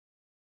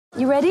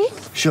You ready?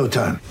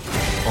 Showtime.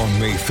 On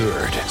May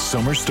 3rd,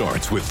 summer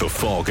starts with The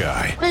Fall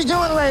Guy. Let's do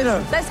it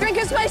later. Let's drink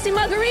a spicy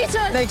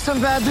margarita. Make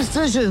some bad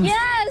decisions.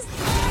 Yes!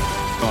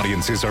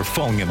 Audiences are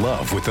falling in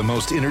love with the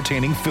most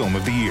entertaining film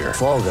of the year.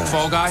 Fall Guy.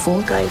 Fall Guy?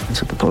 Fall Guy.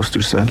 That's what the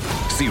poster said.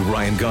 See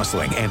Ryan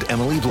Gosling and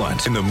Emily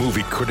Blunt in the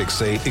movie critics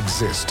say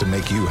exists to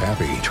make you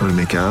happy. Trying to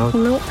make it out?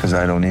 Nope. Because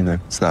I don't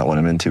either. It's not what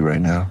I'm into right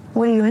now.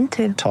 What are you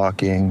into?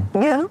 Talking.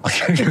 Yeah.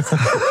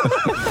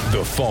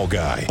 The Fall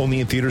Guy.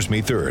 Only in theaters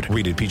May 3rd.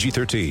 Rated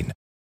PG-13.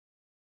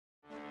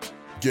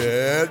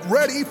 Get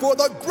ready for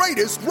the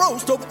greatest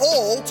roast of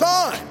all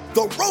time.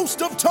 The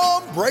Roast of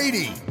Tom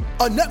Brady.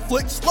 A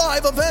Netflix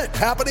live event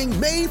happening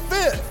May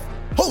 5th.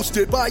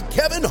 Hosted by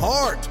Kevin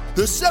Hart.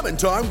 The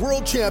 7-time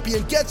world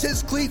champion gets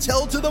his cleats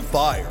held to the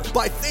fire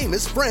by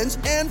famous friends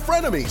and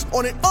frenemies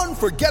on an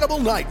unforgettable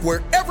night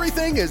where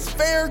everything is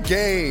fair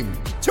game.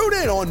 Tune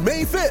in on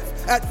May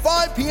 5th at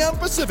 5 p.m.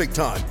 Pacific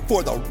time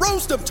for the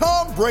Roast of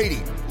Tom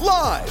Brady.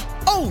 Live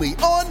only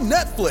on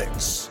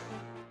Netflix.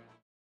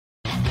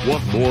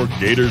 Want more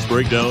Gators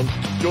Breakdown?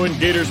 Join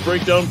Gators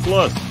Breakdown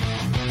Plus.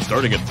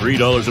 Starting at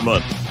 $3 a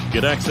month,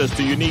 get access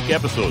to unique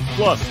episodes,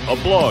 plus a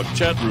blog,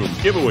 chat room,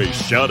 giveaways,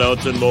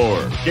 shout-outs, and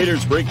more.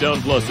 Gators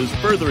Breakdown Plus is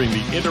furthering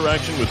the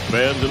interaction with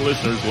fans and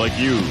listeners like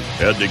you.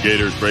 Head to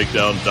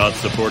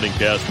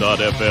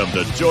gatorsbreakdown.supportingcast.fm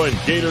to join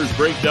Gators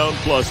Breakdown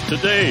Plus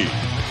today.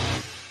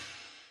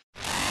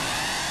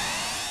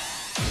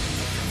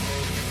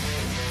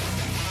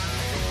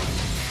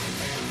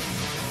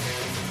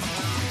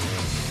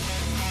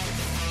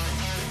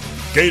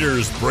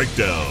 Gators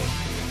Breakdown,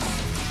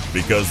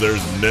 because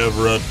there's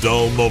never a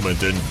dull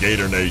moment in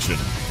Gator Nation.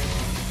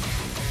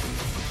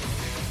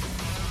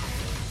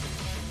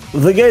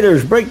 The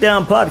Gators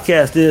Breakdown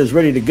podcast is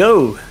ready to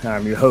go.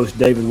 I'm your host,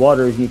 David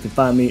Waters. You can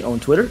find me on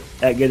Twitter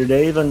at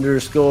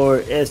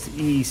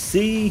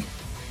GatorDave_SEC.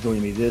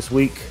 Joining me this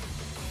week,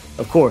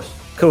 of course,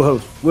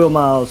 co-host Will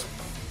Miles.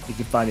 You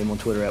can find him on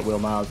Twitter at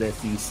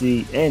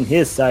WillMilesSEC and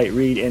his site,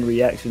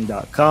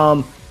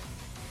 readandreaction.com.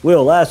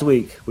 Will, last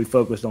week we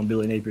focused on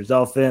Billy Napier's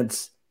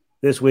offense.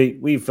 This week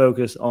we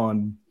focus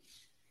on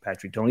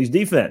Patrick Toney's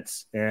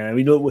defense. And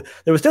we know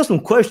there was still some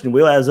question,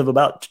 Will, as of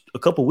about a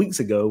couple weeks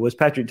ago, was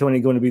Patrick Toney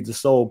going to be the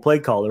sole play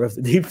caller of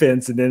the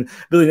defense? And then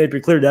Billy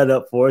Napier cleared that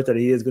up for us, that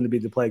he is going to be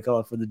the play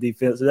caller for the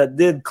defense. So that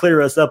did clear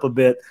us up a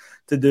bit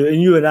to do.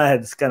 And you and I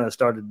had kind of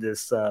started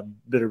this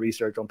bit of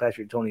research on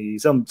Patrick Toney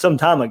some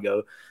time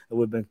ago.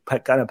 We've been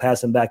kind of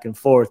passing back and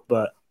forth.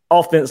 But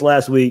offense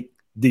last week,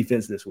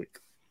 defense this week.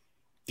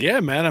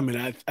 Yeah, man. I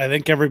mean, I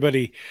think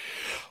everybody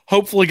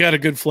hopefully got a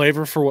good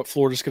flavor for what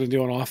Florida's going to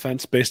do on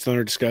offense based on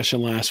our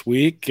discussion last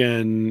week.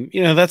 And,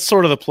 that's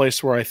sort of the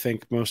place where I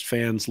think most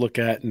fans look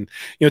at. And,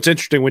 it's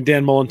interesting. When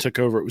Dan Mullen took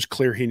over, it was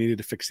clear he needed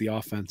to fix the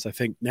offense. I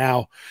think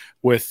now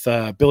with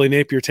Billy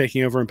Napier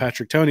taking over and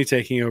Patrick Toney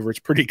taking over, it's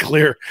pretty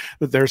clear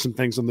that there are some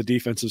things on the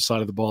defensive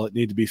side of the ball that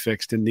need to be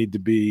fixed and need to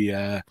be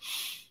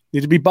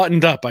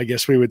buttoned up, I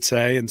guess we would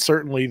say. And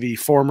certainly the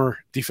former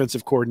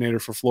defensive coordinator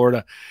for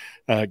Florida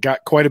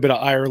got quite a bit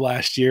of ire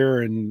last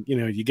year. And,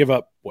 you give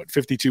up,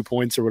 52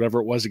 points or whatever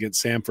it was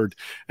against Samford,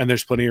 and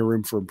there's plenty of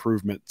room for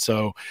improvement.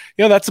 So,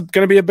 that's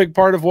going to be a big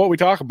part of what we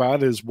talk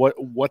about is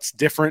what's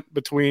different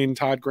between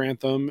Todd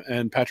Grantham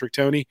and Patrick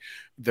Toney,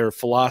 their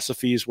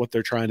philosophies, what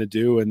they're trying to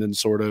do, and then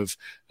sort of,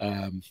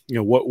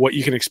 what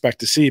you can expect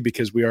to see,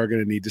 because we are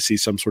going to need to see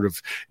some sort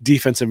of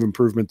defensive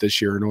improvement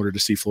this year in order to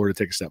see Florida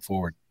take a step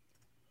forward.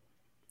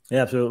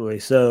 Yeah, absolutely.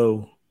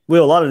 So,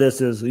 Will, a lot of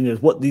this is,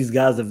 what these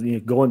guys have,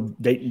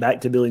 dating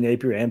back to Billy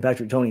Napier and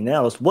Patrick Toney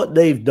now. It's what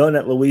they've done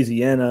at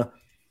Louisiana.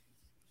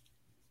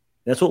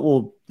 That's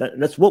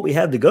what we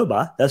have to go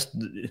by. That's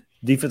the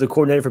defensive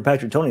coordinator for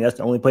Patrick Toney. That's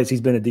the only place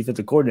he's been a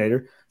defensive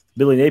coordinator.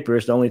 Billy Napier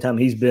is the only time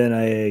he's been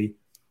a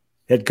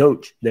head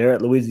coach there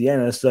at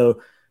Louisiana.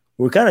 So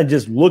we're kind of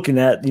just looking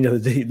at,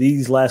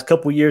 these last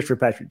couple years for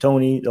Patrick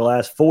Toney, the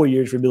last 4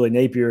 years for Billy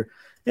Napier.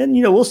 And,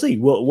 we'll see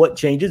what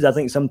changes. I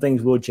think some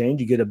things will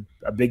change. You get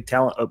a big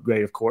talent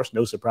upgrade, of course,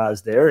 no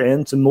surprise there,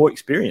 and some more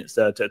experience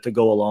to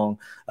go along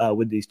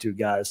with these two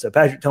guys. So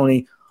Patrick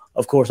Toney,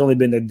 of course, only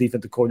been the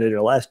defensive coordinator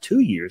the last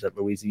 2 years at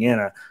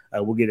Louisiana.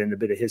 We'll get into a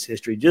bit of his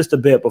history just a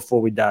bit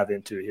before we dive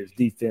into his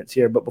defense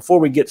here. But before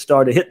we get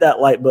started, hit that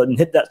like button,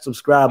 hit that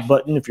subscribe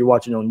button if you're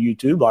watching on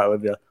YouTube.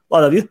 A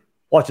lot of you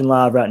watching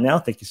live right now,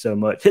 thank you so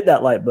much. Hit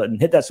that like button,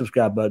 hit that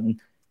subscribe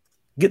button.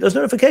 Get those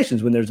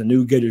notifications when there's a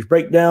new Gators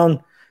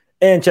Breakdown.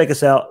 And check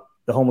us out,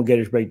 the home of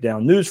Gators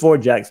Breakdown,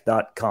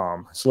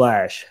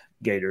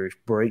 news4jax.com/Gators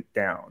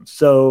Breakdown.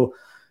 So,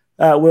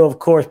 of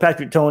course,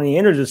 Patrick Toney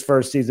enters his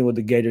first season with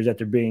the Gators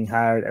after being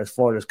hired as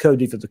Florida's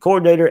co-defensive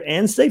coordinator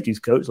and safeties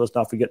coach. Let's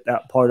not forget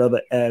that part of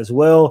it as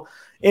well.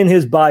 In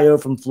his bio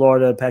from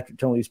Florida, Patrick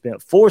Toney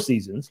spent 4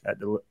 seasons at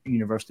the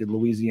University of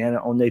Louisiana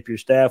on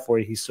Napier's staff,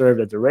 where he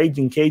served as the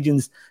Raging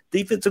Cajuns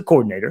defensive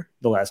coordinator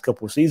the last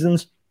couple of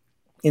seasons,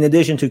 in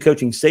addition to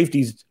coaching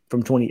safeties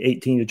from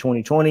 2018 to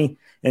 2020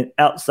 and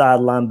outside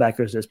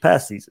linebackers this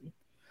past season.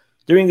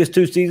 During his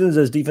 2 seasons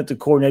as defensive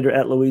coordinator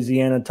at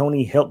Louisiana,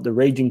 Toney helped the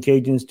Raging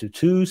Cajuns to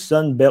 2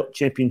 Sun Belt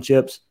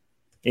championships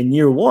In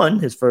year one,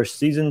 his first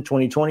season,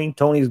 2020,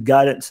 Tony's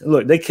guidance.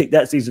 Look, they kicked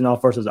that season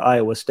off versus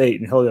Iowa State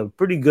and held a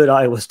pretty good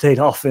Iowa State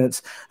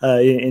offense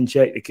in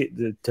check to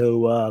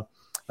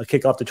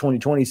kick off the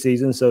 2020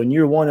 season. So in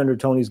year one, under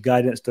Tony's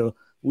guidance, the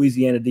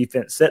Louisiana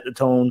defense set the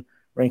tone,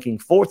 ranking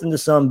 4th in the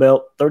Sun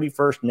Belt,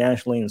 31st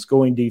nationally in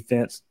scoring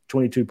defense,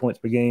 22 points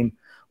per game,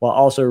 while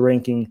also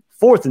ranking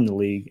 4th in the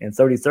league and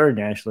 33rd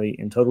nationally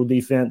in total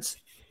defense.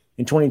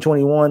 In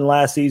 2021,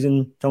 last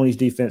season, Tony's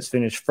defense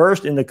finished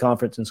 1st in the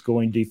conference in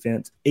scoring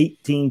defense,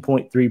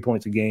 18.3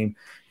 points a game,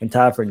 and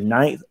tied for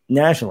 9th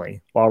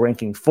nationally, while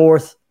ranking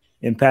 4th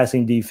in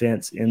passing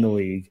defense in the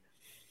league,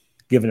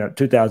 giving up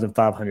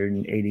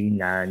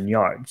 2,589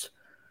 yards.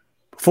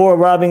 Before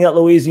arriving at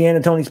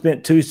Louisiana, Tony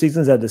spent 2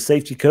 seasons as the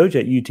safety coach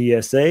at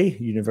UTSA,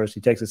 University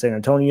of Texas San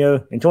Antonio.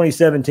 In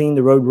 2017,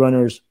 the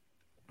Roadrunners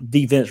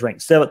defense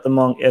ranked 7th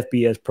among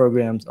FBS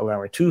programs,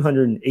 allowing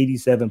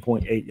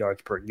 287.8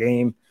 yards per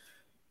game.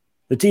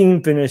 The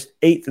team finished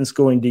 8th in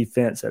scoring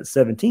defense at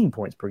 17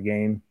 points per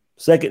game,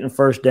 2nd in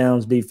first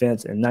downs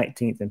defense, and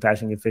 19th in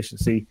passing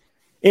efficiency.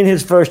 In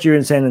his first year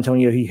in San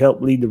Antonio, he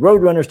helped lead the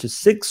Roadrunners to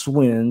 6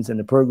 wins in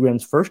the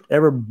program's first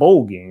ever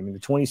bowl game in the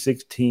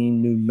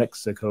 2016 New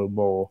Mexico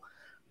Bowl.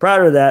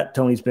 Prior to that,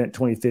 Tony spent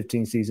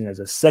 2015 season as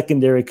a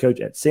secondary coach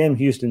at Sam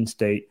Houston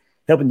State,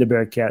 helping the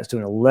Bearcats to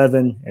an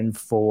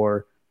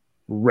 11-4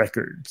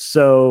 record.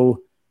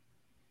 So,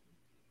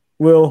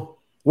 Will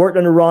worked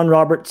under Ron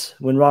Roberts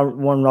when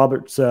Ron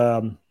Roberts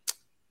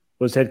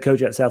was head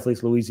coach at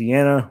Southeast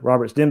Louisiana.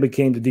 Roberts then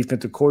became the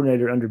defensive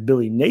coordinator under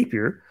Billy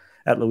Napier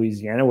at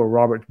Louisiana, where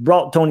Roberts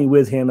brought Tony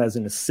with him as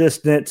an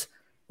assistant.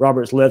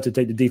 Roberts left to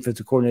take the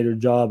defensive coordinator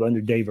job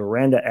under Dave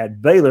Aranda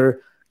at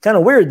Baylor. Kind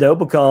of weird, though,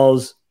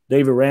 because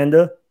Dave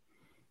Aranda,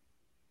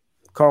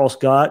 Carl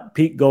Scott,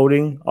 Pete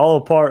Golding, all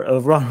a part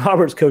of Ron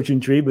Roberts' coaching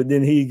tree, but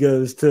then he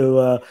goes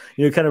to,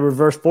 kind of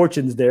reverse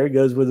fortunes there. He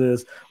goes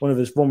with one of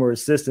his former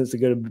assistants to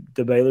go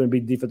to Baylor and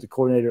be defensive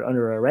coordinator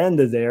under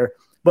Aranda there.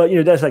 But,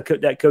 that's like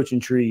that coaching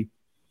tree.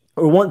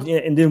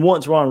 And then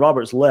once Ron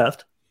Roberts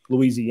left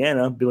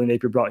Louisiana, Billy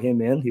Napier brought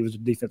him in. He was a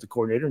defensive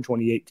coordinator in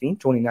 2018,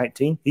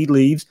 2019. He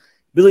leaves.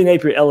 Billy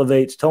Napier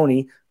elevates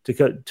Tony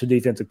to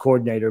defensive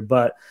coordinator.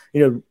 But,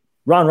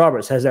 Ron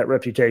Roberts has that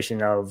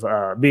reputation of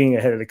being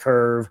ahead of the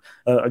curve,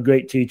 a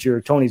great teacher.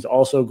 Tony's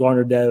also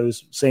garnered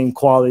those same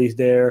qualities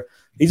there.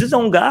 He's his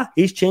own guy.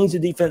 He's changed the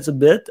defense a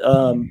bit,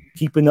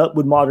 keeping up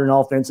with modern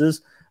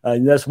offenses.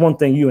 That's one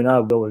thing you and I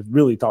have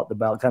really talked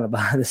about kind of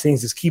behind the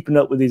scenes is keeping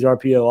up with these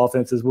RPO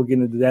offenses. We'll get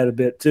into that a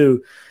bit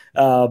too.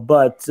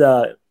 But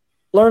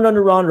learned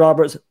under Ron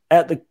Roberts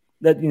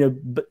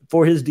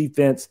for his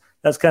defense.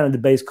 That's kind of the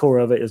base core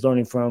of it is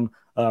learning from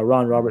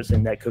Ron Roberts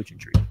and that coaching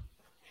tree.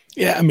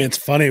 Yeah, I mean, it's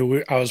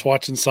funny. I was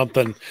watching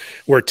something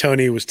where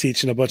Tony was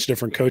teaching a bunch of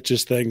different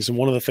coaches things, and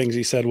one of the things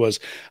he said was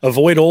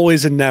avoid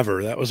always and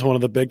never. That was one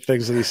of the big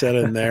things that he said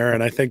in there,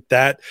 and I think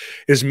that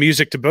is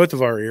music to both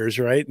of our ears,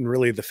 right? And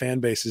really the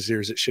fan base's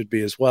ears it should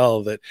be as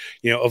well, that,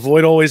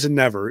 avoid always and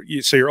never.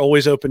 So you're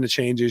always open to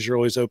changes. You're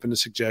always open to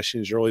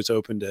suggestions. You're always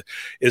open to,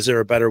 is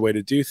there a better way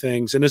to do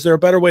things? And is there a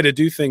better way to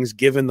do things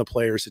given the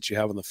players that you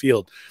have on the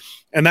field?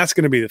 And that's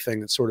going to be the thing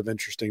that's sort of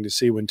interesting to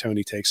see when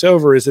Tony takes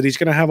over, is that he's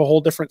going to have a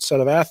whole different set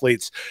of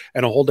athletes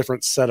and a whole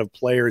different set of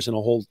players and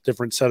a whole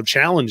different set of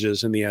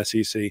challenges in the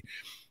SEC.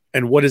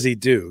 And what does he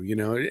do?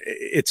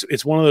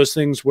 It's one of those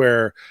things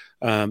where,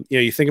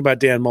 you think about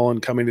Dan Mullen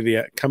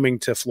coming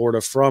to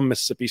Florida from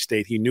Mississippi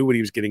State. He knew what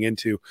he was getting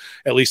into,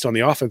 at least on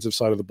the offensive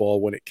side of the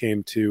ball, when it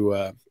came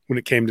to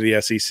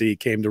the SEC,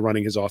 came to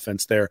running his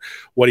offense there.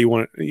 What he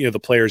wanted, the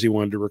players he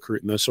wanted to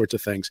recruit and those sorts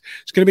of things.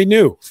 It's going to be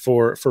new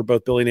for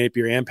both Billy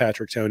Napier and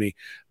Patrick Toney,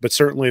 but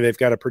certainly they've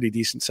got a pretty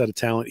decent set of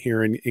talent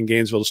here in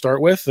Gainesville to start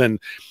with. And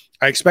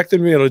I expect them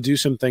to be able to do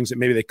some things that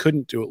maybe they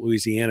couldn't do at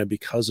Louisiana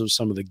because of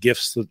some of the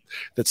gifts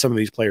that some of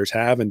these players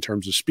have in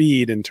terms of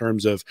speed, in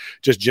terms of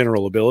just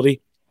general ability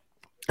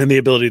and the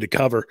ability to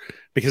cover,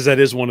 because that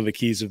is one of the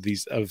keys of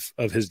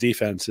his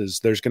defense.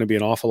 Is there's going to be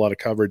an awful lot of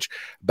coverage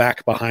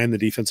back behind the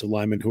defensive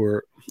linemen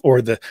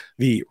or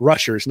the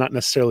rushers, not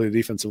necessarily the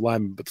defensive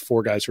linemen, but the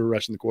 4 guys who are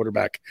rushing the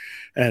quarterback.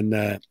 And,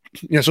 so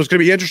it's going to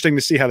be interesting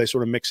to see how they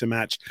sort of mix and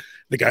match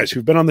the guys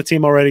who've been on the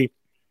team already,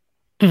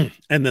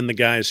 and then the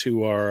guys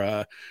who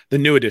are the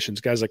new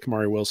additions, guys like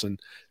Kamari Wilson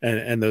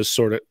and those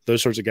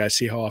sorts of guys,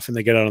 see how often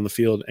they get out on the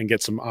field and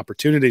get some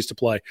opportunities to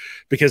play,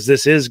 because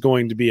this is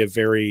going to be a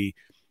very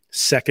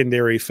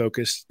secondary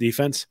focused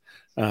defense.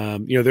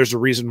 There's a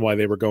reason why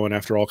they were going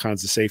after all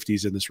kinds of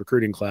safeties in this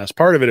recruiting class.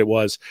 Part of it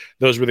was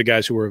those were the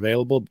guys who were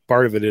available.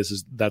 Part of it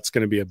is that's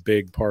going to be a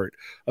big part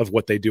of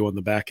what they do on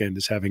the back end,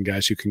 is having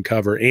guys who can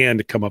cover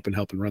and come up and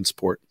help and run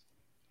support.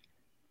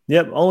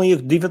 Yep, only a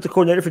defensive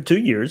coordinator for 2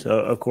 years,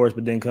 of course,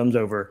 but then comes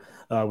over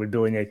with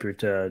Billy Napier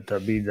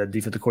to be the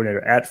defensive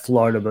coordinator at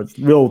Florida. But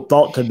real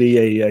thought to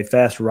be a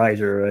fast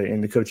riser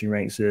in the coaching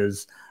ranks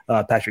is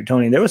Patrick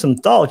Toney. And there was some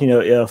thought,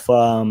 if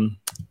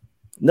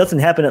nothing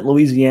happened at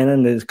Louisiana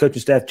and the coaching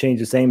staff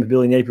changed the same, if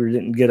Billy Napier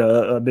didn't get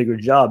a bigger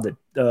job, that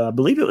I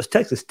believe it was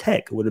Texas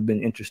Tech would have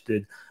been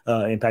interested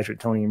in Patrick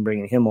Toney and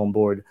bringing him on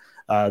board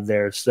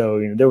there.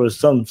 So there was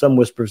some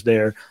whispers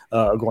there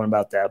going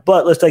about that.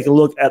 But let's take a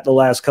look at the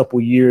last couple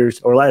years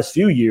or last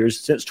few years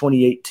since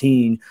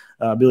 2018.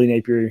 Billy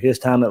Napier, his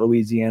time at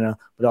Louisiana,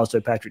 but also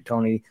Patrick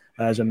Toney,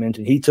 as I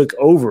mentioned, he took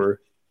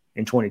over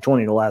in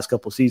 2020, the last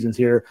couple seasons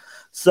here.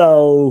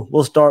 So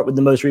we'll start with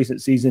the most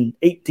recent season,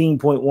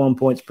 18.1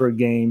 points per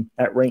game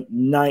at ranked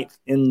 9th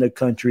in the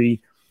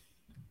country.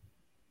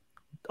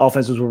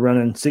 Offenses were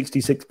running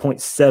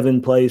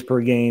 66.7 plays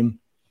per game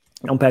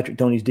on Patrick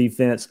Toney's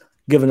defense,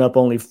 giving up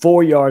only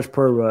 4 yards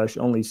per rush,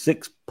 only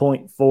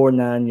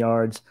 6.49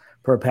 yards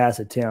per pass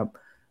attempt,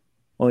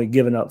 only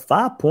giving up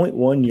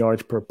 5.1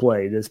 yards per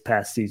play this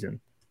past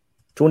season.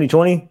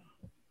 2020,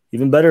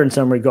 even better in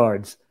some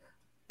regards.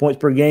 Points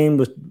per game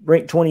was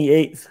ranked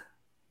 28th,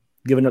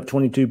 giving up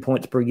 22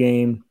 points per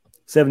game,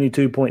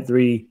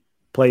 72.3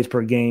 plays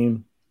per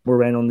game were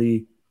ran on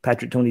the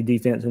Patrick Toney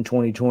defense in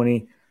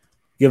 2020,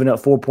 giving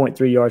up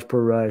 4.3 yards per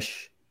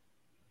rush,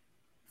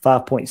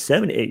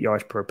 5.78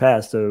 yards per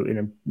pass. So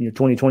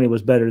 2020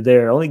 was better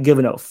there, only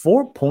giving up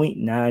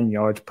 4.9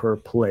 yards per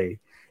play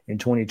in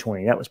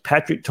 2020. That was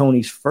Patrick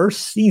Toney's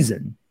first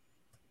season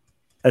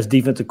as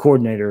defensive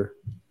coordinator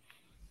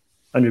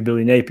under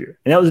Billy Napier.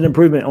 And that was an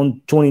improvement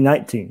on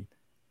 2019.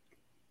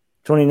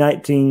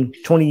 2019,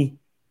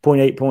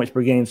 20.8 points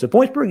per game. So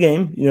points per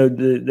game,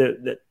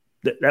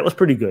 that was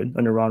pretty good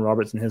under Ron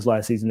Roberts in his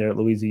last season there at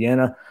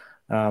Louisiana.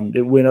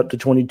 It went up to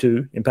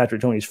 22 in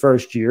Patrick Toney's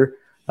first year,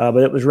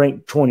 but it was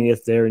ranked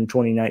 20th there in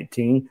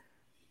 2019.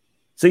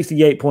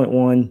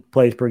 68.1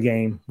 plays per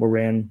game were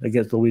ran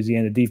against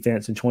Louisiana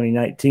defense in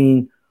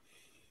 2019.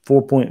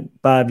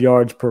 4.5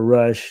 yards per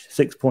rush,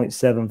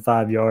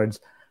 6.75 yards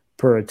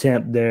per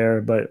attempt there,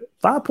 but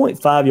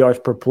 5.5 yards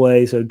per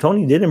play. So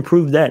Toney did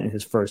improve that in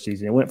his first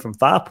season. It went from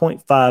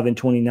 5.5 in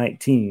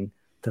 2019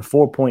 to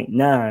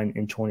 4.9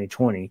 in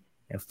 2020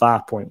 and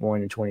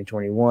 5.1 in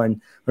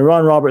 2021. But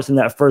Ron Roberts in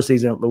that first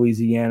season at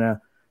Louisiana,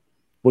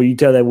 well, you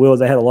tell that Wills,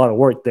 they had a lot of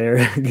work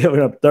there,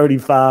 giving up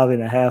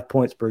 35.5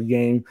 points per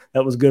game.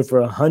 That was good for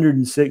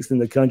 106th in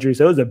the country.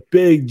 So it was a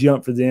big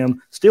jump for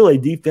them. Still a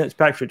defense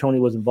Patrick Toney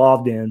was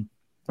involved in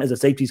as a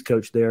safeties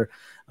coach there.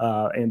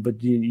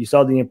 But you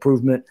saw the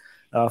improvement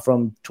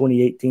from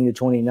 2018 to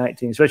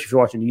 2019, especially if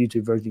you're watching the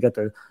YouTube version. You got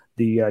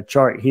the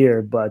chart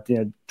here, but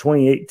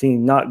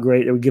 2018 not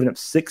great. They were giving up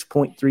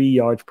 6.3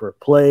 yards per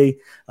play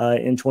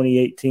in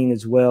 2018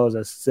 as well. As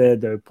I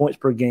said, their points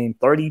per game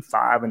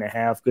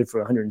 35.5, good for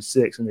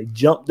 106, and they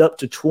jumped up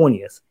to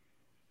 20th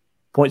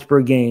points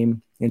per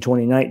game in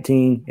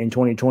 2019 and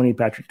 2020.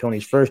 Patrick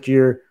Toney's first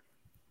year,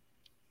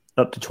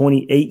 up to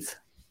 28th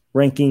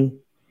ranking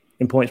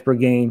in points per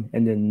game,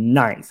 and then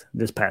 9th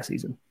this past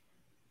season.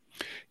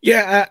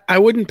 Yeah, I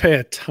wouldn't pay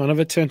a ton of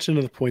attention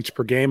to the points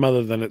per game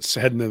other than it's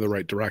heading in the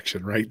right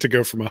direction, right? To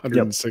go from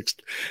 106th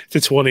to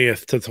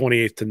 20th to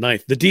 28th to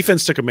 9th. The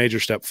defense took a major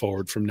step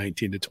forward from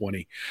 19 to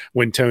 20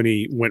 when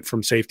Toney went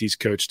from safeties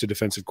coach to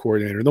defensive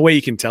coordinator. And the way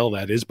you can tell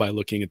that is by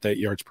looking at that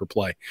yards per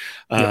play.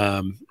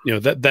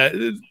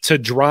 That to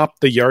drop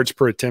the yards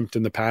per attempt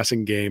in the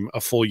passing game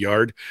a full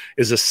yard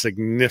is a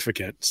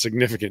significant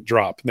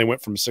drop. And they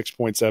went from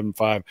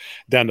 6.75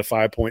 down to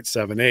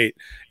 5.78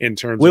 in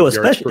terms of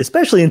yards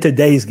especially in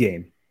today's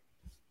game.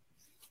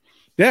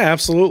 Yeah,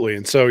 absolutely.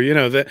 And so,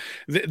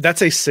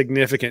 that's a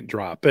significant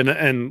drop.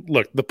 And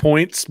look, the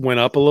points went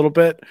up a little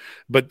bit,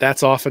 but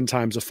that's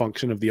oftentimes a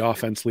function of the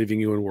offense leaving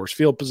you in worse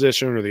field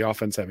position or the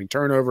offense having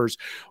turnovers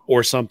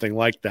or something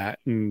like that.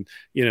 And,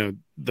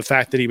 the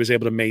fact that he was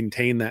able to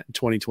maintain that in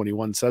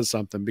 2021 says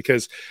something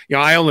because,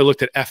 I only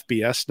looked at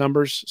FBS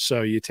numbers.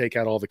 So you take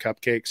out all the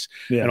cupcakes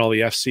and all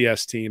the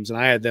FCS teams, and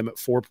I had them at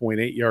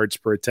 4.8 yards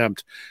per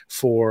attempt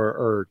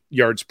or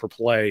yards per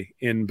play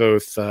in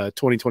both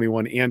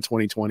 2021 and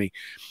 2020.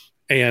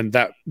 And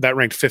that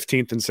ranked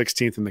 15th and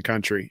 16th in the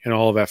country in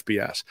all of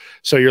FBS.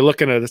 So you're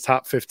looking at a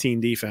top 15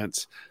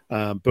 defense,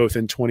 both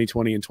in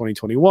 2020 and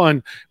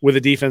 2021, with a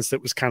defense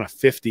that was kind of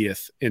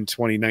 50th in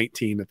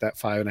 2019 at that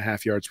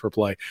 5.5 yards per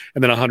play,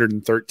 and then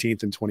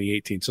 113th in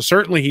 2018. So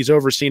certainly he's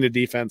overseen a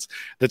defense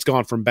that's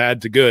gone from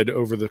bad to good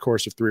over the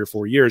course of 3 or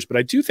 4 years. But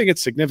I do think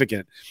it's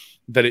significant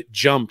that it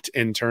jumped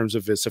in terms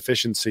of its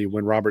efficiency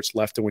when Roberts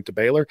left and went to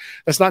Baylor.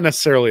 That's not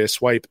necessarily a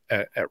swipe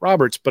at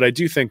Roberts, but I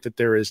do think that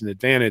there is an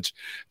advantage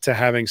to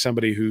having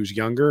somebody who's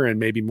younger and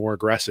maybe more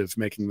aggressive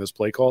making those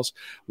play calls.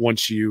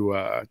 Once you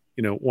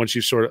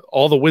sort of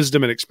all the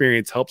wisdom and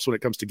experience helps when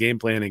it comes to game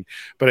planning.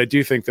 But I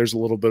do think there's a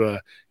little bit of,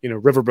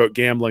 riverboat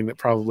gambling that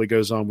probably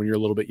goes on when you're a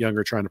little bit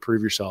younger trying to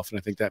prove yourself. And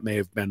I think that may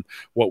have been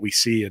what we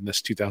see in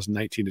this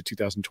 2019 to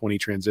 2020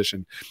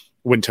 transition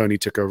when Toney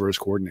took over as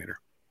coordinator.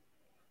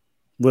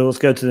 Well, let's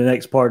go to the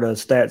next part of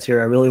stats here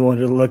I really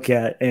wanted to look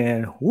at.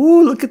 And,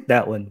 look at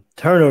that one.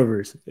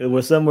 Turnovers. It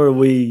was somewhere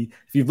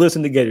if you've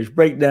listened to Gators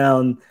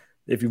Breakdown,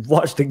 if you've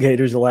watched the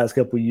Gators the last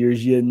couple of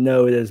years,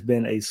 it has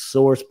been a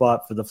sore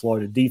spot for the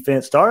Florida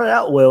defense. Started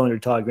out well under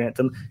Todd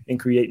Grantham in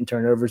creating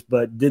turnovers,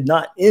 but did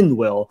not end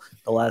well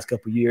the last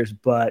couple of years.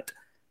 But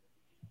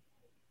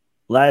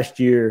last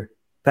year,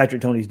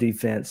 Patrick Toney's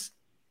defense,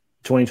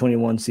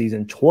 2021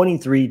 season,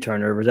 23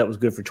 turnovers. That was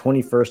good for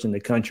 21st in the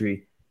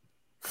country.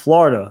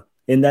 Florida,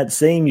 in that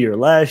same year,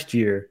 last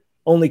year,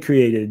 only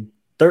created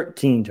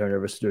 13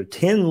 turnovers, so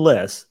 10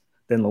 less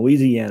than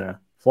Louisiana.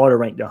 Florida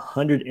ranked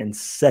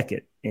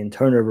 102nd in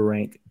turnover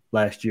rank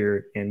last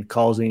year in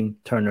causing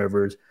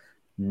turnovers.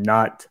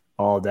 Not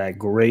all that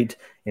great.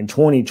 In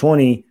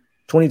 2020,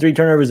 23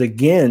 turnovers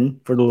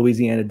again for the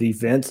Louisiana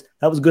defense.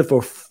 That was good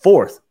for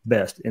 4th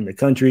best in the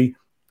country.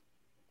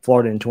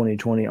 Florida in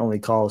 2020 only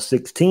caused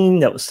 16.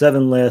 That was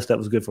 7 less. That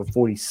was good for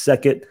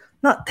 42nd.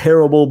 Not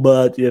terrible,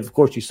 but of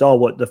course you saw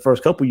what the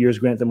first couple years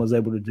Grantham was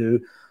able to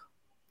do.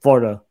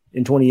 Florida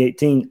in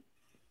 2018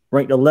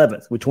 ranked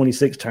 11th with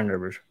 26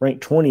 turnovers,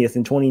 ranked 20th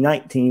in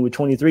 2019 with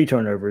 23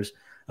 turnovers.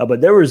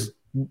 But there's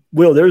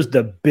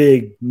the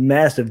big,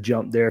 massive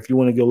jump there. If you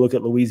want to go look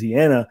at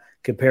Louisiana,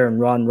 comparing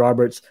Ron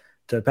Roberts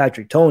to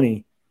Patrick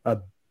Toney, a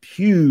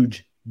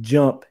huge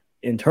jump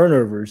in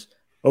turnovers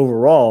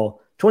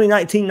overall.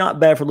 2019, not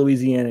bad for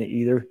Louisiana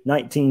either.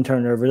 19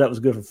 turnovers. That was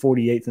good for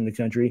 48th in the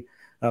country.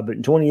 But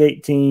in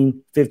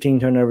 2018, 15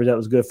 turnovers. That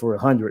was good for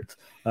 100th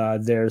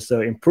there. So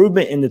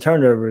improvement in the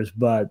turnovers,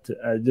 but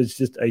it's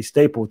just a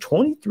staple.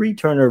 23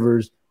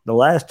 turnovers the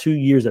last 2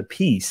 years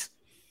apiece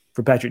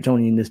for Patrick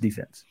Toney in this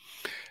defense.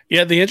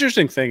 Yeah, the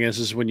interesting thing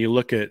is when you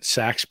look at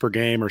sacks per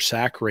game or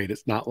sack rate,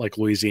 it's not like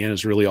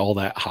Louisiana's really all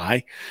that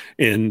high.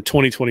 In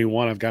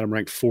 2021, I've got them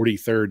ranked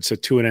 43rd, so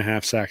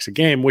 2.5 sacks a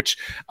game, which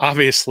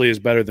obviously is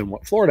better than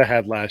what Florida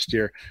had last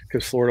year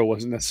because Florida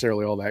wasn't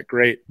necessarily all that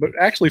great. But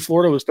actually,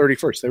 Florida was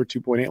 31st. They were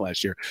 2.8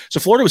 last year. So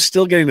Florida was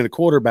still getting to the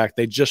quarterback.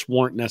 They just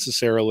weren't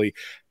necessarily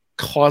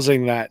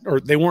causing that, or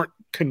they weren't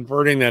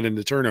converting that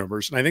into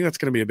turnovers. And I think that's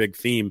going to be a big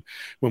theme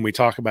when we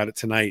talk about it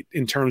tonight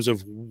in terms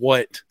of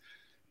what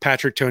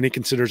Patrick Toney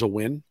considers a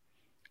win.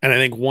 And I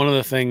think one of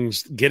the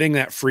things, getting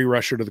that free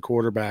rusher to the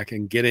quarterback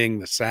and getting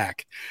the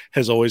sack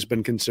has always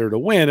been considered a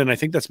win. And I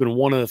think that's been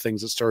one of the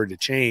things that started to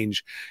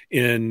change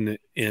in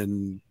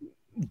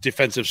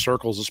defensive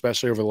circles,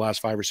 especially over the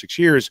last 5 or 6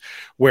 years,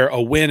 where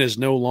a win is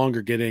no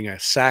longer getting a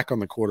sack on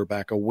the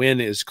quarterback. A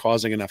win is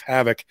causing enough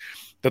havoc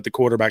that the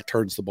quarterback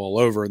turns the ball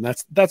over. And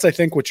that's I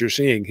think, what you're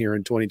seeing here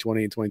in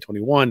 2020 and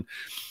 2021.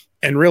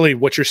 And really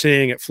what you're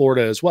seeing at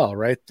Florida as well,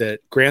 right? That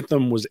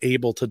Grantham was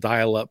able to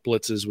dial up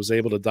blitzes, was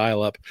able to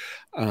dial up,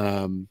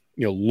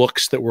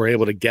 looks that were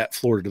able to get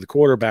Florida to the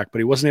quarterback, but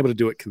he wasn't able to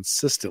do it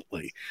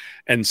consistently.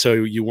 And so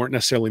you weren't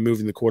necessarily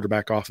moving the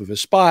quarterback off of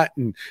his spot.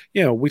 And,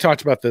 we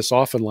talked about this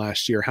often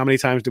last year. How many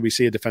times did we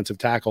see a defensive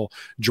tackle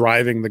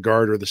driving the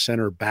guard or the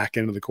center back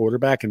into the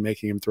quarterback and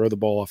making him throw the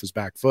ball off his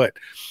back foot?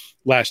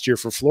 Last year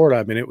for Florida,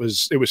 I mean, it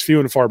was few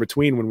and far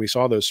between when we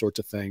saw those sorts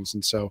of things.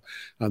 And so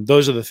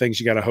those are the things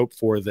you got to hope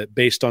for, that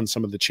based on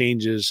some of the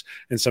changes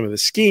and some of the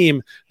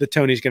scheme that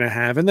Toney's going to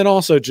have, and then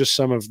also just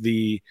some of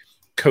the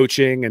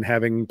coaching and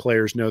having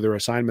players know their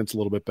assignments a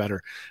little bit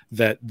better,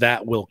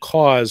 that will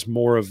cause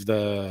more of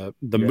the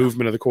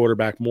movement of the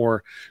quarterback,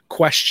 more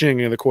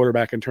questioning of the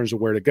quarterback in terms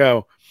of where to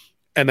go.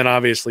 And then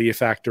obviously you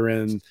factor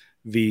in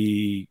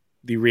the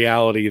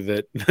reality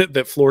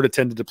that Florida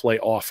tended to play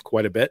off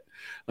quite a bit,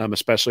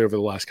 especially over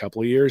the last couple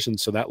of years. And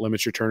so that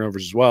limits your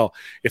turnovers as well.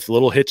 If the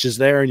little hitch is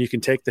there and you can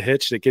take the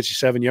hitch that gets you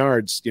 7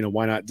 yards,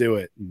 why not do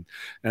it?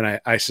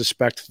 And I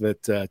suspect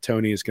that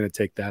Toney is going to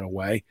take that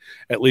away,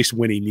 at least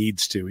when he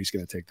needs to. He's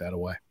going to take that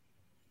away.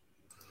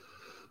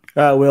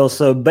 All right, Will.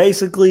 So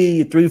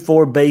basically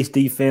 3-4 base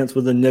defense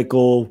with a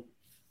nickel.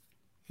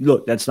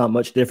 Look, that's not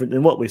much different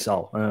than what we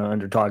saw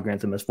under Todd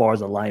Grantham as far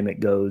as alignment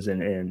goes,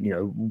 and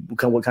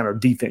what kind of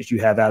defense you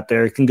have out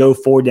there. It can go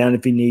 4 down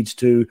if he needs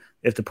to,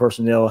 if the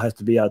personnel has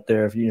to be out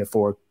there,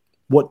 for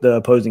what the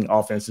opposing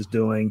offense is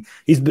doing.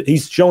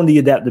 He's shown the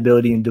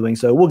adaptability in doing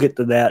so. We'll get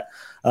to that.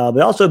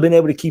 But also been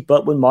able to keep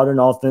up with modern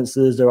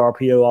offenses, their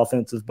RPO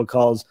offenses,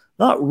 because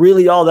not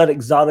really all that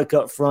exotic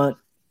up front.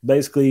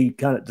 Basically,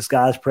 kind of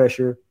disguise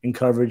pressure and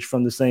coverage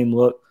from the same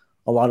look.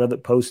 A lot of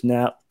it post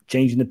snap.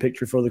 Changing the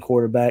picture for the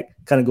quarterback,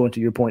 kind of going to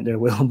your point there,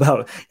 Will,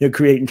 about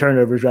creating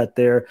turnovers right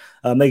there,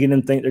 making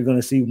them think they're going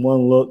to see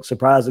one look,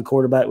 surprise the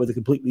quarterback with a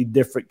completely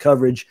different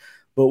coverage.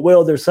 But,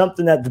 Will, there's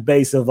something at the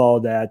base of all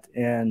that.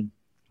 And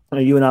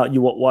you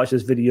watch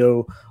this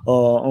video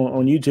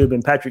on YouTube,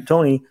 and Patrick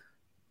Toney,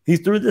 he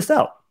threw this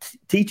out,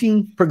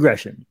 teaching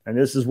progression. And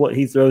this is what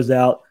he throws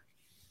out.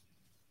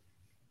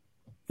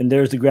 And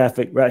there's the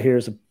graphic right here.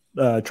 It's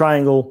a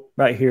triangle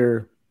right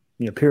here,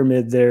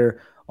 pyramid there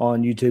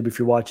on YouTube if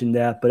you're watching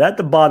that. But at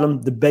the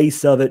bottom, the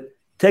base of it,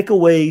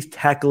 takeaways,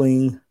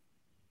 tackling,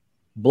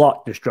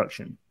 block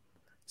destruction.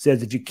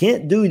 Says if you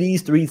can't do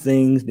these 3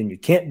 things, then you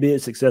can't be a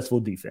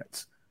successful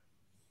defense.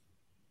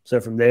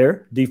 So from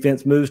there,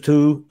 defense moves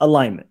to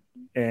alignment.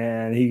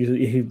 And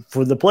he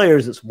for the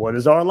players, it's what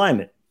is our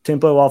alignment?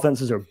 Tempo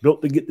offenses are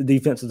built to get the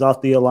defenses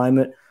off the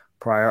alignment.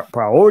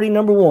 Priority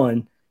number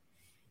 1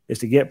 is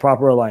to get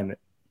proper alignment.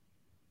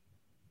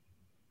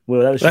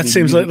 Well, that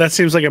seems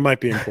like it might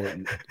be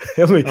important.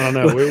 I don't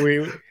know.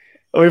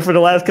 For the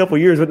last couple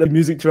of years, with the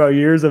music to our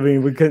ears,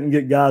 we couldn't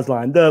get guys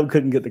lined up,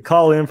 couldn't get the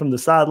call in from the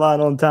sideline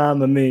on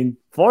time.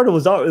 Florida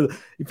was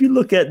if you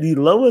look at the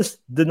lowest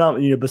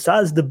denominator,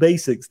 besides the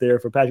basics there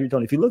for Patrick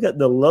Toney, if you look at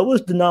the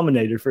lowest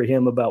denominator for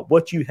him about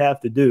what you have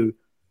to do,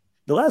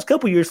 the last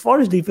couple of years,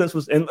 Florida's defense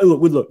was, and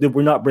look,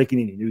 we're not breaking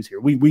any news here.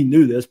 We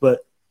knew this, but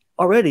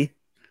already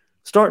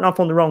starting off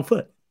on the wrong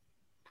foot.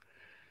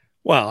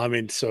 Well, I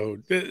mean, so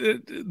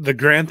the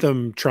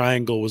Grantham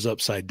triangle was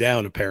upside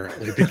down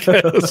apparently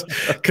because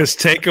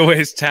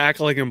takeaways,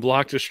 tackling, and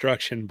block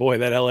destruction. Boy,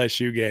 that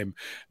LSU game,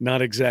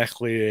 not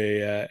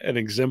exactly an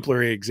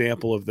exemplary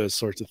example of those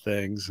sorts of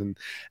things.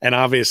 And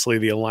obviously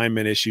the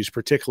alignment issues,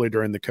 particularly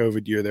during the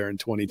COVID year there in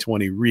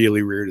 2020,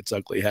 really reared its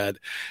ugly head.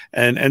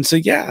 And so,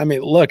 yeah, I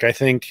mean, look, I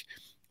think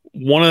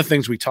one of the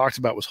things we talked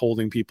about was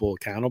holding people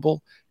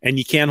accountable, and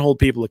you can't hold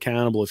people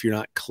accountable if you're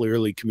not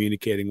clearly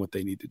communicating what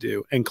they need to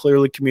do and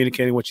clearly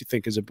communicating what you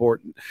think is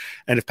important.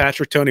 And if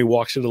Patrick Toney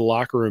walks into the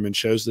locker room and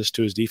shows this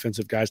to his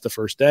defensive guys the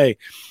first day,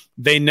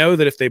 they know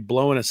that if they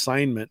blow an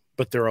assignment,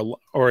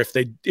 or if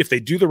they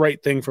do the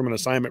right thing from an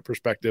assignment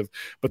perspective,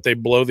 but they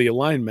blow the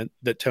alignment,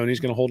 that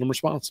Toney's going to hold them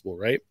responsible,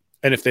 right?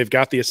 And if they've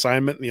got the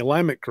assignment and the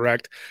alignment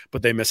correct,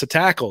 but they miss a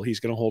tackle,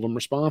 he's going to hold them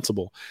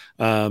responsible.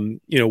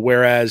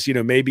 Whereas,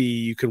 maybe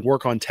you can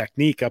work on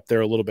technique up there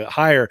a little bit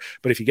higher,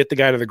 but if you get the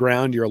guy to the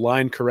ground, you're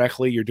aligned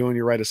correctly, you're doing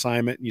your right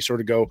assignment, and you sort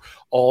of go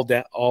all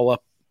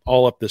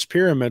up this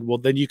pyramid, well,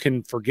 then you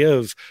can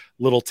forgive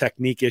little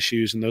technique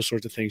issues and those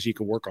sorts of things. You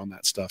can work on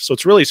that stuff. So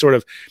it's really sort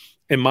of,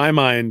 in my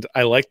mind,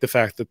 I like the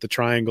fact that the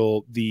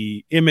triangle,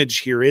 the image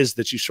here is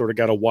that you sort of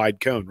got a wide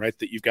cone, right?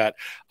 That you've got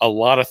a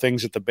lot of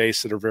things at the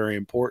base that are very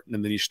important.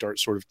 And then you start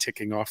sort of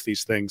ticking off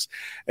these things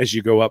as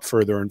you go up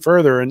further and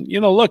further. And,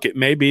 look, it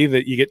may be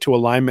that you get to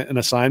alignment and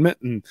assignment,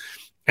 and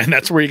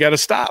that's where you got to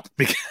stop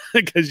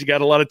because you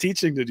got a lot of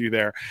teaching to do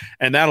there.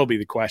 And that'll be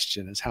the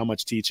question, is how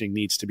much teaching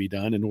needs to be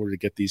done in order to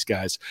get these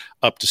guys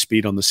up to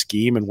speed on the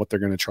scheme and what they're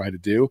going to try to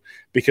do.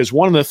 Because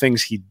one of the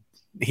things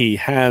he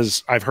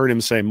has, I've heard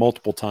him say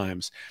multiple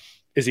times,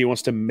 is he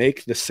wants to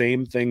make the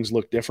same things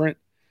look different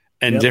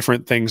and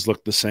different things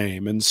look the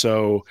same. And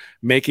so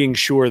making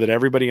sure that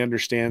everybody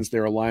understands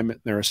their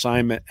alignment, their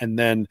assignment, and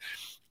then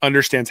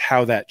understands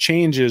how that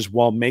changes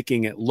while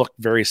making it look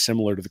very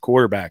similar to the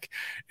quarterback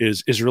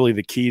is really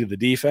the key to the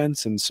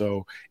defense. And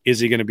so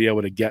is he going to be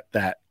able to get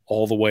that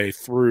all the way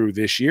through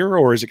this year,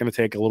 or is it going to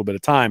take a little bit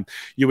of time?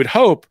 You would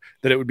hope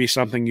that it would be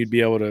something you'd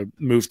be able to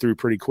move through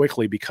pretty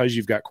quickly because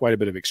you've got quite a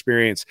bit of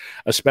experience,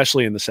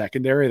 especially in the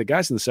secondary. The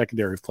guys in the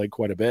secondary have played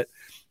quite a bit.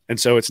 And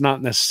so it's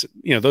not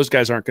necessarily, those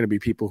guys aren't going to be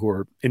people who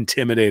are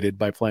intimidated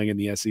by playing in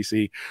the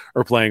SEC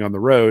or playing on the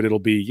road. It'll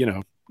be,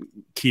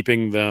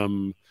 keeping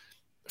them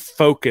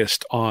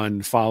focused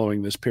on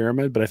following this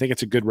pyramid. But I think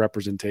it's a good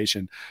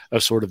representation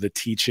of sort of the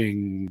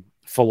teaching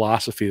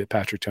philosophy that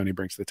Patrick Toney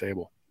brings to the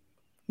table.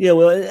 Yeah,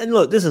 well, and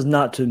look, this is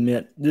not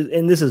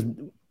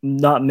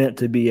meant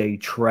to be a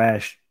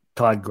trash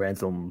Todd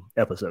Grantham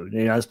episode.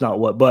 That's not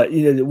what, but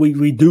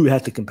we do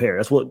have to compare.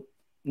 That's what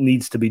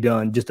needs to be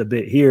done just a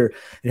bit here.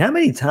 And how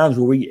many times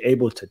were we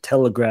able to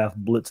telegraph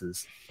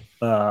blitzes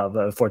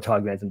for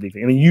Todd Grantham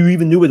defense? I mean, you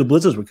even knew where the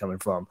blitzes were coming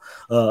from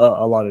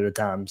a lot of the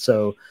time.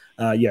 So,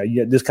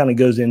 this kind of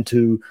goes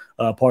into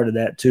part of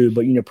that too.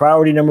 But,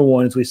 priority number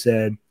one, as we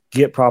said,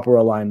 get proper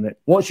alignment.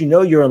 Once you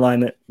know your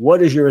alignment,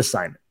 what is your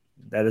assignment?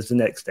 That is the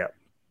next step.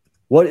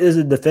 What is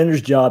a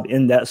defender's job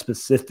in that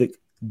specific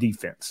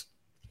defense?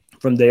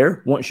 From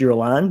there, once you're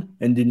aligned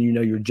and then you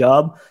know your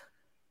job,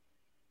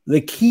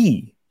 the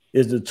key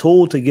is the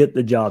tool to get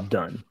the job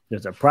done.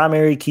 There's a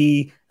primary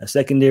key, a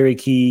secondary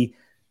key.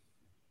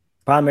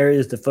 Primary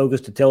is the focus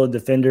to tell a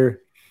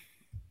defender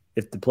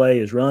if the play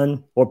is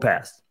run or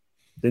pass.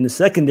 Then the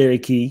secondary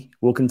key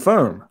will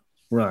confirm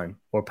run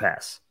or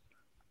pass.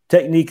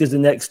 Technique is the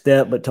next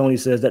step, but Toney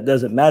says that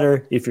doesn't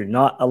matter if you're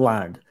not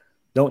aligned.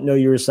 Don't know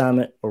your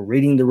assignment or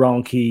reading the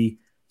wrong key.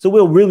 So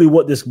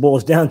what this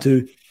boils down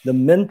to, the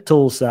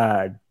mental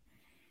side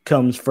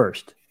comes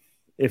first.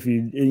 If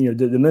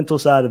the mental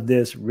side of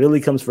this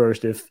really comes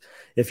first.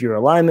 If your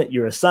alignment,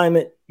 your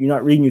assignment, you're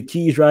not reading your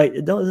keys right,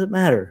 it doesn't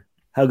matter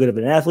how good of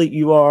an athlete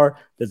you are.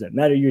 Doesn't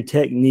matter your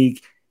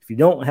technique. If you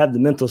don't have the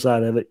mental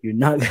side of it, you're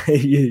not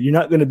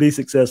going to be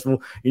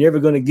successful. You're never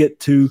going to get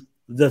to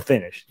the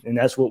finish. And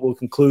that's what we'll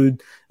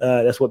conclude.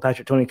 That's what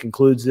Patrick Toney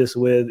concludes this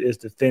with, is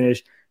the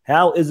finish.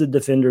 How is the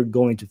defender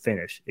going to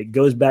finish? It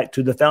goes back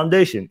to the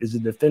foundation. Is the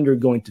defender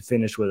going to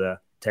finish with a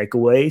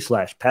takeaway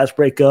 / pass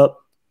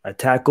breakup, a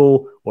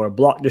tackle, or a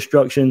block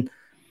destruction?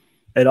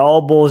 It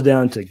all boils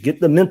down to get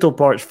the mental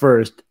parts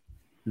first,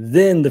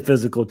 then the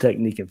physical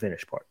technique and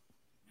finish part.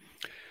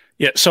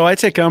 Yeah, so I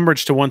take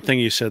umbrage to one thing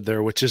you said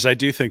there, which is I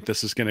do think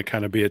this is going to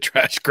kind of be a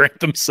trash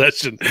Grantham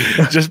session,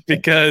 just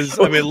because,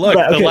 I mean, look,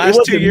 the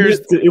last 2 years.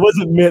 It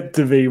wasn't meant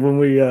to be when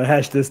we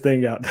hashed this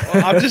thing out.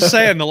 I'm just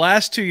saying the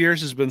last 2 years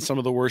has been some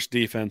of the worst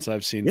defense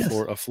I've seen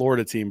for a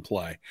Florida team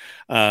play.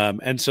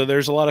 And so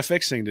there's a lot of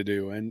fixing to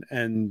do,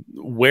 and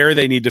where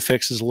they need to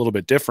fix is a little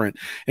bit different.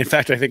 In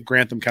fact, I think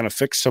Grantham kind of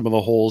fixed some of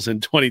the holes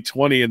in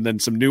 2020, and then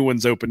some new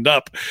ones opened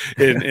up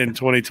in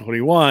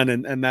 2021.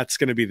 And that's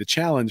going to be the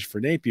challenge for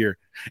Napier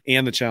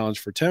and the challenge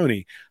for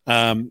Toney.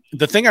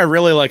 The thing I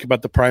really like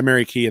about the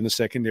primary key and the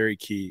secondary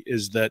key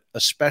is that,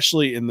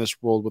 especially in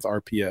this world with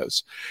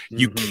RPOs,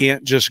 you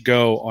can't just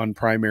go on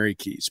primary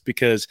keys,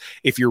 because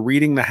if you're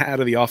reading the hat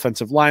of the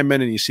offensive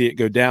lineman and you see it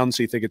go down,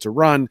 so you think it's a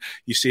run,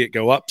 you see it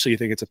go up, so you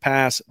think it's a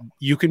pass,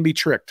 you can be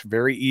tricked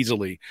very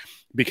easily,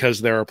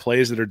 because there are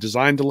plays that are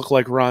designed to look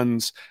like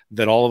runs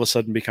that all of a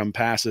sudden become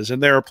passes.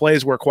 And there are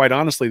plays where, quite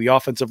honestly, the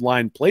offensive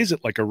line plays it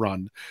like a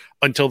run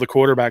until the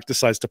quarterback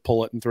decides to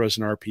pull it and throws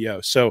an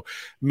RPO. So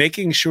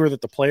making sure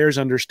that the players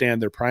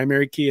understand their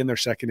primary key and their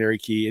secondary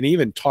key, and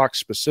even talk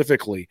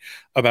specifically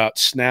about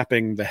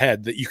snapping the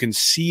head, that you can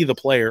see the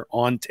player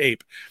on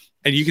tape.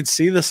 And you can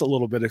see this a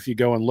little bit if you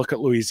go and look at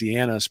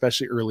Louisiana,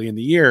 especially early in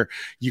the year.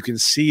 You can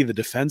see the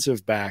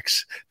defensive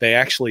backs, they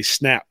actually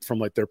snap from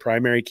like their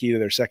primary key to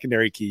their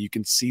secondary key. You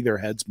can see their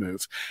heads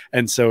move.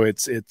 And so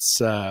it's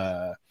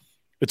a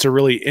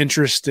really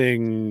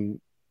interesting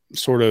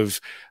sort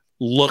of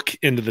look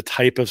into the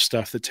type of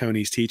stuff that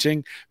Tony's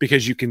teaching,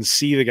 because you can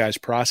see the guys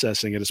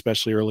processing it,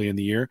 especially early in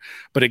the year.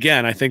 But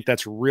again, I think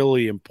that's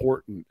really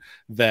important,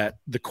 that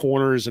the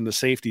corners and the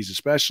safeties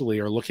especially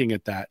are looking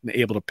at that and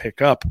able to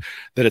pick up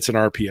that it's an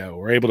RPO,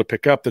 or able to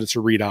pick up that it's a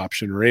read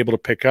option, or able to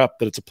pick up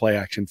that it's a play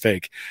action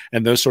fake,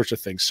 and those sorts of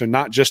things. So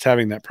not just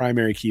having that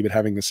primary key, but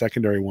having the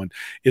secondary one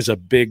is a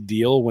big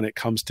deal when it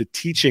comes to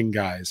teaching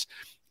guys.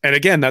 And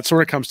again, that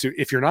sort of comes to,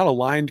 if you're not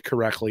aligned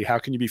correctly, how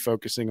can you be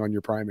focusing on your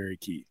primary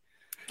key?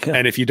 Yeah.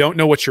 And if you don't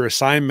know what your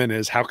assignment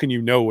is, how can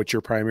you know what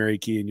your primary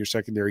key and your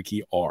secondary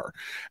key are?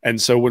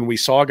 And so when we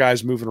saw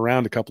guys moving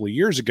around a couple of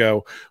years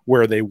ago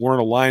where they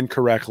weren't aligned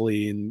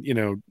correctly, and, you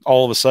know,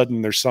 all of a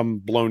sudden there's some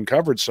blown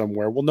coverage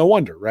somewhere, well, no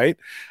wonder, right?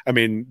 I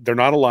mean, they're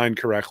not aligned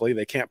correctly.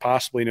 They can't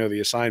possibly know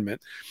the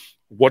assignment.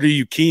 What are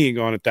you keying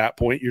on at that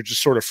point? You're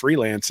just sort of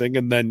freelancing.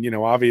 And then, you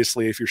know,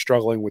 obviously if you're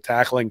struggling with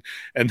tackling,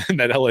 and then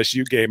that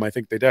LSU game, I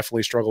think they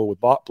definitely struggle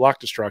with block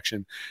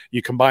destruction.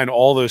 You combine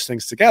all those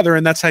things together,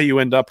 and that's how you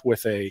end up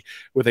with a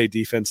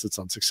defense that's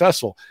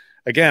unsuccessful.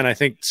 Again, I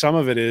think some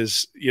of it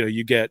is, you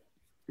know,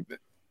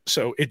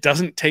 so it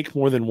doesn't take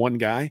more than one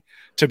guy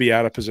to be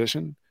out of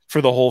position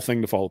for the whole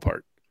thing to fall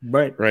apart.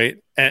 Right.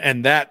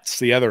 And that's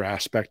the other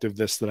aspect of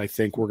this that I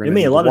think we're going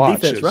to a lot of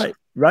defense, right.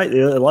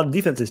 A lot of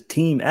defense is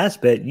team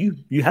aspect.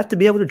 You have to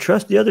be able to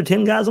trust the other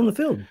 10 guys on the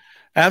field.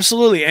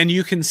 Absolutely. And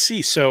you can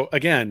see, so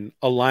again,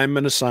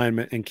 alignment,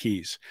 assignment, and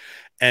keys.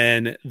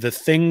 And the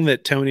thing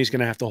that Tony's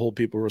going to have to hold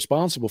people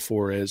responsible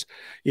for is,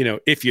 you know,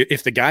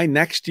 if the guy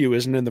next to you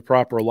isn't in the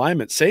proper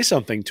alignment, say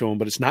something to him,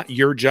 but it's not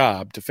your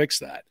job to fix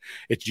that.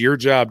 It's your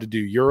job to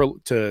do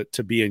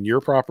to be in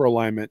your proper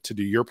alignment, to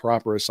do your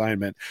proper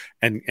assignment,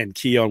 and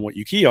key on what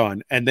you key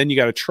on. And then you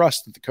got to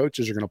trust that the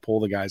coaches are going to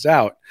pull the guys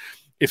out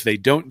if they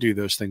don't do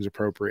those things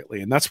appropriately.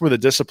 And that's where the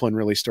discipline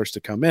really starts to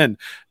come in,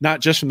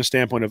 not just from the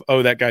standpoint of,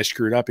 oh, that guy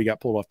screwed up, he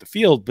got pulled off the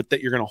field, but that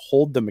you're going to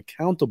hold them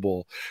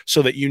accountable,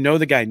 so that you know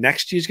the guy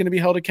next to you is going to be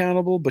held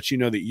accountable, but you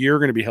know that you're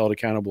going to be held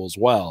accountable as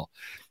well.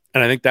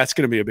 And I think that's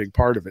going to be a big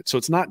part of it. So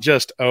it's not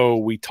just, oh,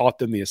 we taught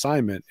them the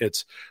assignment.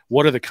 It's,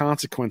 what are the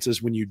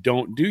consequences when you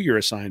don't do your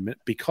assignment?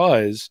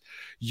 Because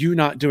you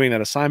not doing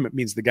that assignment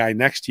means the guy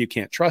next to you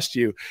can't trust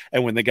you.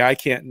 And when the guy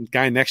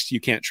next to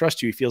you can't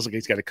trust you, he feels like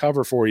he's got to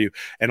cover for you.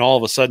 And all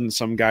of a sudden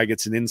some guy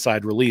gets an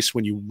inside release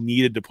when you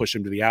needed to push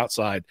him to the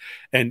outside,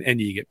 and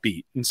you get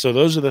beat. And so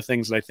those are the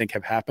things that I think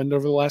have happened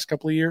over the last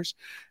couple of years.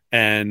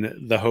 And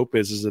the hope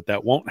is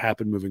that won't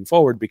happen moving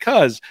forward,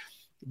 because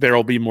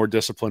there'll be more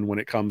discipline when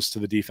it comes to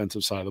the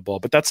defensive side of the ball.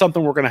 But that's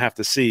something we're going to have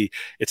to see.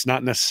 It's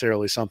not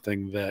necessarily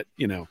something that,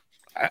 you know,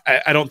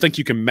 I don't think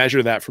you can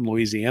measure that from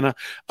Louisiana,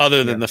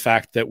 other than the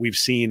fact that we've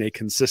seen a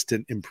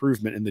consistent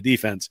improvement in the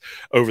defense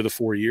over the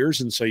 4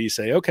 years. And so you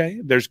say, okay,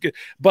 there's good.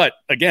 But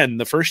again,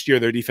 the first year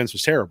their defense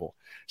was terrible.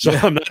 So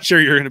I'm not sure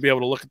you're going to be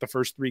able to look at the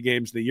first 3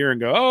 games of the year and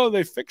go, oh,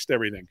 they fixed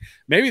everything.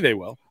 Maybe they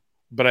will.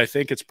 But I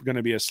think it's going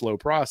to be a slow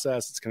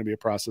process. It's going to be a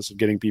process of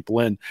getting people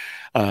in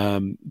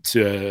and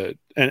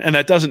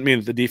that doesn't mean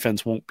that the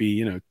defense won't be,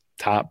 you know,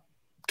 top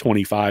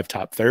 25,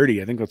 top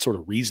 30. I think that's sort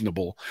of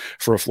reasonable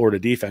for a Florida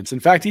defense. In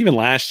fact, even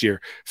last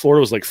year,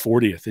 Florida was like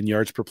 40th in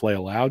yards per play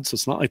allowed. So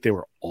it's not like they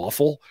were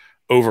awful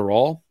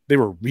overall. They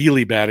were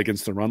really bad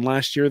against the run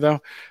last year, though,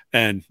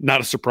 and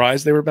not a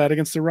surprise they were bad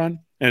against the run.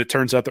 And it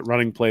turns out that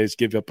running plays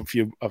give up a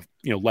few of,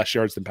 you know, less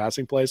yards than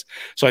passing plays.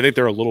 So I think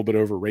they're a little bit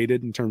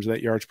overrated in terms of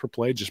that yards per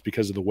play, just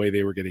because of the way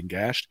they were getting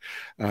gashed.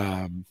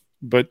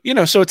 But, you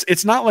know, so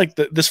it's not like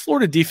this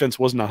Florida defense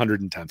wasn't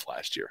 110th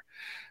last year.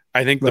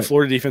 I think the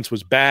Florida defense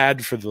was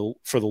bad for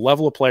the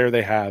level of player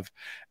they have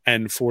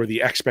and for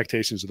the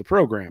expectations of the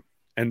program.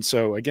 And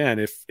so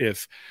again,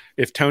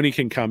 if Tony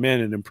can come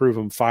in and improve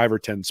them 5 or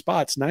 10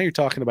 spots, now you're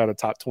talking about a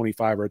top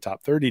 25 or a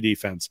top 30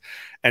 defense.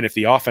 And if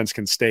the offense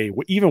can stay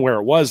even where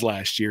it was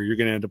last year, you're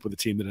going to end up with a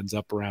team that ends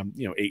up around,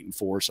 you know,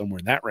 8-4, somewhere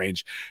in that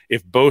range.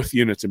 If both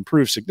units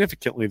improve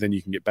significantly, then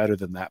you can get better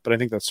than that. But I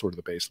think that's sort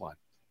of the baseline.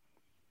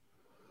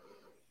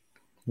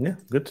 Yeah,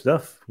 good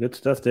stuff. Good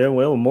stuff there.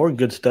 Well, more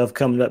good stuff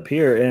coming up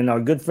here. And our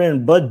good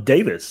friend Bud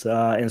Davis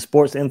in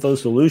Sports Info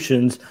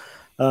Solutions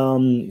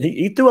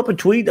He threw up a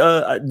tweet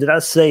that I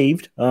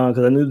saved because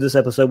I knew this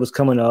episode was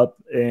coming up,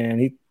 and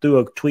he threw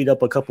a tweet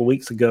up a couple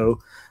weeks ago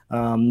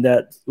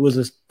that was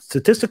a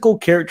statistical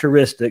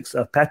characteristics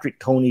of Patrick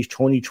Toney's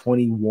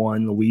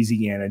 2021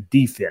 Louisiana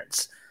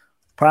defense.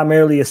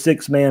 Primarily a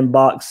six-man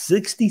box,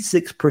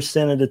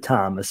 66% of the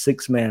time, a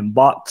six-man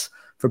box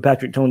for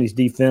Patrick Toney's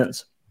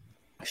defense.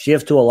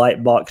 Shift to a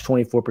light box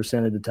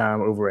 24% of the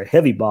time over a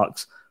heavy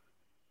box,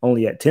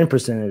 only at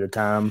 10% of the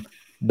time.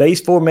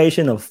 Base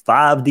formation of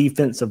 5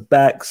 defensive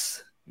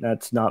backs.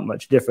 That's not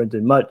much different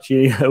than much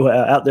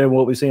out there.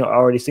 What we've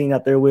already seen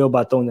out there, Will,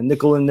 by throwing the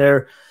nickel in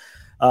there.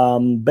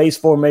 Base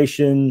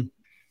formation,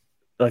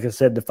 like I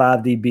said, the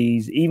 5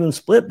 DBs, even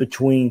split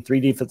between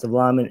 3 defensive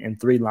linemen and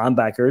 3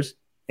 linebackers,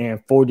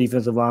 and 4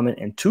 defensive linemen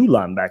and 2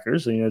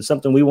 linebackers. So, it's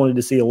something we wanted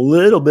to see a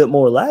little bit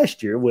more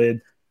last year with.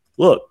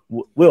 Look,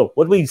 Will,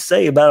 what did we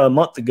say about a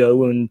month ago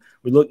when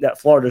we looked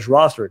at Florida's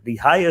roster? The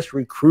highest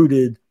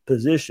recruited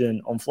position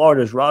on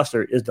Florida's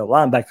roster is the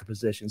linebacker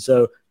position.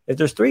 So if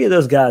there's 3 of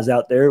those guys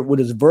out there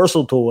with as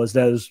versatile as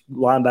those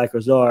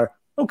linebackers are,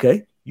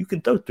 okay, you can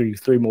throw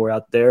three more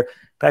out there.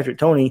 Patrick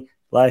Toney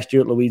last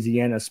year at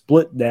Louisiana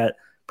split that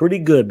pretty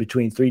good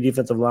between 3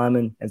 defensive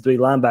linemen and 3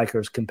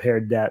 linebackers,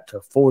 compared that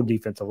to 4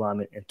 defensive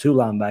linemen and 2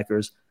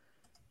 linebackers.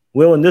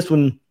 Will, in this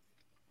one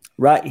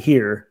right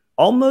here,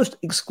 almost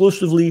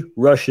exclusively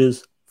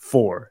rushes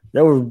 4.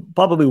 There was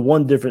probably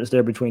one difference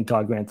there between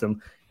Todd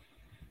Grantham.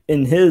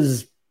 In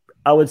his,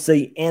 I would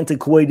say,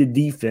 antiquated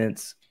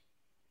defense,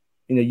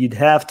 you'd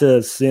have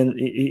to send –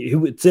 he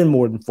would send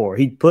more than 4.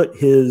 He'd put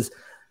his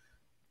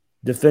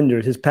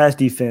defenders, his pass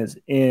defense,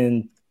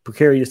 in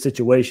precarious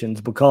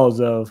situations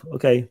because of,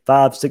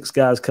 5, 6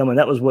 guys coming.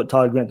 That was what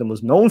Todd Grantham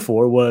was known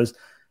for, was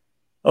 –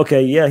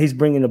 okay, yeah, he's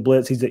bringing a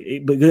blitz. But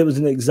it was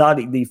an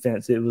exotic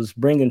defense. It was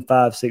bringing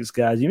 5, 6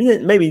 guys. You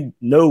didn't maybe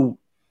know,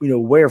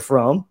 where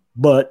from,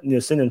 but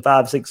sending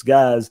 5, 6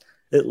 guys,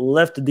 it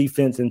left the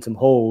defense in some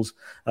holes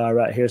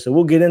right here. So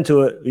we'll get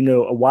into it.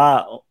 A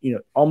while.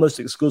 Almost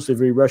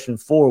exclusively rushing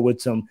 4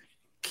 with some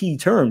key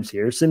terms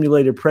here: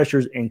 simulated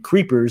pressures and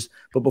creepers.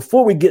 But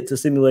before we get to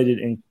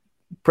simulated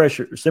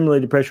pressures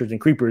and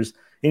creepers,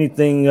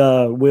 anything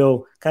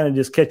will kind of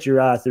just catch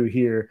your eye through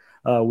here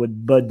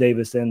with Bud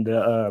Davis and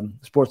the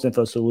Sports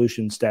Info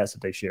Solutions stats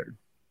that they shared?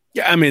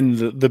 Yeah, I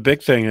mean, the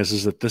big thing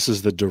is that this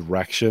is the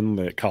direction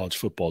that college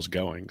football is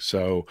going.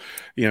 So,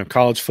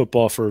 college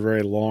football for a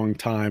very long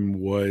time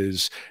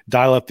was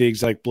dial up the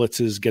exotic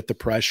blitzes, get the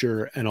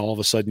pressure, and all of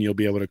a sudden you'll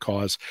be able to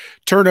cause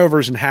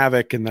turnovers and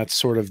havoc, and that's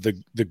sort of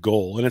the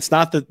goal. And it's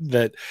not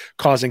that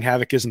causing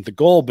havoc isn't the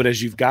goal, but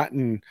as you've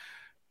gotten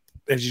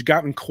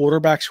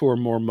quarterbacks who are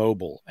more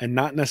mobile, and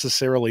not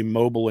necessarily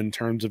mobile in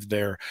terms of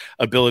their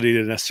ability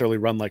to necessarily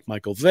run like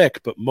Michael Vick,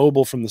 but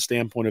mobile from the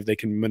standpoint of they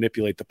can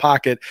manipulate the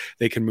pocket,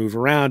 they can move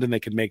around, and they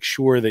can make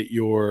sure that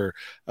you're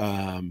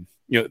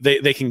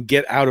they can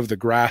get out of the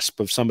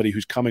grasp of somebody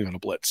who's coming on a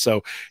blitz.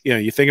 So,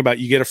 you think about,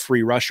 you get a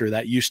free rusher.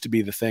 That used to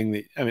be the thing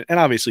that, and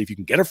obviously if you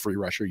can get a free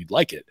rusher, you'd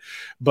like it.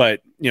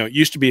 But, it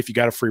used to be if you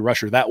got a free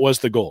rusher, that was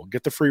the goal.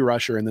 Get the free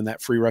rusher, and then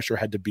that free rusher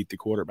had to beat the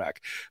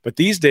quarterback. But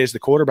these days, the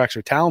quarterbacks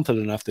are talented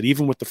enough that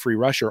even with the free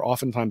rusher,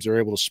 oftentimes they're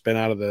able to spin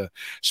out of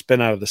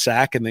the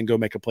sack and then go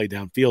make a play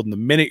downfield. And the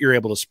minute you're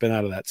able to spin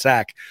out of that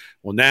sack,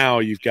 well, now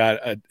you've got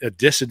a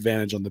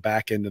disadvantage on the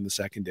back end and the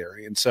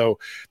secondary. And so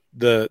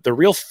the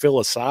real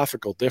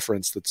philosophical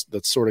difference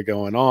that's sort of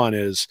going on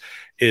is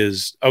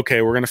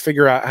okay, we're going to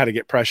figure out how to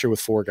get pressure with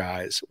 4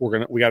 guys.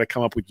 We got to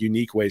come up with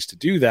unique ways to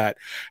do that.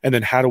 And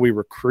then how do we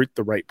recruit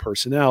the right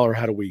personnel, or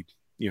how do we,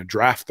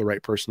 draft the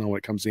right personnel when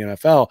it comes to the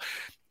NFL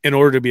in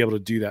order to be able to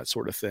do that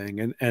sort of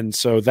thing. And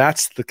so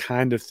that's the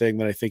kind of thing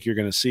that I think you're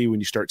going to see when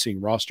you start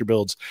seeing roster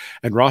builds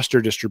and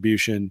roster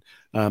distribution.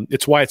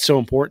 It's why it's so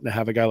important to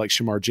have a guy like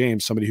Shamar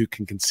James, somebody who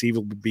can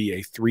conceivably be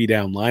a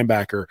 3-down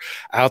linebacker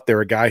out there,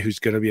 a guy who's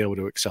going to be able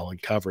to excel in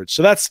coverage.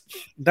 So that's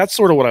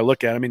sort of what I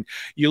look at. I mean,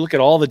 you look at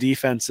all the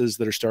defenses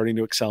that are starting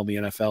to excel in the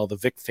NFL, the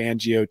Vic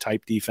Fangio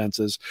type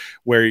defenses,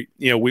 where,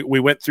 we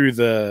went through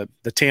the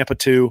Tampa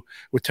 2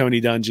 with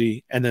Tony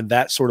Dungy, and then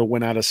that sort of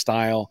went out of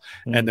style.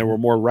 Mm-hmm. And there were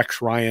more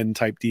Rex Ryan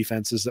type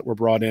defenses that were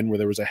brought in, where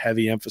there was a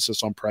heavy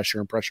emphasis on pressure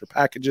and pressure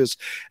packages.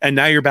 And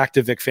now you're back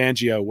to Vic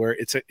Fangio, where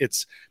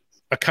it's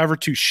a cover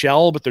 2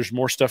 shell, but there's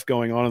more stuff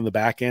going on in the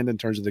back end in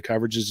terms of the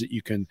coverages that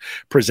you can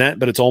present,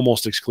 but it's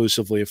almost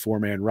exclusively a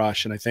 4-man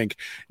rush. And I think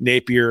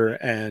Napier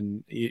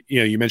and,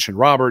 you mentioned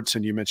Roberts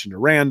and you mentioned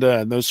Aranda,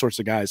 and those sorts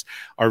of guys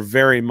are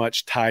very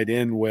much tied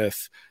in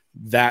with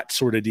that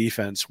sort of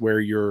defense, where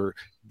you're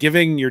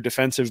giving your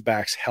defensive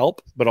backs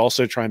help, but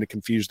also trying to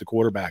confuse the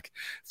quarterback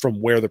from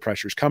where the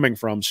pressure is coming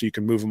from, so you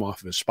can move him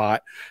off of his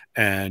spot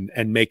and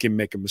make him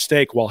make a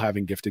mistake while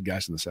having gifted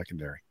guys in the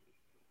secondary.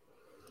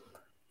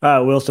 All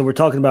right, Will, so we're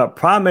talking about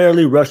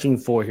primarily rushing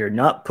 4 here,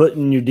 not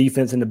putting your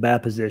defense in a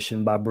bad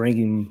position by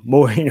bringing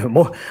more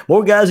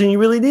guys than you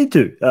really need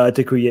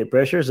to create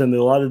pressures. And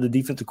a lot of the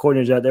defensive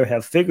coordinators out there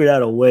have figured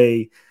out a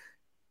way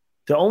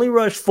to only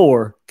rush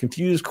 4,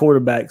 confuse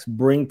quarterbacks,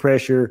 bring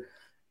pressure.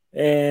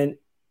 And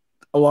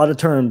a lot of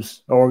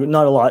terms, or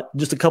not a lot,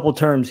 just a couple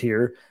terms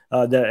here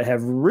that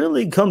have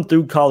really come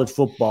through college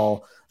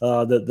football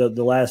the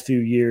last few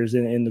years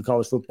in the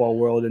college football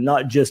world, and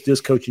not just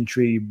this coaching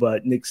tree,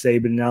 but Nick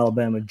Saban in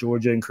Alabama,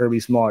 Georgia, and Kirby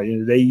Smart.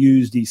 They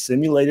use these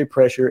simulated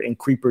pressure and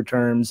creeper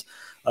terms,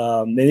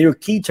 and they are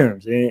key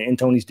terms in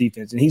Tony's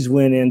defense, and he's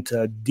went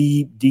into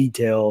deep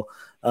detail.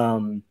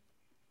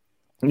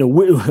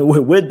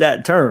 With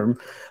that term,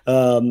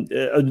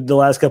 the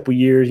last couple of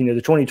years, the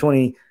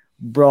 2020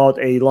 brought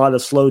a lot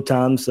of slow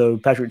time. So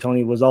Patrick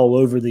Toney was all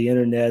over the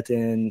internet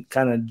and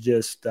kind of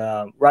just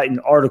writing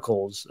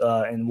articles,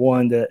 and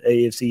one, the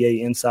AFCA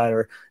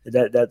Insider,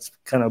 that's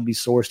kind of be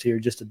sourced here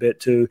just a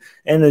bit too.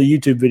 And the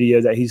YouTube video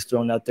that he's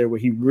thrown out there where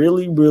he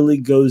really, really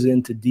goes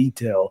into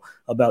detail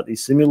about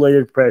these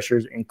simulated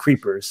pressures and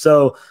creepers.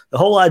 So the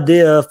whole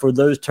idea for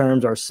those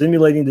terms are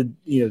simulating the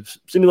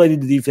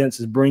defense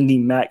is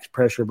bringing max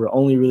pressure, but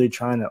only really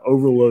trying to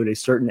overload a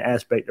certain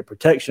aspect of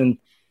protection.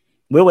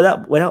 Well,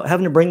 without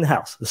having to bring the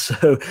house.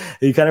 So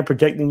you're kind of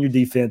protecting your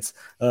defense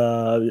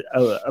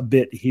a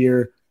bit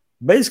here.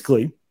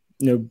 Basically,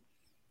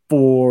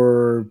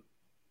 for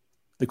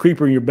the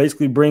creeper, you're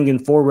basically bringing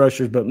 4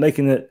 rushers, but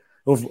making it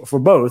for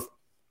both.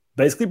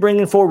 Basically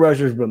bringing 4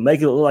 rushers, but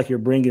making it look like you're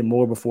bringing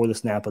more before the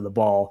snap of the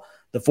ball.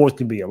 The fourth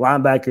can be a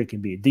linebacker, it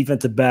can be a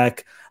defensive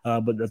back,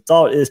 but the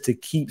thought is to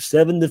keep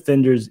 7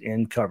 defenders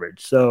in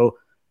coverage. So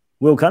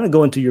we'll kind of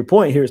go into your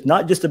point here. It's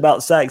not just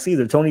about sacks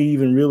either. Tony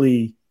even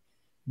really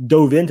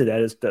dove into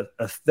that. It's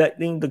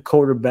affecting the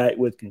quarterback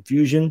with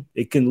confusion.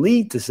 It can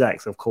lead to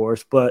sacks, of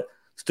course, but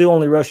still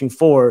only rushing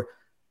 4.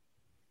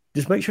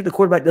 Just make sure the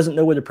quarterback doesn't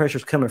know where the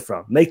pressure's coming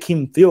from. Make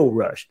him feel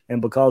rushed.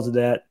 And because of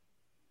that,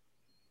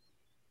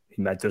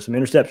 he might throw some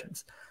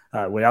interceptions.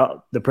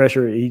 Without the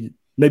pressure, he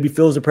maybe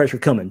feels the pressure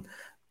coming.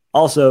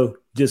 Also,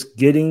 just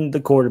getting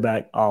the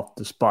quarterback off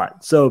the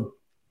spot. So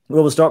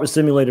we'll start with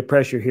simulated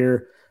pressure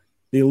here.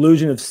 The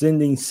illusion of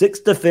sending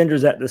 6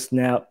 defenders at the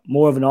snap,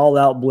 more of an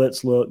all-out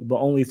blitz look, but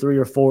only 3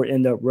 or 4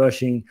 end up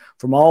rushing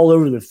from all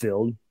over the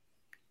field.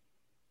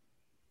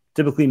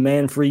 Typically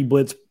man-free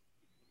blitz,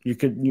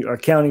 you are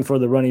accounting for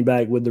the running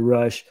back with the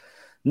rush.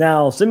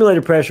 Now,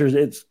 simulated pressures,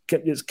 it's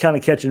kind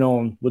of catching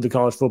on with the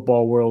college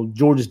football world.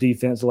 Georgia's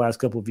defense the last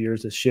couple of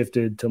years has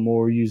shifted to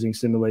more using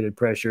simulated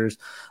pressures.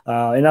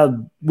 And I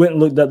went and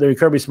looked up there.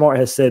 Kirby Smart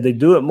has said they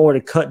do it more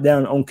to cut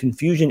down on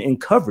confusion in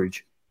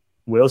coverage.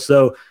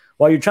 So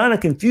while you're trying to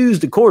confuse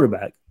the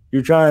quarterback,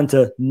 you're trying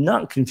to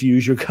not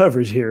confuse your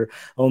coverage here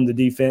on the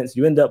defense.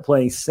 You end up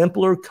playing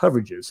simpler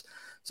coverages.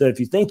 So if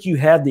you think you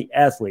have the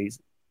athletes,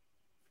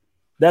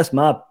 that's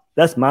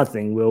my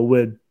thing, Will.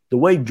 With the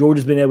way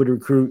Georgia's been able to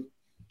recruit,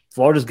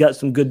 Florida's got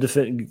some good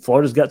defense.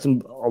 Florida's got a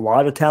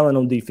lot of talent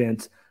on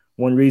defense.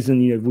 One reason,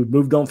 we've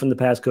moved on from the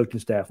past coaching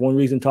staff. One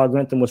reason Todd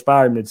Grantham was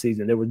fired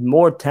midseason. There was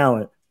more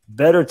talent,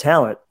 better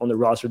talent on the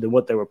roster than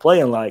what they were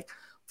playing like.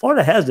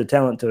 Florida has the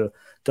talent to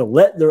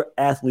let their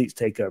athletes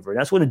take over. And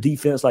that's what a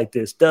defense like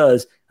this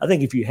does. I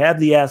think if you have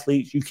the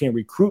athletes, you can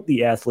recruit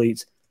the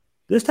athletes.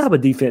 This type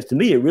of defense, to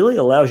me, it really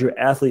allows your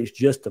athletes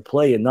just to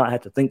play and not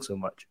have to think so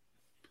much.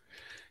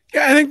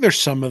 Yeah, I think there's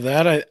some of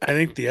that. I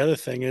think the other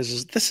thing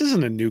is this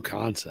isn't a new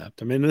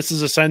concept. I mean, this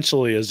is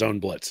essentially a zone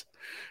blitz,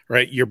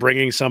 right? You're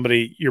bringing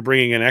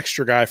an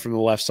extra guy from the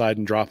left side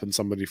and dropping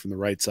somebody from the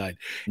right side.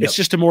 Yep. It's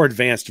just a more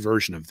advanced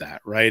version of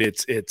that, right?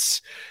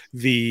 It's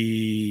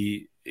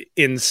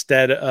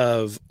instead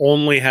of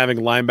only having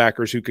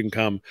linebackers who can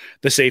come,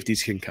 the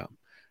safeties can come.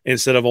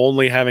 Instead of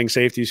only having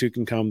safeties who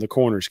can come, the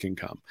corners can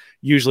come.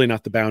 Usually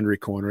not the boundary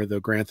corner,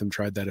 though Grantham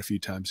tried that a few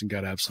times and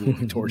got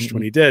absolutely torched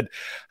when he did.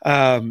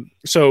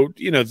 So,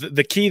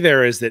 the key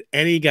there is that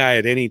any guy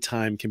at any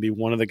time can be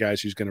one of the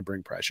guys who's going to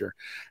bring pressure,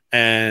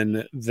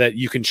 and that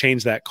you can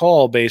change that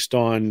call based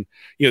on,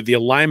 the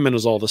alignment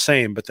is all the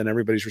same, but then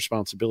everybody's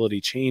responsibility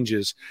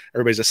changes.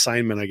 Everybody's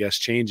assignment, I guess,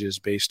 changes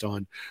based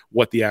on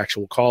what the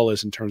actual call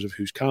is in terms of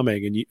who's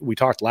coming. And we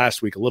talked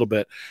last week a little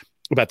bit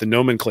about the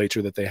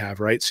nomenclature that they have,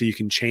 right? So you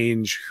can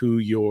change who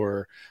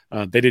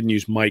they didn't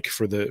use Mike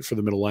for the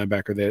middle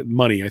linebacker.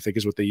 Money, I think,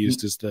 is what they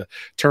used as the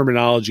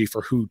terminology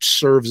for who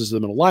serves as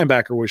the middle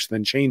linebacker, which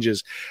then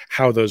changes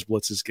how those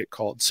blitzes get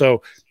called.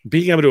 So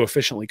being able to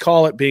efficiently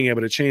call it, being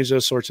able to change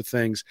those sorts of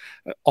things,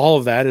 all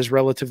of that is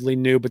relatively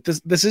new, but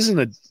this isn't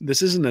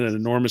an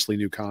enormously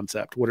new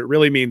concept. What it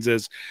really means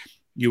is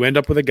you end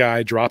up with a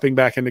guy dropping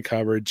back into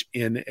coverage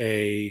in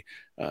a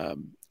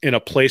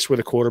place where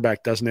the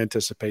quarterback doesn't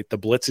anticipate. The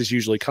blitz is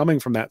usually coming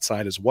from that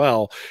side as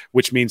well,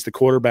 which means the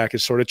quarterback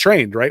is sort of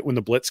trained, right? When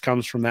the blitz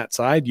comes from that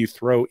side, you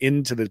throw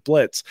into the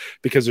blitz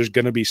because there's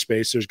going to be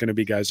space, there's going to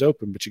be guys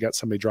open, but you got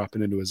somebody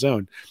dropping into a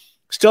zone.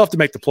 Still have to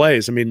make the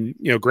plays. I mean,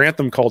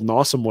 Grantham called an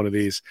awesome one of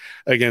these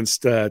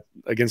against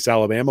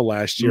Alabama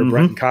last year. Mm-hmm.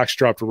 Brenton Cox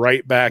dropped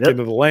right back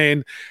into the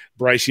lane.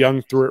 Bryce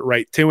Young threw it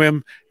right to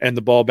him, and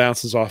the ball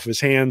bounces off his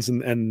hands,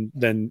 and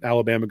then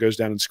Alabama goes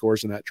down and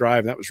scores in that drive.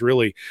 And that was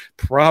really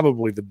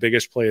probably the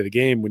biggest play of the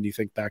game when you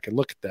think back and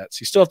look at that. So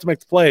you still have to make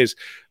the plays,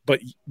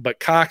 but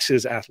Cox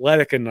is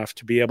athletic enough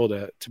to be able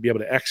to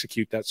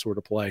execute that sort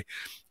of play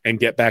and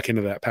get back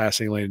into that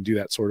passing lane and do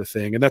that sort of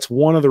thing. And that's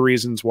one of the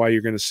reasons why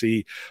you're going to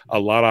see a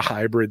lot of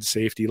hybrid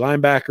safety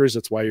linebackers.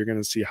 That's why you're going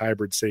to see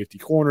hybrid safety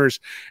corners.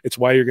 It's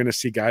why you're going to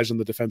see guys on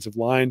the defensive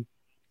line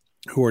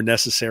who are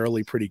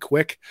necessarily pretty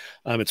quick.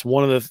 It's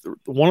one of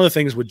the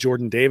things with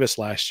Jordan Davis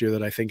last year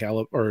that I think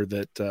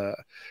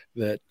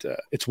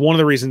it's one of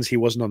the reasons he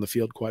wasn't on the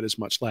field quite as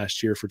much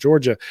last year for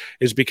Georgia,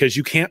 is because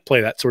you can't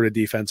play that sort of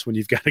defense when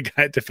you've got a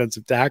guy at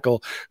defensive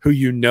tackle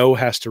who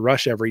has to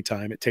rush every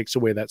time. It takes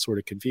away that sort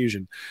of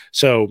confusion.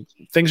 So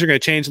things are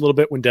going to change a little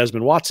bit when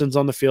Desmond Watson's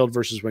on the field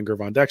versus when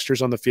Gervon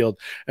Dexter's on the field,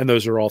 and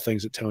those are all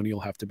things that Tony will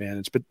have to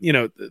manage. But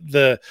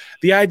the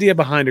idea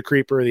behind a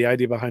creeper, the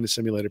idea behind a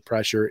simulated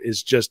pressure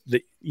is just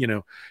that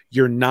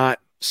you're not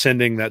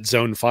sending that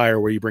zone fire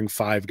where you bring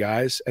 5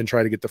 guys and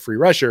try to get the free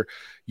rusher.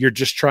 You're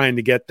just trying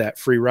to get that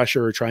free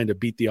rusher or trying to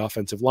beat the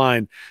offensive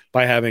line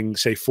by having,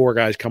 say, 4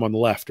 guys come on the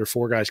left or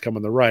 4 guys come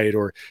on the right,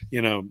 or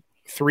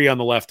 3 on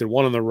the left and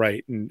 1 on the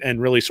right,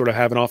 and really sort of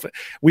have an offense.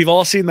 We've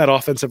all seen that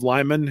offensive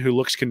lineman who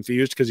looks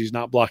confused because he's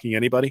not blocking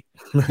anybody.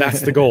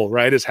 That's the goal,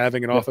 right? Is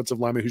having an offensive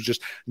lineman who's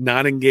just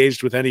not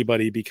engaged with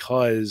anybody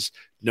because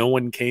no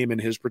one came in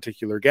his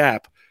particular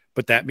gap.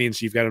 But that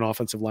means you've got an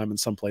offensive lineman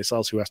someplace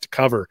else who has to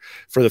cover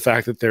for the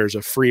fact that there's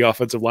a free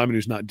offensive lineman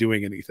who's not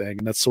doing anything.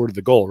 And that's sort of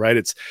the goal, right?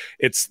 It's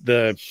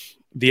the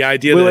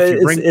idea that if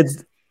you bring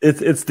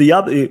it's the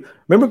opposite.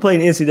 Remember playing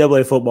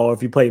NCAA football, or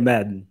if you play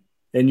Madden,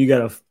 and you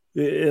got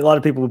a lot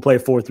of people would play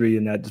 4-3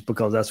 in that, just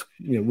because that's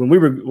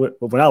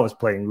when I was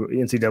playing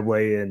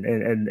NCAA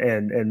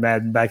and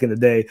Madden back in the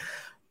day.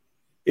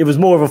 It was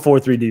more of a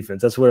 4-3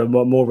 defense. That's what I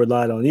more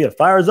relied on. Yeah,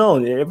 fire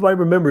zone. Everybody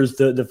remembers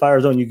the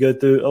fire zone. You go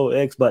through,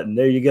 X button.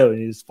 There you go.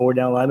 And it's 4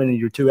 down linemen and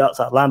your 2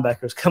 outside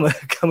linebackers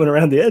coming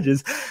around the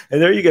edges.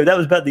 And there you go. That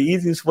was about the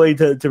easiest way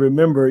to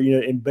remember,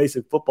 in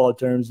basic football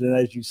terms. And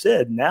as you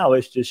said, now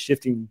it's just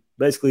shifting,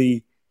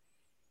 basically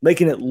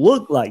making it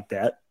look like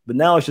that. But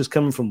now it's just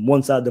coming from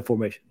one side of the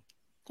formation.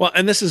 Well,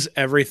 and this is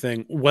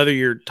everything, whether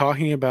you're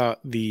talking about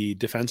the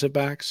defensive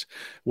backs,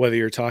 whether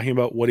you're talking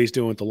about what he's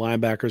doing with the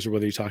linebackers, or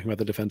whether you're talking about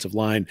the defensive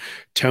line.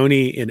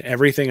 Tony, in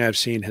everything I've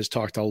seen, has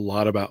talked a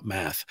lot about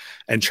math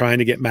and trying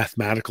to get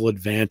mathematical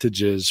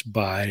advantages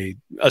by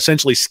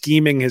essentially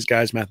scheming his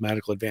guys'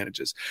 mathematical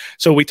advantages.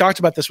 So we talked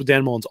about this with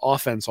Dan Mullen's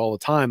offense all the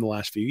time the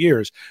last few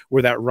years,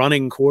 where that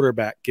running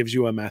quarterback gives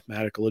you a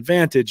mathematical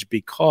advantage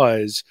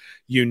because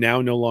you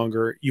now no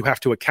longer – you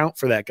have to account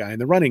for that guy in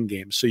the running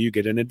game, so you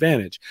get an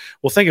advantage.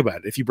 Well, think about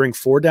it. If you bring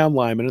 4 down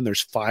linemen and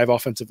there's 5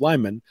 offensive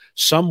linemen,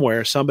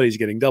 somewhere somebody's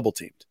getting double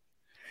teamed.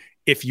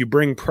 If you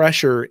bring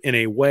pressure in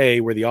a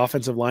way where the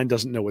offensive line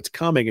doesn't know what's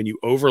coming and you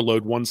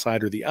overload one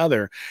side or the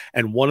other,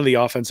 and one of the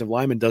offensive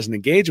linemen doesn't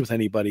engage with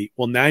anybody,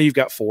 well, now you've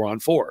got 4 on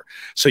 4.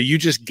 So you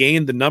just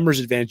gained the numbers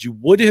advantage you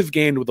would have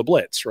gained with a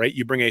blitz, right?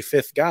 You bring a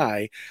 5th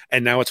guy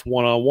and now it's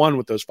 1-on-1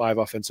 with those 5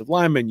 offensive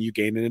linemen. You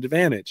gain an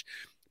advantage.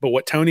 But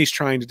what Tony's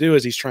trying to do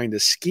is he's trying to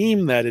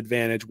scheme that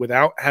advantage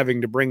without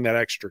having to bring that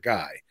extra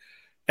guy.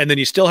 And then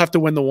you still have to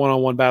win the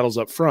 1-on-1 battles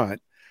up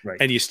front. Right.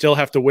 And you still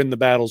have to win the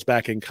battles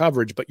back in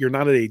coverage, but you're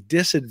not at a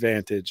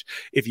disadvantage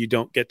if you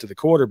don't get to the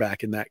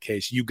quarterback in that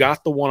case. You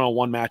got the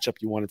 1-on-1 matchup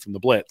you wanted from the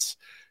blitz,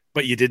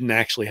 but you didn't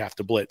actually have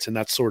to blitz. And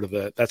that's sort of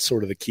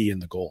the key in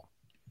the goal.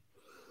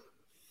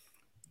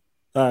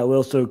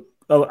 Well, so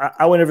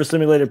I went over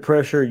simulated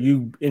pressure.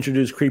 You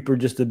introduced creeper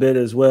just a bit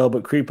as well,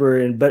 but creeper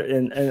and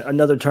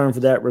another term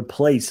for that,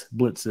 replace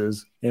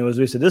blitzes. And as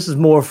we said, this is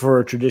more for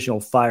a traditional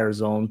fire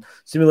zone.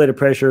 Simulated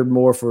pressure,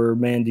 more for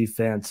man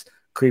defense.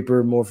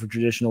 Creeper, more for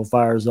traditional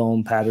fire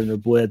zone pattern or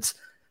blitz.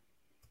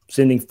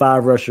 Sending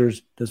 5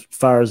 rushers to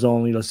fire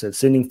zone,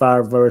 sending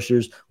 5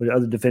 rushers with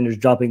other defenders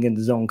dropping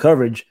into zone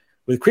coverage.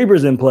 With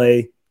creepers in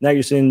play, now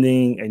you're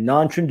sending a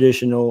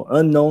non-traditional,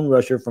 unknown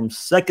rusher from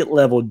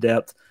second-level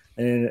depth.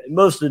 And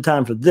most of the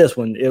time for this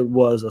one, it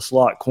was a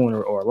slot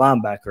corner or a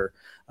linebacker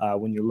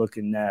when you're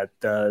looking at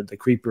the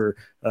creeper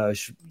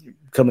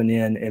coming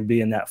in and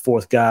being that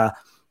 4th guy.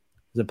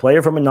 The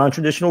player from a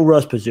non-traditional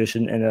rush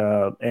position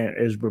and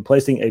is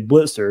replacing a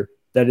blitzer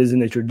that is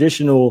in a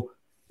traditional.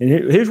 And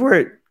here's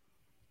where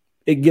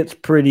it gets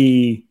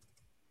pretty.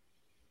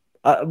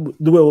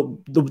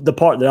 The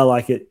part that I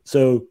like it.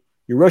 So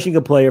you're rushing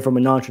a player from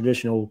a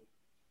non-traditional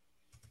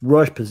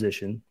rush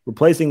position,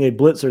 replacing a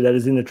blitzer that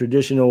is in a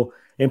traditional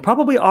and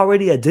probably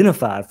already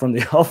identified from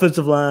the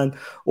offensive line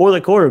or the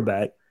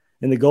quarterback.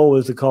 And the goal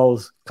is to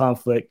cause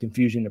conflict,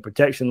 confusion, and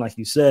protection, like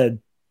you said.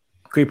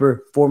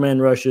 Creeper, 4-man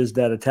rushes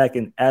that attack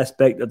an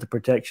aspect of the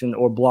protection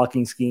or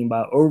blocking scheme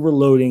by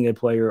overloading a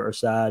player or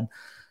side.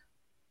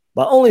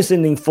 By only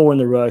sending 4 in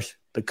the rush,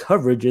 the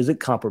coverage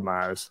isn't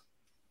compromised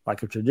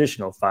like a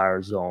traditional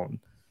fire zone.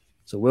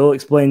 So Will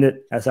explained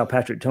it. That's how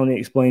Patrick Toney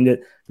explained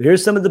it. But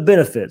here's some of the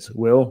benefits.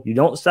 Will, you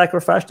don't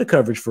sacrifice the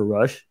coverage for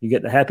rush. You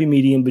get the happy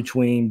medium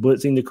between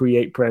blitzing to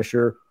create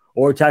pressure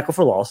or tackle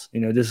for loss.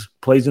 This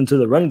plays into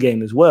the run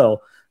game as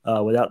well.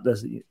 Without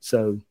this,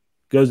 so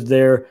goes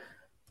there.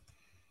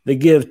 They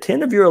give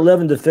 10 of your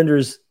 11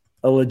 defenders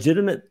a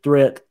legitimate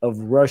threat of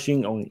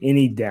rushing on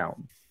any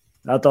down.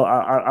 I thought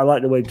I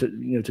like the way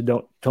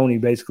Tony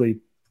basically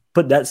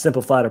put that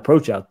simplified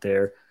approach out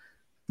there.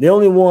 The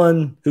only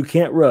one who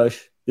can't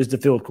rush is the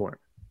field corner.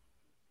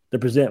 They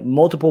present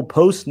multiple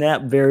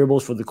post-snap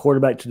variables for the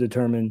quarterback to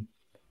determine.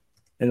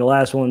 And the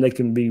last one, they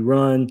can be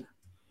run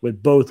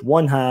with both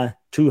 1-high,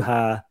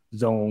 2-high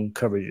zone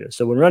coverages.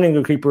 So when running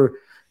a creeper,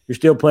 you're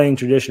still playing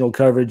traditional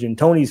coverage. In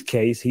Tony's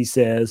case, he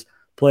says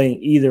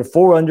playing either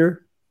 4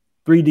 under,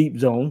 3 deep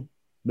zone,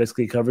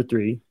 basically cover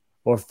 3,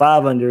 or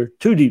 5 under,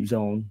 2 deep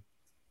zone,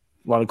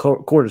 a lot of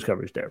quarters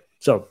coverage there.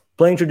 So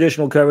playing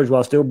traditional coverage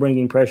while still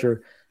bringing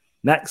pressure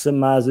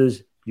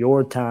maximizes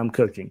your time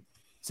coaching.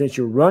 Since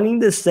you're running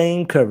the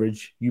same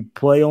coverage you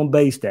play on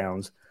base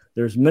downs,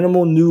 there's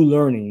minimal new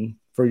learning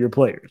for your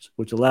players,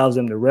 which allows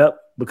them to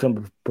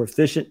become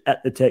proficient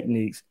at the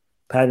techniques,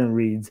 pattern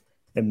reads,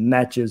 and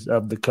matches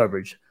of the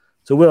coverage.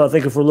 So, Will, I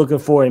think if we're looking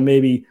for a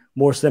maybe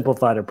more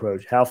simplified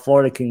approach, how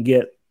Florida can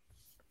get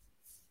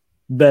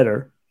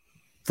better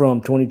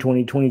from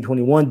 2020,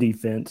 2021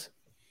 defense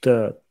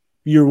to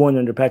year one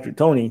under Patrick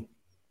Toney,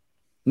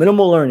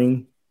 minimal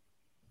learning,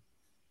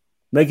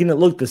 making it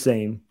look the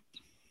same,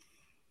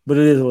 but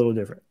it is a little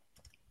different.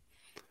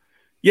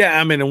 Yeah,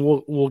 I mean, and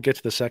we'll get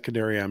to the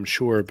secondary, I'm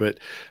sure, but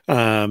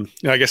I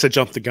guess I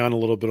jumped the gun a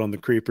little bit on the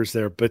creepers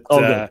there. But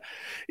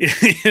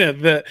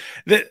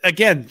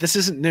again, this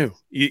isn't new.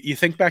 You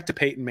think back to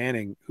Peyton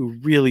Manning, who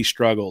really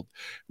struggled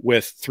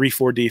with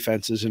 3-4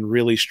 defenses and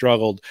really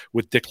struggled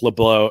with Dick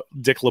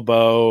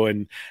LeBeau,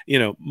 and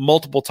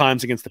multiple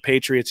times against the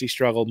Patriots he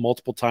struggled,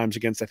 multiple times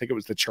against I think it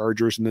was the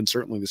Chargers, and then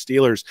certainly the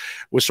Steelers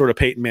was sort of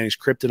Peyton Manning's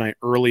kryptonite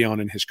early on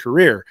in his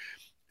career.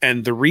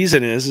 And the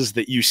reason is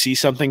that you see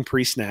something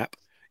pre-snap,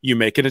 you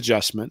make an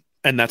adjustment,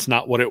 and that's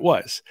not what it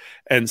was.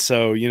 And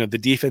so, the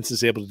defense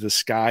is able to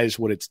disguise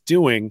what it's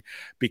doing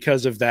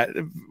because of that.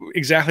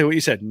 Exactly what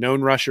you said,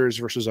 known rushers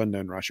versus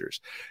unknown rushers.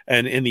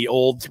 And in the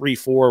old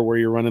 3-4 where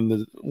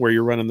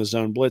you're running the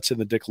zone blitz in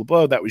the Dick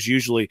LeBeau, that was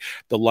usually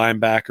the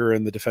linebacker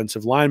and the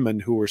defensive lineman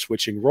who were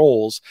switching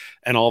roles.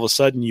 And all of a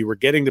sudden you were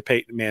getting to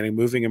Peyton Manning,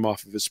 moving him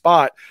off of his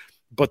spot,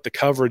 but the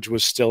coverage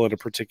was still in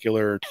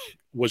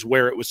was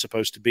where it was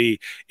supposed to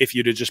be if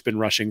you'd have just been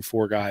rushing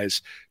 4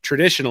 guys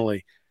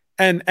traditionally.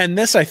 And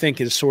this, I think,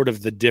 is sort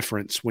of the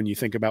difference when you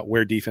think about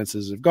where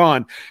defenses have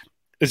gone,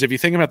 is if you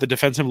think about the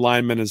defensive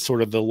linemen as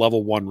sort of the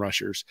level 1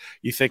 rushers,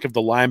 you think of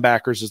the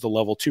linebackers as the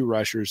level 2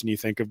 rushers, and you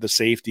think of the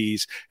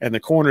safeties and the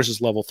corners as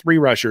level 3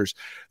 rushers.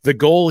 The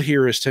goal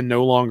here is to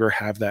no longer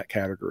have that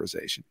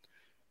categorization,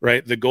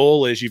 right? The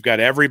goal is you've got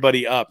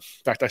everybody up.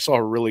 In fact, I saw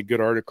a really good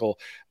article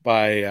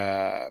by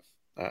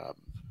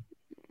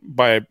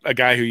a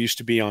guy who used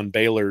to be on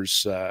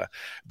Baylor's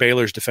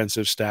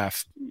defensive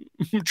staff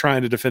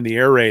trying to defend the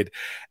air raid.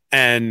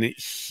 And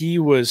he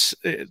was,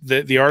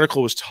 the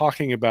article was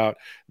talking about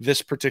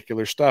this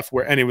particular stuff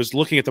and he was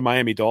looking at the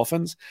Miami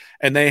Dolphins,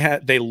 and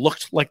they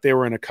looked like they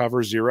were in a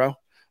cover 0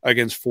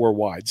 against 4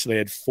 wide. So they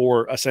had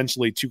 4,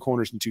 essentially 2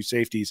 corners and 2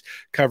 safeties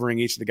covering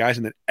each of the guys.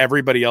 And then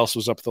everybody else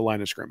was up at the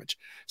line of scrimmage.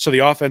 So the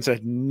offense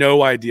had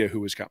no idea who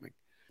was coming.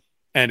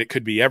 And it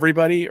could be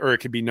everybody or it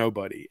could be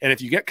nobody. And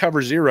if you get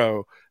cover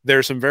 0, there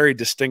are some very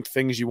distinct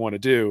things you want to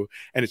do.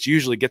 And it's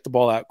usually get the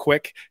ball out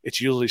quick.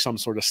 It's usually some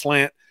sort of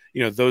slant,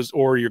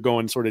 or you're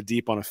going sort of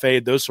deep on a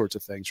fade, those sorts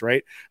of things,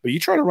 right? But you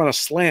try to run a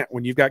slant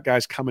when you've got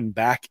guys coming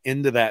back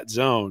into that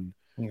zone.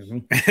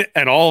 Mm-hmm.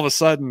 And all of a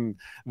sudden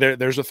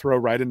there's a throw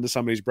right into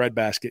somebody's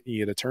breadbasket and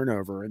you get a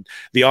turnover, and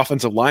the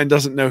offensive line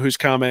doesn't know who's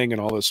coming and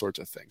all those sorts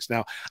of things.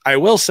 Now, I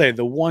will say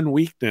the one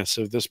weakness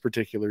of this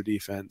particular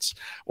defense,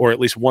 or at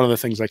least one of the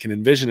things I can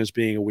envision as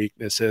being a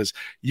weakness, is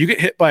you get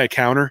hit by a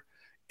counter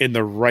in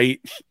the right,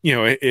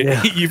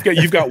 you've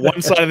got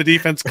one side of the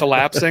defense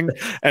collapsing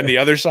and the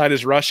other side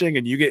is rushing,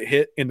 and you get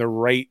hit in the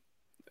right.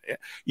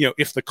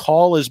 If the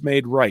call is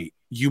made right,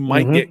 you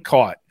might get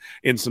caught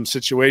in some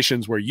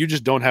situations where you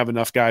just don't have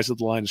enough guys at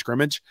the line of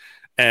scrimmage.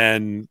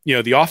 And,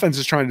 the offense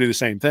is trying to do the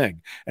same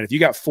thing. And if you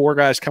got 4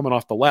 guys coming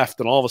off the left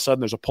and all of a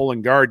sudden there's a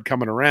pulling guard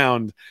coming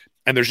around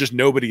and there's just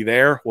nobody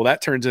there, well,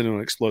 that turns into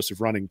an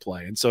explosive running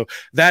play. And so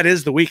that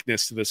is the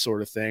weakness to this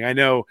sort of thing. I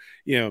know,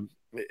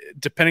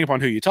 depending upon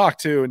who you talk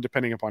to and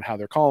depending upon how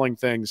they're calling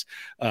things,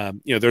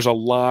 there's a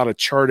lot of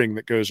charting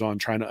that goes on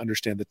trying to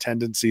understand the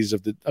tendencies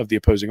of the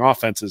opposing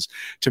offenses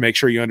to make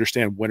sure you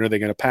understand when are they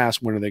going to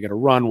pass, when are they going to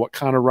run, what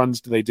kind of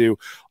runs do they do,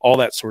 all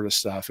that sort of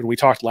stuff. And we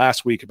talked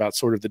last week about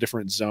sort of the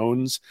different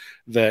zones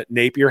that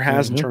Napier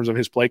has in terms of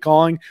his play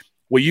calling.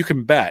 Well, you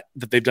can bet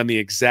that they've done the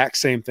exact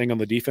same thing on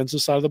the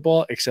defensive side of the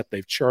ball, except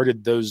they've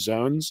charted those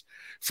zones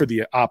for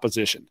the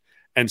opposition.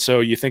 And so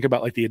you think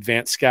about like the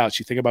advanced scouts,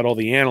 you think about all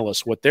the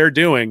analysts, what they're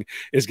doing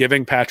is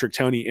giving Patrick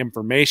Toney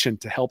information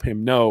to help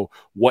him know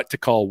what to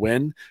call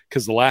when,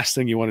 because the last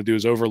thing you want to do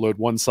is overload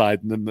one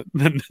side and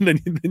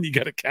then you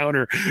got a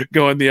counter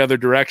going the other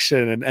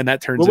direction, and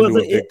that turns into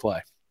a big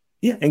play.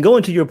 Yeah, and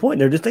going to your point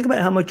there, just think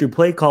about how much your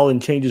play calling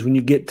changes when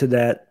you get to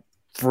that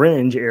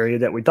fringe area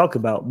that we talk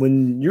about.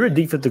 When you're a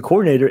defensive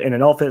coordinator and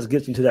an offense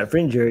gets into that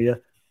fringe area,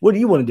 what do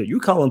you want to do? You're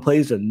calling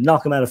plays to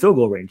knock them out of field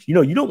goal range. You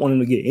don't want them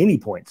to get any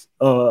points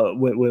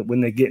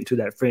when they get into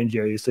that fringe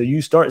area. So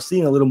you start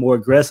seeing a little more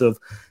aggressive,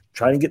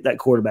 trying to get that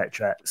quarterback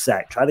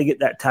sack, try to get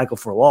that tackle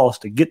for loss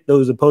to get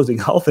those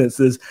opposing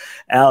offenses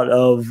out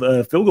of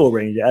field goal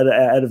range,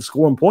 out of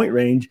scoring point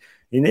range.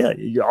 And yeah,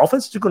 your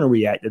offense is going to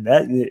react to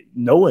that,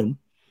 knowing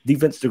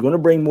defenses are going to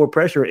bring more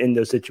pressure in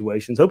those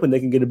situations, hoping they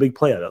can get a big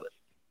play out of it.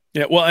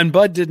 Yeah, well, and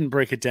Bud didn't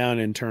break it down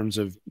in terms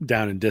of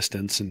down and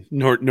distance, and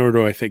nor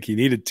do I think he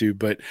needed to.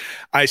 But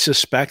I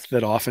suspect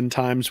that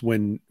oftentimes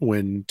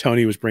when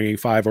Tony was bringing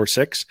 5 or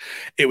 6,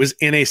 it was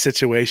in a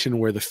situation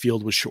where the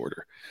field was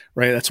shorter,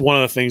 right? That's one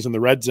of the things in the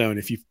red zone.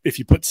 If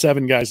you put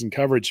 7 guys in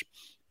coverage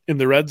in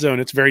the red zone,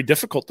 it's very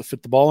difficult to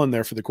fit the ball in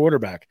there for the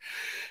quarterback.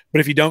 But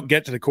if you don't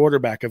get to the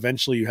quarterback,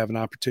 eventually you have an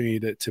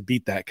opportunity to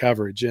beat that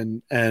coverage.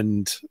 And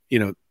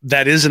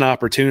that is an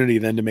opportunity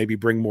then to maybe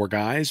bring more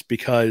guys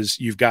because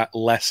you've got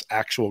less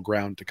actual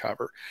ground to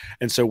cover.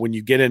 And so when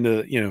you get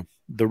into,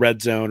 the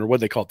red zone, or what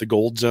they call it, the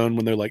gold zone,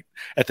 when they're like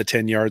at the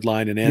 10-yard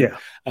line and in,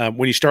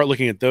 when you start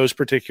looking at those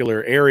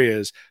particular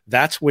areas,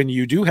 that's when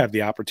you do have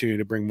the opportunity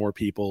to bring more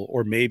people,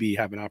 or maybe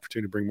have an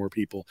opportunity to bring more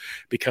people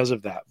because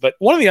of that. But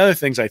one of the other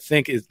things I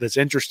think that's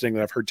interesting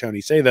that I've heard Tony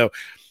say, though,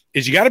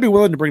 is you got to be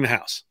willing to bring the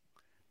house.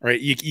 Right.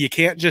 You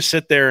can't just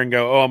sit there and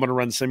go, I'm going to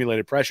run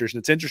simulated pressures. And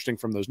it's interesting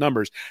from those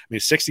numbers. I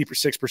mean,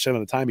 66% of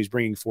the time he's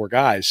bringing 4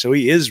 guys. So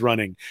he is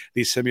running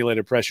these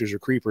simulated pressures or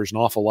creepers an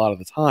awful lot of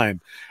the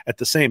time. At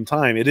the same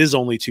time, it is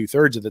only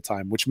 2/3 of the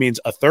time, which means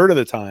 1/3 of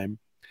the time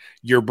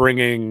you're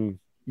bringing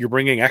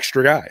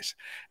extra guys.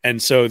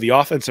 And so the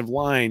offensive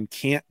line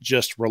can't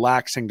just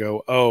relax and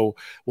go,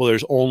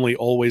 there's only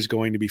always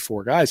going to be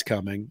 4 guys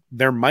coming.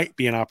 There might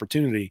be an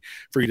opportunity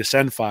for you to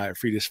send 5,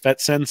 for you to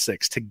send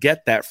 6 to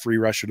get that free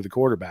rusher to the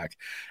quarterback.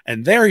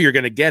 And there you're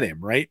going to get him,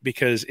 right?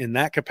 Because in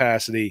that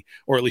capacity,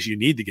 or at least you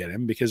need to get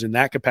him, because in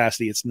that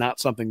capacity, it's not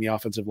something the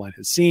offensive line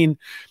has seen.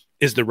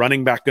 Is the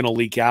running back going to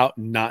leak out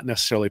and not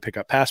necessarily pick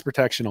up pass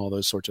protection, all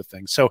those sorts of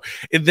things? So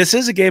this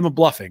is a game of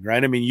bluffing,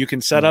 right? I mean, you can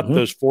set up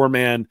those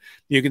 4-man,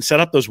 you can set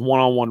up those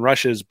one-on-one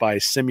rushes by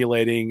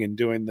simulating and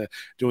doing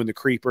the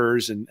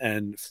creepers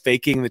and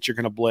faking that you're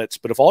going to blitz.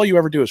 But if all you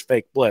ever do is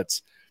fake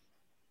blitz,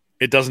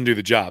 it doesn't do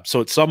the job.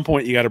 So at some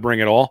point you got to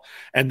bring it all.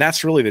 And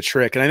that's really the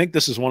trick. And I think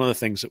this is one of the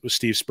things that was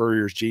Steve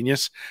Spurrier's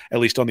genius, at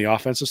least on the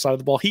offensive side of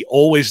the ball. He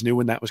always knew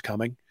when that was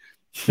coming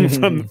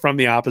from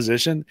the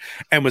opposition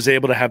and was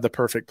able to have the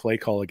perfect play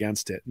call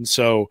against it. And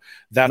so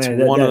that's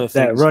one of the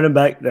things.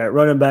 That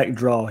running back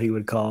draw he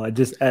would call it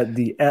just at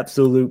the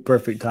absolute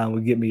perfect time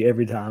would get me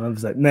every time. I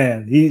was like,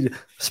 man,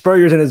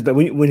 Spurrier's in his bag.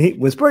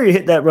 When Spurrier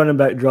hit that running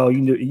back draw, you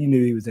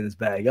knew he was in his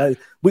bag.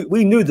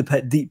 We knew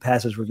the deep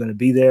passes were going to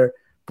be there,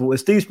 but when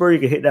Steve Spurrier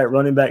could hit that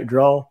running back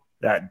draw,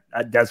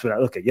 that's when I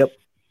look at. Yep,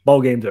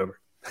 ball game's over.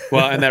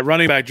 Well, and that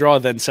running back draw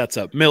then sets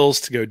up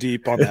Mills to go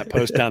deep on that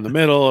post down the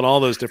middle and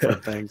all those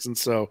different things. And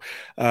so,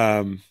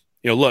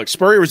 look,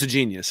 Spurrier was a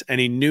genius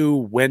and he knew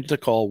when to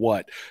call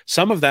what.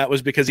 Some of that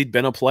was because he'd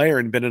been a player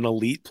and been an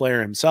elite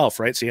player himself,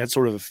 right? So he had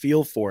sort of a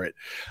feel for it.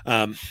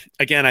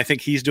 Again, I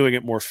think he's doing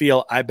it more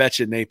feel. I bet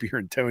you Napier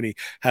and Tony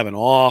have an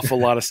awful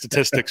lot of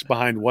statistics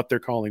behind what they're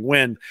calling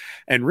when.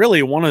 And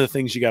really, one of the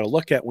things you got to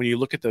look at when you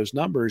look at those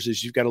numbers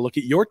is you've got to look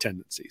at your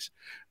tendencies,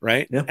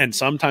 right? Yeah. And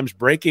sometimes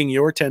breaking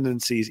your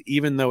tendencies,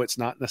 even though it's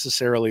not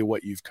necessarily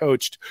what you've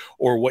coached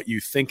or what you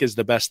think is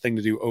the best thing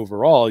to do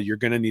overall, you're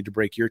going to need to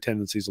break your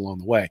tendencies along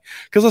the way.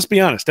 Because let's be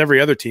honest,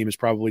 every other team is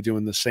probably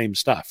doing the same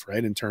stuff,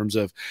 right? In terms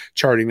of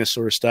charting this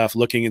sort of stuff,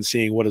 looking and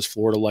seeing what does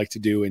Florida like to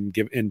do in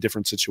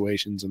different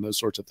situations and those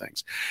sorts of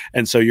things.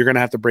 And so you're going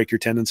to have to break your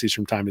tendencies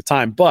from time to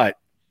time. But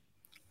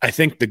I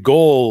think the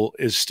goal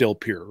is still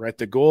pure, right?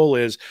 The goal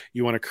is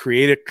you want to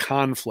create a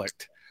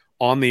conflict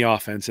on the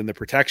offense. In the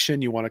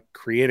protection, you want to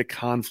create a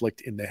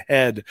conflict in the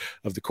head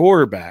of the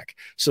quarterback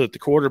so that the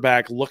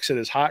quarterback looks at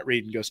his hot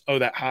read and goes,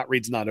 that hot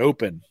read's not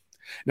open.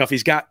 Now, if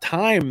he's got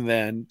time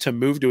then to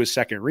move to his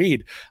second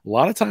read, a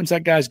lot of times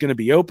that guy's going to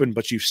be open,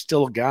 but you've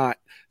still got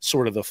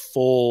sort of the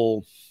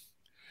full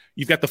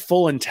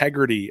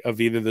integrity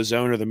of either the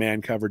zone or the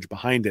man coverage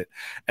behind it,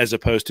 as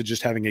opposed to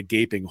just having a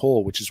gaping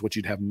hole, which is what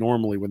you'd have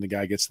normally when the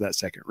guy gets to that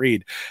second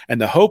read. And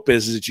the hope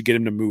is that you get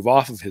him to move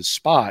off of his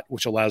spot,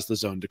 which allows the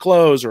zone to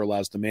close or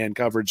allows the man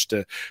coverage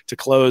to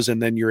close.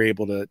 And then you're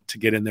able to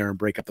get in there and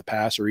break up the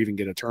pass or even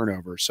get a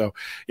turnover. So,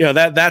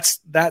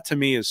 that to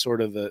me is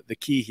sort of the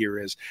key here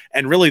is,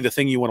 and really the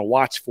thing you want to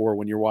watch for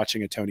when you're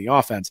watching a Tony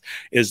offense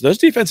is those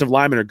defensive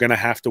linemen are going to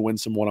have to win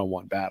some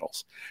one-on-one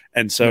battles.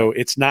 And so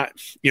it's not,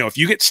 if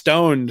you get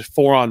stoned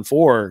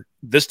 4-on-4,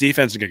 this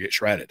defense is going to get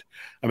shredded.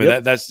 I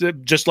mean, that's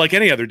just like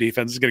any other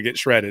defense is going to get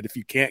shredded if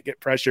you can't get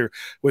pressure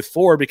with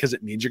 4, because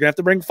it means you're going to have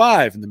to bring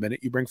 5. And the minute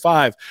you bring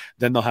 5,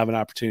 then they'll have an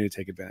opportunity to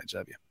take advantage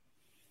of you.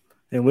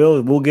 And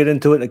we'll get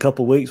into it in a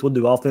couple of weeks. We'll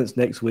do offense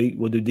next week.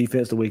 We'll do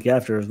defense the week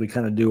after as we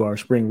kind of do our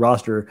spring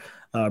roster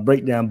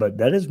breakdown. But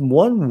that is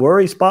one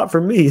worry spot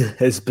for me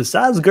is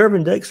besides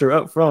Gervin Dexter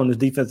up front on this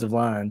defensive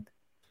line,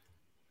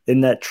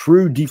 in that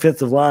true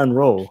defensive line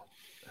role,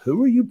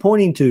 who are you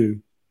pointing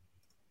to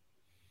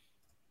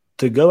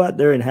go out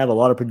there and have a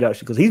lot of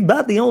production? Because he's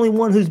about the only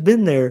one who's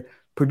been there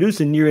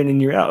producing year in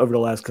and year out over the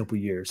last couple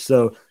of years.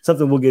 So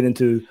something we'll get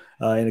into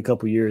in a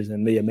couple of years,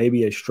 and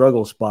maybe a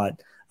struggle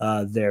spot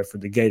there for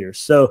the Gators.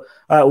 So,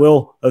 all right,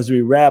 Will, as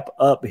we wrap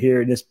up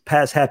here in this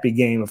past happy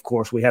game, of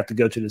course, we have to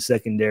go to the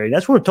secondary.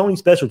 That's where Tony's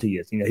specialty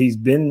is. He's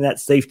been in that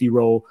safety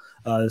role,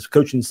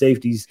 coaching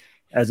safeties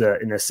as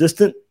an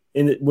assistant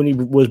when he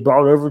was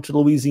brought over to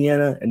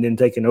Louisiana, and then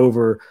taken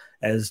over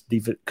as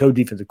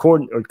co-defensive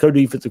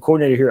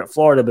coordinator here at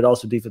Florida, but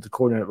also defensive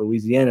coordinator at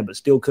Louisiana, but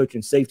still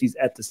coaching safeties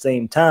at the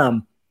same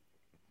time.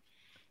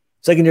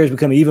 Secondary has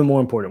become even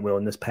more important, Will,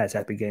 in this past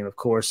happy game, of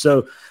course.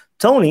 So,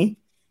 Tony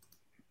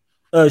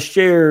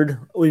shared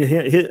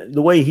the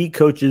way he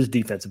coaches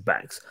defensive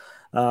backs.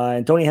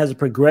 And Tony has a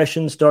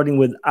progression starting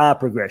with I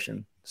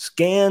progression.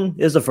 Scan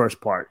is the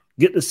first part.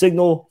 Get the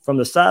signal from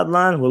the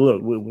sideline. Well,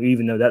 look, we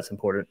even know that's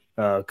important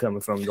coming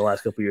from the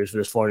last couple of years for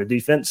this Florida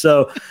defense.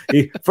 So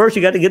first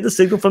you got to get the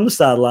signal from the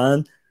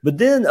sideline. But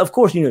then, of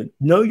course,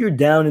 know your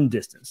down and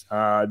distance.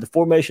 The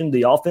formation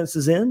the offense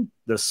is in,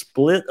 the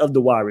split of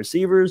the wide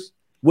receivers,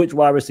 which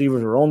wide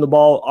receivers are on the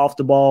ball, off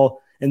the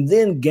ball, and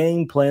then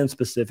game plan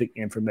specific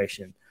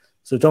information.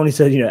 So Tony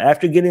said,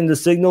 after getting the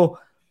signal,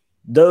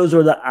 those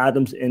are the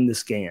items in the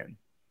scan.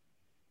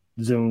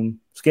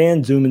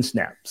 Scan, zoom, and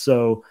snap.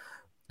 So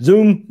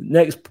zoom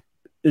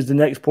is the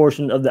next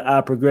portion of the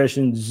I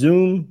progression.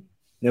 Zoom,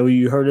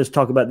 you heard us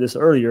talk about this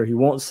earlier. He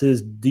wants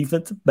his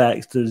defensive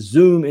backs to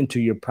zoom into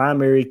your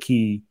primary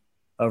key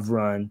of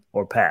run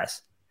or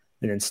pass.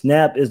 And then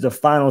snap is the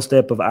final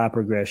step of I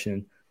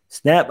progression.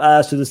 Snap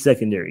eyes to the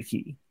secondary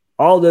key.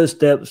 All those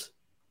steps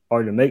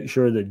are to make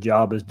sure the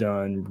job is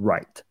done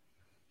right.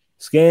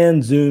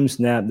 Scan, zoom,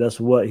 snap. That's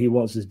what he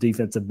wants his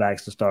defensive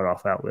backs to start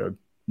off out with.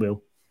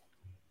 Will?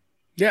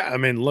 Yeah, I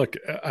mean, look,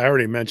 I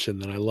already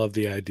mentioned that I love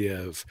the idea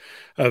of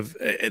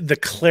the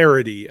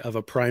clarity of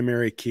a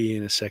primary key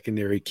and a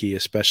secondary key,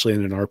 especially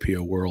in an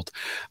RPO world,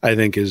 I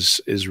think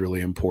is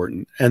really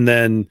important. And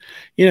then,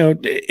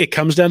 it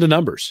comes down to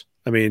numbers.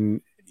 I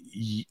mean,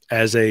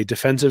 as a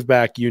defensive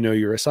back,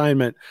 your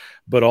assignment,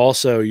 but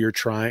also you're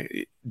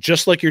trying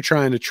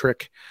to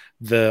trick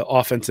the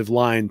offensive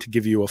line to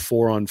give you a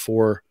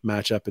 4-on-4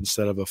 matchup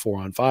instead of a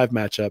 4-on-5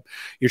 matchup.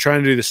 You're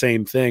trying to do the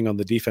same thing on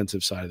the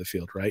defensive side of the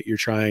field, right? You're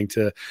trying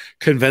to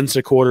convince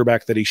a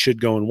quarterback that he should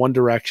go in one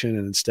direction,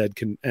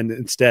 and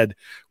instead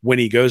when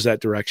he goes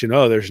that direction,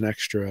 there's an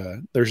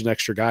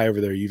extra guy over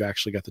there. You've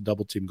actually got the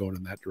double team going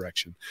in that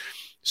direction.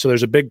 So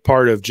there's a big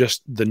part of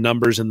just the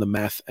numbers and the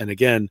math. And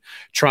again,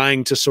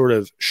 trying to sort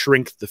of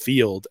shrink the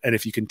field. And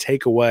if you can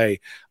take away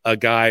a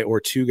guy or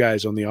two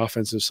guys on the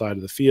offensive side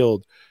of the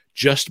field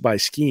just by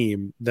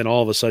scheme, then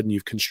all of a sudden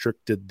you've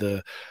constricted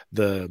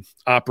the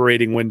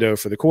operating window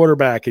for the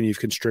quarterback, and you've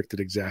constricted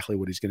exactly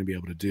what he's going to be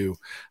able to do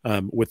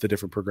with the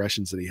different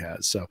progressions that he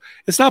has. So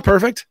it's not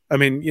perfect. I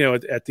mean,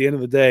 at the end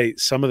of the day,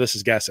 some of this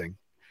is guessing,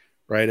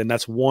 right? And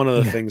that's one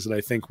of the things that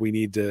I think we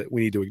need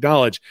to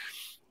acknowledge,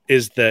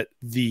 is that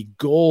the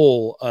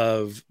goal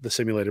of the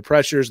simulated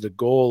pressures, the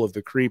goal of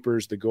the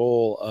creepers, the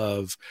goal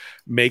of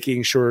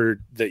making sure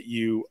that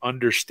you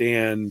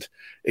understand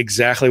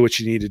exactly what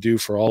you need to do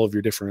for all of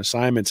your different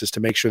assignments is to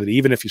make sure that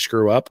even if you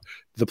screw up,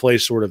 the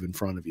play's sort of in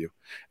front of you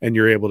and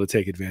you're able to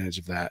take advantage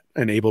of that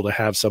and able to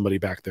have somebody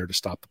back there to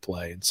stop the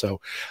play. And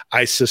so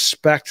I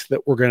suspect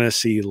that we're going to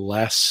see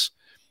less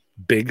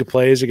big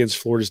plays against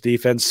Florida's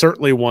defense,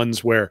 certainly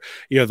ones where,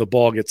 the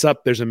ball gets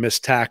up, there's a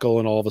missed tackle,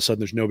 and all of a sudden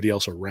there's nobody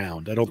else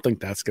around. I don't think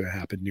that's going to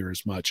happen near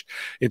as much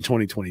in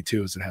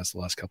 2022 as it has the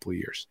last couple of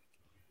years.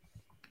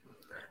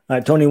 All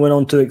right, Tony went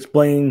on to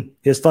explain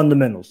his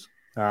fundamentals.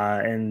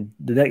 And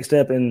the next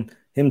step in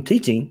him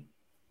teaching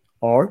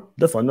are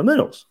the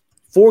fundamentals.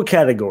 4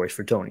 categories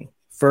for Tony.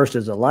 First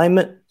is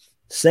alignment,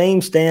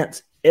 same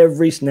stance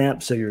every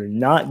snap, so you're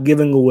not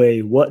giving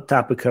away what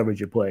type of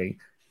coverage you're playing.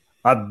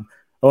 I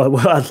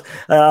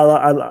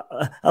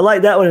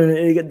like that one,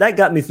 and that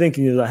got me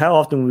thinking. Is like, how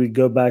often we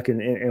go back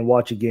and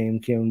watch a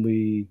game? Can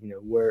we,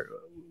 where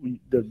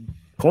the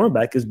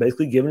cornerback is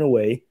basically giving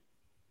away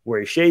where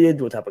he's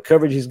shaded, what type of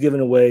coverage he's giving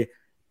away?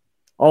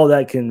 All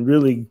that can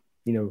really,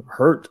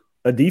 hurt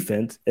a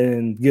defense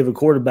and give a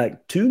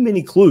quarterback too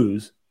many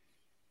clues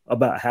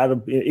about how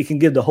to. It can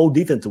give the whole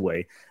defense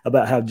away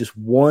about how just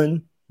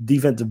one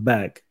defensive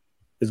back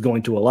is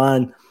going to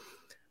align.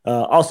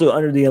 Also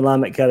under the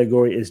alignment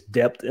category is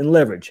depth and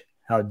leverage.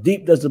 How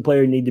deep does the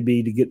player need to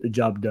be to get the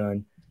job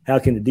done? How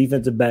can the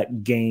defensive back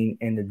gain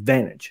an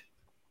advantage?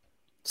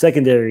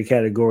 Secondary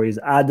category is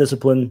eye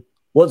discipline.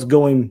 That's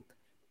going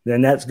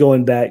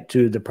back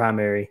to the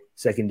primary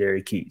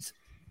secondary keys.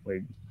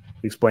 We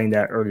explained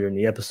that earlier in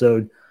the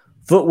episode.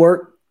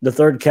 Footwork, the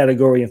third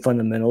category in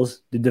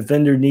fundamentals. The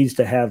defender needs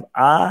to have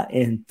eye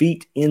and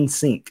feet in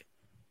sync.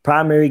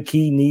 primary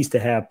key needs to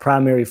have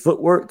primary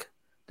footwork.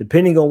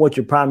 Depending on what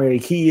your primary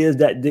key is,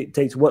 that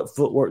dictates what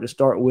footwork to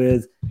start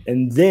with,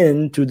 and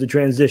then to the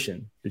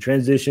transition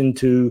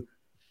to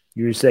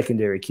your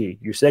secondary key.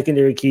 Your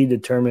secondary key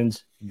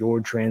determines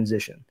your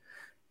transition.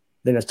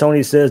 Then, as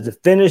Tony says, the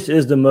finish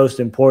is the most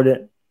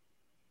important.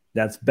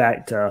 That's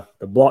back to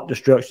the block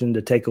destruction,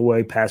 the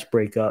takeaway, pass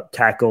breakup,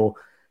 tackle,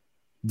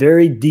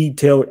 very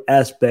detailed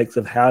aspects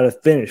of how to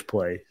finish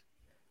plays,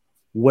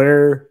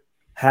 where,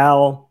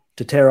 how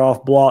to tear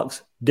off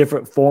blocks,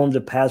 different forms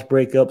of pass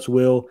breakups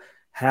will,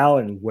 how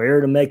and where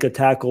to make a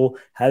tackle,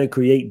 how to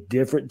create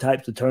different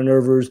types of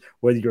turnovers,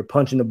 whether you're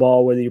punching the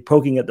ball, whether you're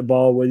poking at the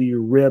ball, whether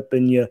you rip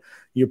and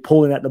you're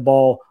pulling at the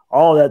ball,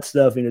 all that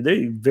stuff.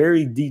 They're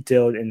very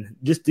detailed, and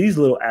just these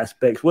little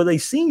aspects where they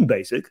seem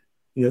basic,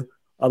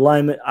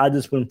 alignment, eye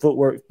discipline,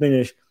 footwork,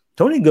 finish.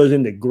 Tony goes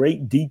into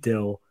great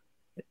detail,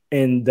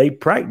 and they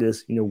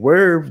practice,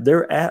 where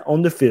they're at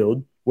on the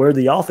field, where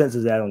the offense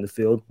is at on the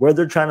field, where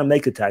they're trying to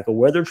make a tackle,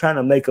 where they're trying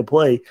to make a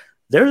play.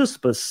 There's a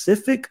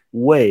specific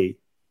way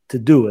to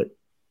do it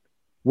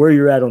where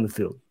you're at on the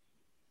field.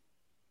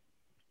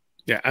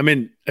 Yeah, I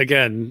mean,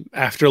 again,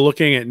 after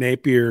looking at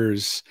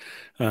Napier's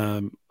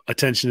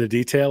attention to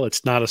detail,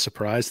 it's not a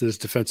surprise that his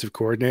defensive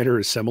coordinator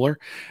is similar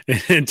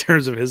in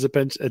terms of his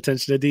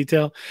attention to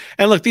detail.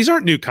 And look, these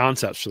aren't new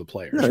concepts for the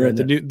players. No, right?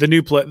 no.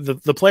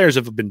 The players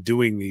have been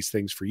doing these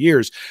things for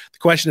years. The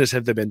question is,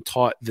 have they been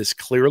taught this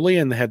clearly,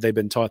 and have they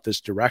been taught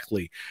this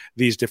directly,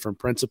 these different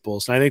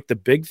principles? And I think the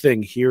big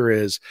thing here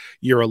is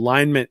your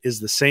alignment is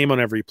the same on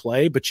every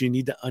play, but you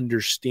need to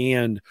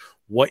understand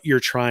what you're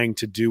trying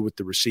to do with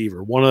the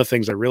receiver. One of the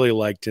things I really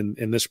liked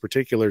in this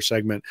particular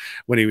segment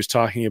when he was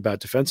talking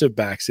about defensive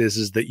backs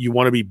is that you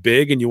want to be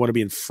big and you want to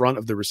be in front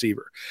of the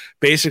receiver.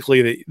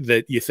 Basically,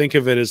 that you think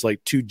of it as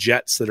like two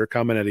jets that are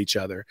coming at each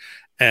other,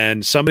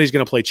 and somebody's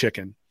going to play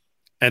chicken.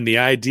 And the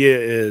idea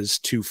is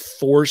to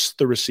force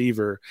the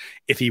receiver,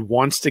 if he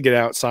wants to get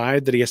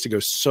outside, that he has to go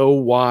so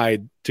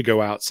wide to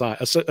go outside,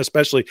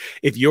 especially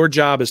if your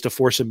job is to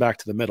force him back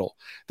to the middle,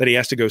 that he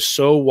has to go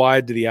so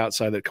wide to the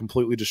outside that it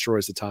completely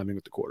destroys the timing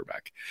with the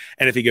quarterback.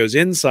 And if he goes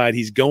inside,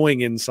 he's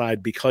going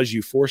inside because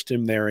you forced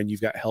him there and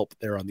you've got help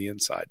there on the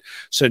inside.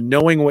 So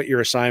knowing what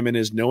your assignment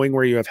is, knowing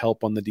where you have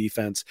help on the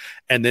defense,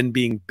 and then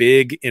being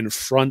big in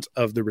front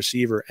of the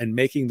receiver and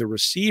making the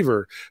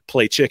receiver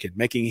play chicken,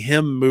 making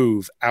him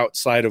move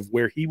outside of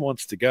where he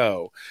wants to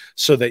go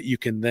so that you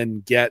can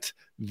then get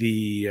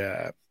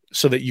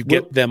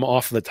them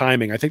off the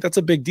timing. I think that's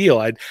a big deal.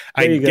 I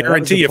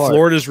guarantee you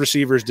Florida's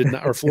receivers did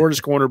not, or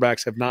Florida's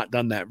cornerbacks have not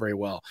done that very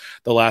well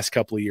the last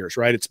couple of years,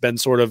 right? It's been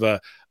sort of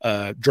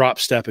a drop,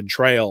 step, and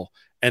trail,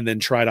 and then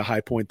try to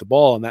high point the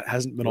ball, and that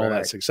hasn't been all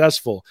that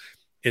successful.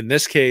 In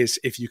this case,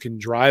 if you can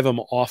drive them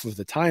off of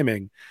the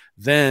timing,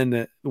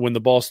 then when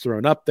the ball's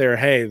thrown up there,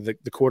 hey, the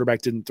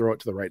quarterback didn't throw it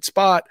to the right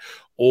spot,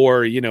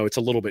 or, it's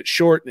a little bit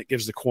short and it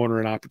gives the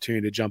corner an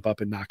opportunity to jump up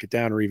and knock it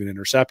down or even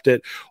intercept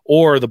it,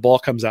 or the ball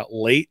comes out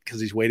late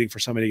because he's waiting for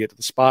somebody to get to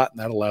the spot,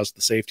 and that allows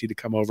the safety to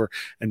come over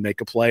and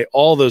make a play.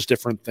 All those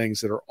different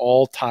things that are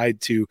all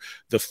tied to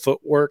the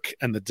footwork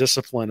and the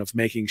discipline of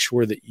making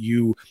sure that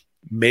you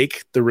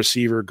make the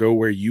receiver go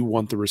where you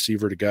want the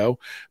receiver to go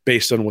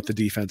based on what the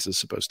defense is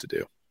supposed to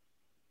do.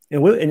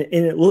 And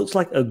it looks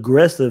like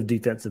aggressive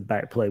defensive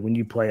back play when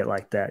you play it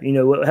like that.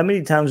 How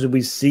many times did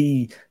we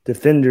see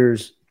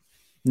defenders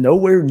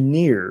nowhere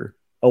near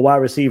a wide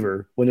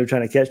receiver when they're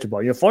trying to catch the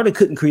ball? Florida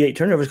couldn't create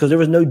turnovers because there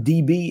was no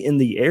DB in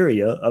the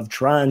area of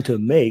trying to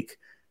make,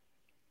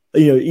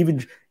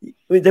 even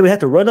they would have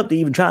to run up to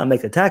even try and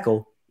make a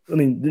tackle. I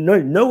mean,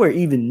 nowhere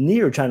even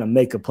near trying to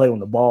make a play on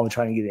the ball and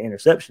trying to get an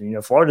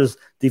interception. Florida's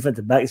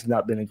defensive backs have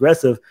not been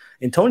aggressive.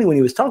 And Tony, when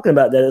he was talking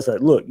about that, it's like,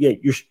 look, yeah,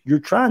 you're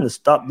trying to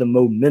stop the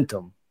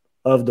momentum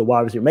of the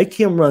wide receiver. Make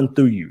him run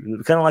through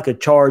you, kind of like a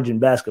charge in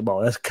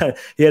basketball. That's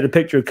he had a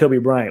picture of Kobe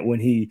Bryant when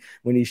he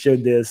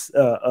showed this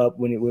up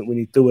when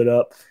he threw it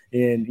up,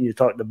 and you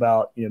talked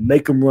about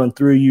make him run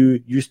through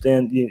you. You're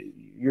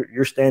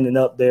standing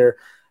up there.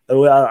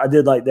 I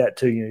did like that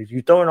too.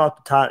 You're throwing off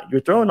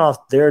you're throwing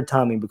off their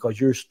timing because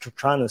you're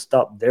trying to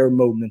stop their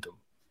momentum.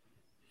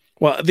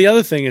 Well, the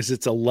other thing is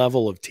it's a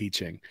level of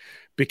teaching,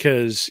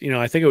 because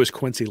I think it was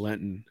Quincy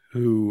Lenton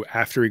who,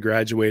 after he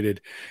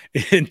graduated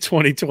in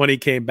 2020,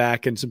 came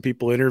back and some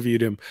people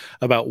interviewed him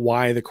about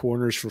why the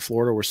corners for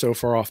Florida were so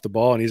far off the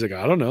ball, and he's like,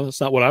 I don't know,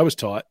 that's not what I was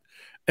taught.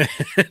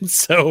 And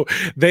so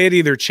they had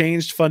either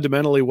changed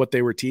fundamentally what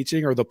they were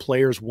teaching, or the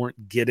players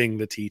weren't getting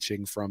the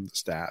teaching from the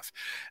staff.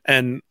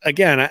 And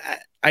again,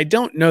 I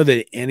don't know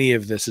that any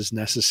of this is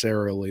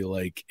necessarily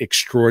like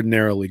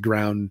extraordinarily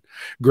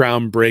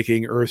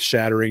groundbreaking,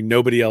 earth-shattering.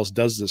 Nobody else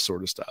does this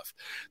sort of stuff.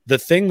 The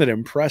thing that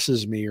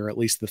impresses me, or at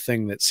least the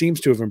thing that seems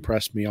to have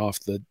impressed me off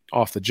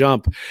the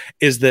jump,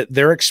 is that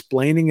they're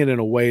explaining it in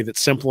a way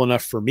that's simple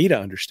enough for me to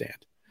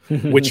understand.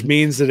 Which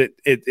means that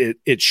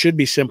it should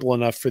be simple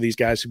enough for these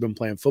guys who've been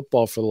playing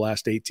football for the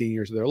last 18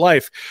 years of their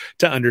life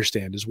to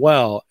understand as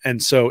well.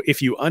 And so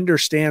if you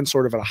understand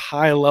sort of at a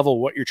high level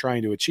what you're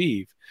trying to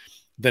achieve,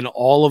 then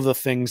all of the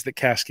things that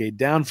cascade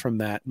down from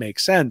that make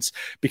sense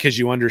because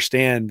you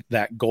understand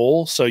that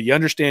goal. So you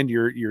understand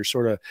your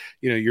sort of,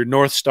 your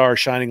North Star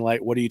shining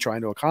light. What are you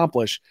trying to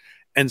accomplish?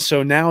 And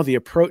so now the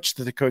approach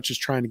that the coach is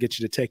trying to get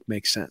you to take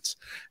makes sense.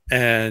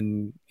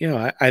 And,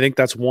 I think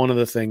that's one of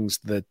the things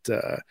that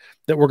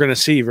we're going to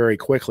see very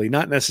quickly.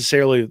 Not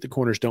necessarily that the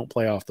corners don't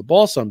play off the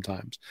ball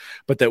sometimes,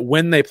 but that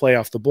when they play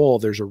off the ball,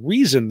 there's a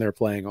reason they're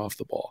playing off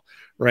the ball,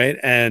 right?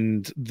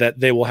 And that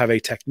they will have a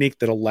technique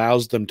that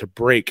allows them to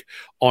break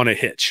on a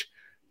hitch.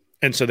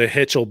 And so the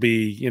hitch will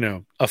be,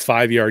 a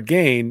 5-yard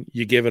gain.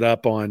 You give it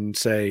up on,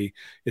 say,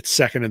 it's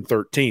 2nd and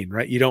 13,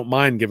 right? You don't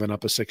mind giving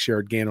up a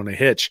 6-yard gain on a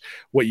hitch.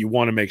 What you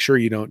want to make sure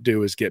you don't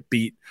do is get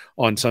beat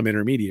on some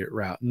intermediate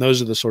route. And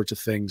those are the sorts of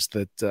things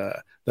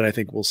that I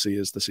think we'll see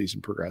as the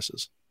season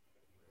progresses.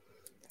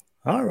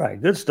 All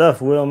right. Good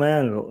stuff, Will,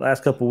 man. The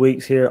last couple of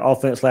weeks here,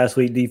 offense last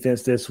week,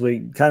 defense this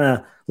week. Kind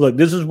of, look,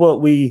 this is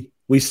what we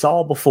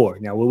saw before.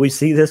 Now, will we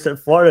see this at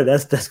Florida?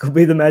 That's going to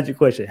be the magic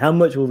question. How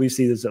much will we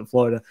see this at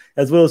Florida?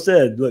 As Will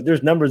said, look,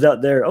 there's numbers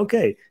out there.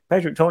 Okay,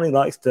 Patrick Toney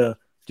likes to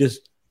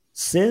just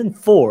send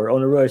 4 on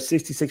the rush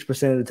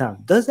 66% of the time.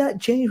 Does that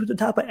change with the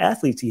type of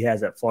athletes he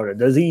has at Florida?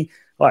 Does he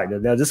 – all right,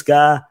 now this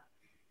guy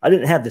 – I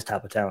didn't have this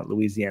type of talent in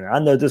Louisiana. I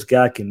know this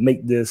guy can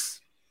make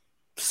this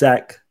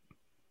sack.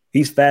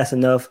 He's fast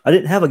enough. I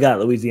didn't have a guy at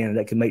Louisiana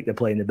that can make the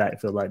play in the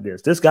backfield like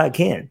this. This guy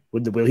can.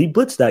 Will he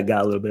blitz that guy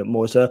a little bit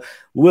more? So,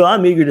 Will,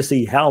 I'm eager to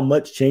see how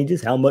much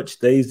changes, how much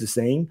stays the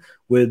same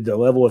with the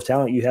level of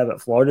talent you have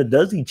at Florida.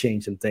 Does he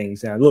change some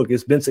things? Now, look,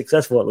 it's been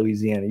successful at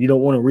Louisiana. You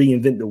don't want to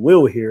reinvent the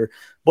wheel here,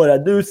 but I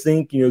do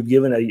think,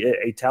 given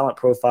a talent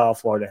profile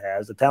Florida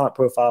has, the talent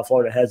profile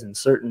Florida has in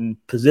certain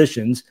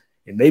positions,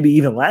 and maybe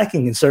even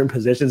lacking in certain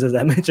positions, as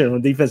I mentioned,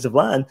 on the defensive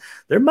line,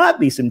 there might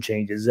be some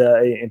changes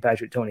in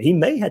Patrick Toney. He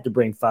may have to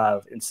bring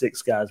 5 and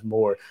 6 guys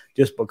more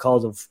just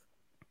because of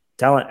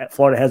talent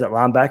Florida has at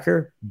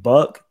linebacker,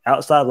 buck,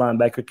 outside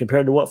linebacker,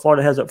 compared to what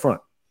Florida has up front.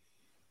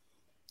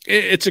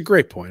 It's a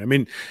great point. I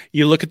mean,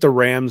 you look at the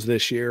Rams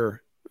this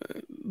year,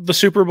 the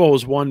Super Bowl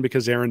was won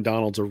because Aaron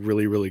Donald's a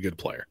really, really good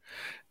player.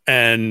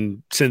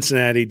 And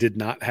Cincinnati did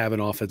not have an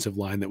offensive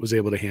line that was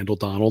able to handle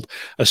Donald,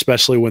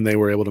 especially when they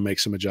were able to make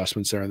some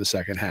adjustments there in the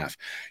second half.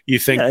 You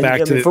think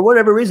back to for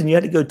whatever reason, you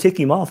had to go tick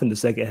him off in the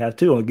second half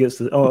too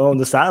on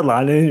the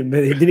sideline, and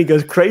then he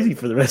goes crazy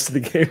for the rest of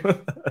the game.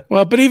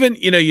 Well, but even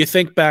you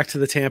think back to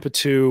the Tampa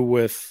 2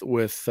 with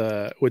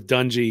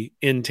Dungy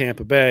in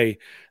Tampa Bay.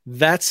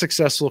 That's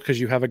successful because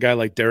you have a guy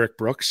like Derek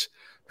Brooks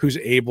who's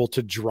able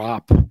to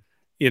drop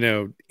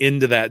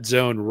into that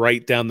zone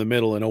right down the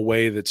middle in a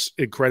way that's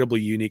incredibly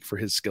unique for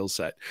his skill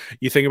set.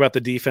 You think about the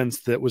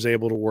defense that was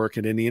able to work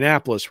in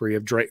Indianapolis, where you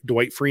have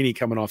Dwight Freeney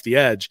coming off the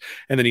edge,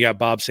 and then you got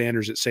Bob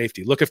Sanders at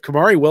safety. Look, if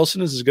Kamari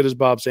Wilson is as good as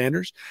Bob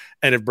Sanders,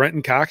 and if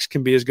Brenton Cox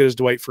can be as good as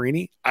Dwight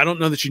Freeney, I don't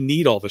know that you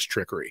need all this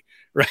trickery,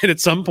 right? At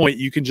some point,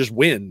 you can just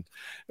win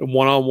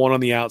one-on-one on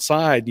the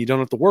outside. You don't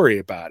have to worry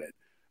about it.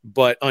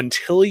 But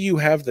until you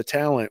have the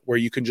talent where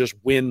you can just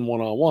win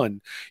one-on-one,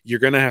 you're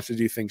going to have to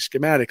do things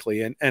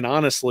schematically. And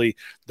honestly,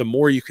 the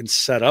more you can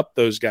set up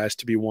those guys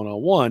to be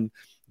one-on-one,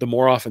 the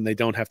more often they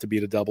don't have to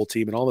beat a double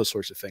team and all those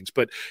sorts of things.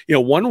 But,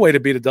 one way to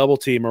beat a double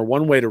team or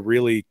one way to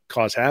really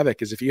cause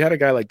havoc is if you had a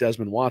guy like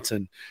Desmond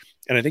Watson,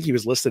 and I think he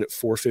was listed at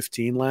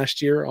 415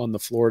 last year on the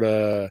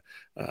Florida,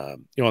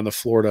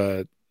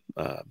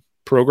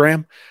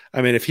 program.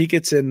 I mean, if he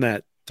gets in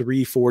that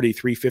 340,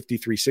 350,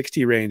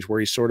 360 range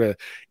where he's sort of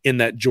in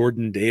that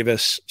Jordan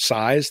Davis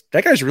size,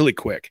 that guy's really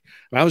quick.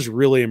 I was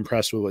really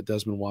impressed with what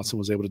Desmond Watson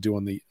was able to do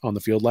on the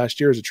field last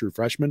year as a true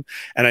freshman.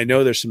 And I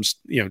know there's some,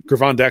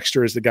 Gravon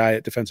Dexter is the guy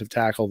at defensive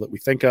tackle that we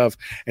think of,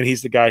 and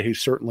he's the guy who's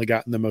certainly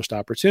gotten the most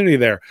opportunity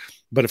there.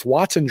 But if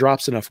Watson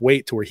drops enough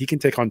weight to where he can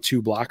take on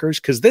 2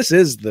 blockers, because this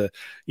is the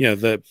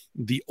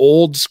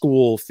old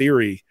school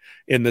theory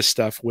in this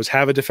stuff was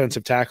have a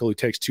defensive tackle who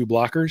takes 2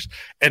 blockers,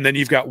 and then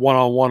you've got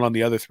one-on-one on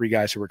the other 3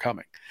 guys who are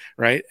coming,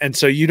 right? And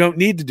so you don't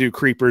need to do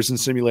creepers and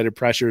simulated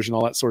pressures and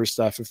all that sort of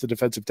stuff if the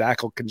defensive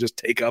tackle can just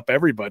take up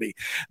everybody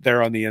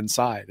there on the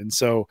inside. And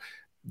so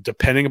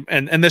depending –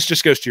 and this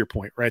just goes to your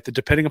point, right? That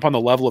depending upon the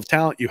level of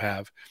talent you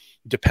have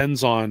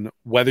depends on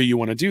whether you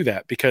want to do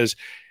that, because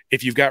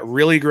if you've got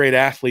really great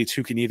athletes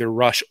who can either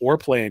rush or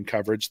play in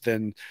coverage,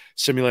 then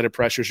simulated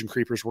pressures and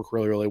creepers work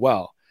really, really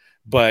well.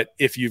 But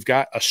if you've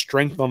got a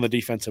strength on the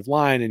defensive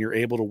line and you're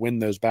able to win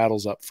those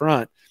battles up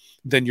front,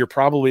 then you're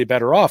probably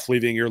better off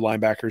leaving your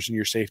linebackers and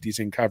your safeties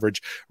in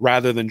coverage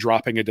rather than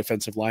dropping a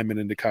defensive lineman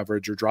into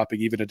coverage or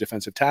dropping even a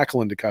defensive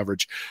tackle into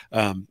coverage.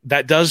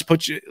 That does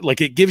put you,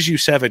 it gives you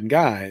 7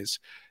 guys,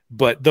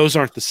 but those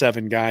aren't the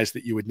 7 guys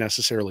that you would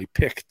necessarily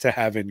pick to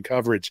have in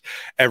coverage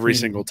every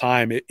single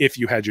time if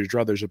you had your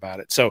druthers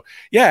about it. So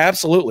yeah,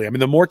 absolutely. I mean,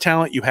 the more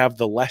talent you have,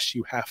 the less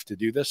you have to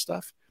do this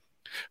stuff.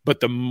 But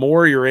the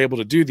more you're able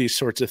to do these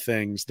sorts of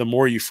things, the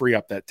more you free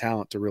up that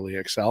talent to really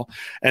excel.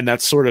 And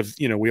that's sort of,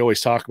 we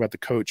always talk about the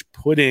coach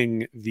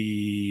putting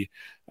the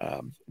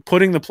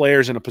putting the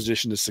players in a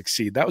position to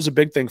succeed. That was a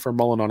big thing for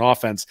Mullen on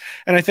offense.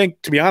 And I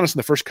think, to be honest, in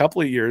the first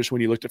couple of years,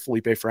 when you looked at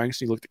Felipe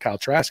Franks and you looked at Kyle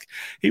Trask,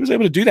 he was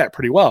able to do that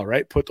pretty well,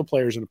 right? Put the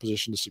players in a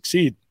position to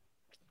succeed.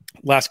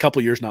 Last couple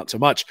of years, not so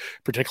much,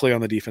 particularly on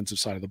the defensive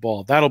side of the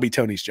ball. That'll be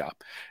Tony's job,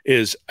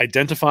 is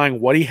identifying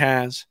what he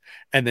has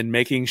and then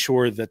making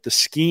sure that the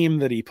scheme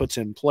that he puts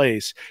in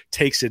place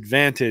takes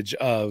advantage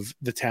of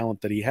the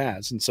talent that he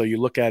has. And so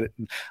you look at it,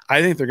 and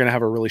I think they're going to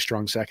have a really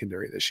strong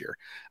secondary this year.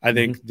 I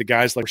think the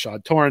guys like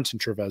Rashad Torrance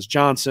and Trevez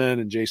Johnson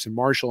and Jason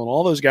Marshall and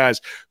all those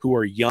guys who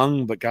are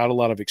young but got a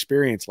lot of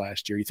experience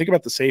last year. You think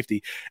about the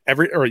safety,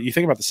 you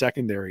think about the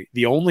secondary.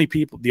 The only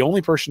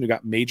person who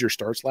got major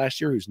starts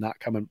last year who's not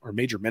coming, or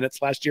major minutes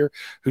last year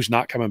who's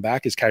not coming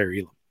back, is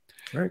Kyrie Elam.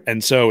 Right.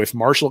 And so if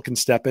Marshall can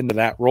step into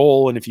that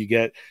role, and if you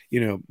get,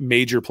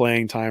 major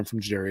playing time from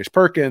Jadarius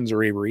Perkins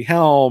or Avery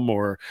Helm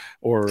or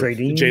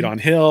Jadon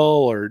Hill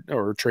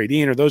or Trey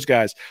Dean or those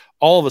guys,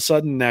 all of a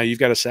sudden now you've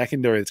got a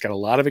secondary that's got a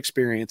lot of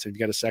experience, and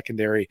you've got a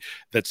secondary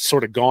that's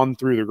sort of gone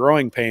through the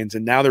growing pains,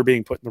 and now they're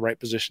being put in the right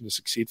position to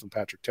succeed from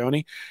Patrick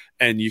Toney.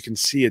 And you can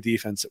see a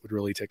defense that would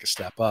really take a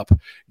step up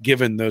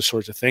given those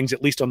sorts of things,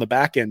 at least on the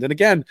back end. And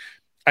again,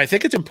 I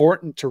think it's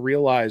important to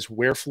realize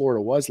where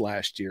Florida was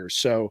last year.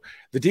 So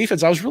the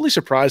defense, I was really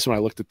surprised when I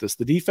looked at this.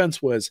 The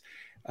defense was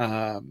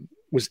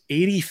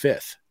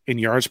 85th in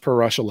yards per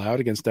rush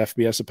allowed against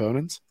FBS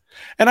opponents.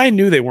 And I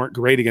knew they weren't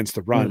great against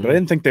the run, but I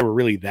didn't think they were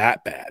really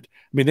that bad.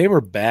 I mean, they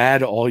were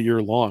bad all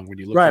year long when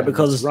you look at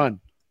the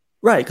run.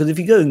 Right, because if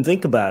you go and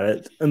think about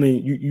it, I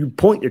mean, you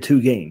point to two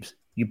games.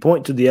 You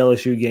point to the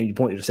LSU game, you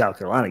point to the South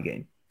Carolina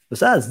game.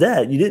 Besides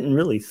that, you didn't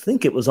really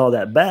think it was all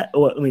that bad.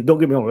 Well, I mean, don't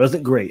get me wrong, it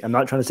wasn't great. I'm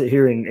not trying to sit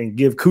here and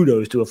give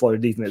kudos to a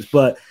Florida defense,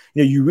 but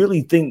you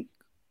really think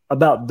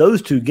about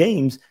those two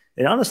games,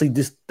 and honestly,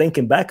 just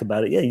thinking back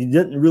about it, you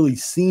didn't really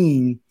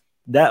seem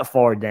that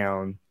far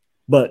down,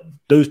 but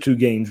those two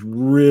games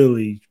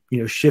really,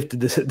 shifted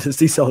the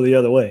seesaw the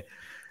other way.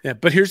 Yeah,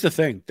 but here's the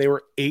thing: they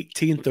were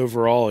 18th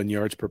overall in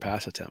yards per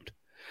pass attempt.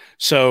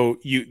 So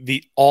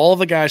all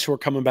the guys who are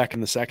coming back in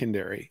the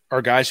secondary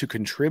are guys who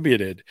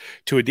contributed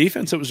to a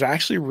defense that was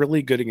actually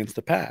really good against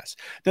the pass.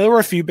 Now, there were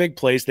a few big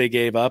plays they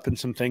gave up and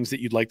some things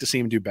that you'd like to see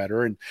them do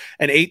better. And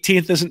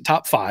 18th isn't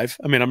top 5.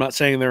 I mean, I'm not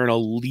saying they're an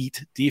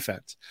elite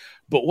defense.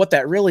 But what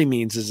that really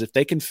means is if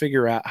they can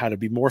figure out how to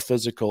be more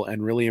physical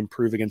and really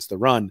improve against the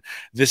run,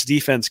 this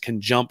defense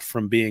can jump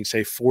from being,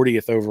 say,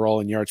 40th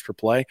overall in yards per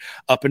play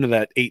up into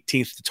that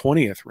 18th to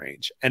 20th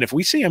range. And if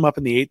we see them up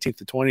in the 18th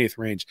to 20th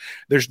range,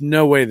 there's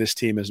no way this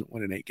team isn't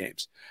winning 8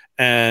 games.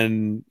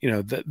 And,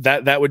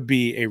 that would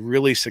be a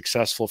really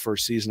successful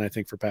first season, I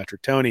think, for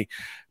Patrick Toney.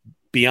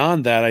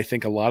 Beyond that, I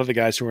think a lot of the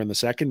guys who are in the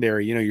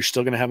secondary, you're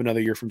still going to have another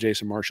year from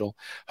Jason Marshall.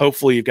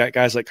 Hopefully you've got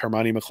guys like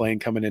Carmani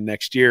McClain coming in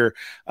next year.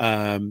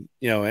 And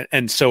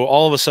so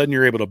all of a sudden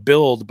you're able to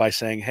build by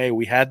saying, hey,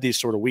 we had these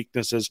sort of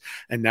weaknesses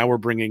and now we're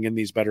bringing in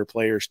these better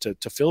players to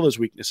fill those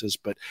weaknesses.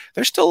 But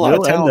there's still a lot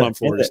of talent on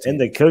Florida's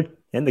team.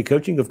 And the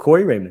coaching of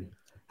Corey Raymond.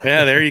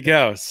 Yeah, there you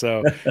go.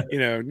 So,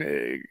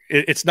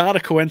 it's not a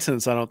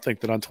coincidence, I don't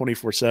think, that on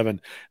 24/7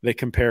 they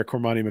compare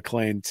Cormani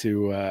McClain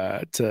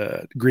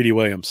to Greedy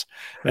Williams.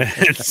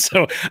 And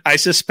so I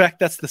suspect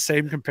that's the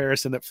same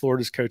comparison that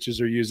Florida's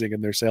coaches are using in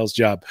their sales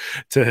job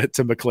to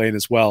McClain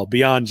as well,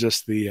 beyond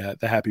just the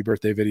happy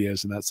birthday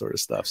videos and that sort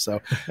of stuff.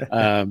 So,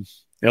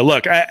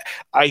 look,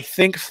 I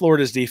think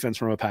Florida's defense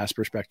from a pass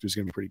perspective is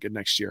going to be pretty good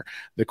next year.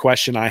 The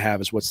question I have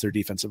is what's their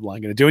defensive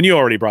line going to do? And you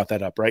already brought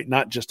that up, right?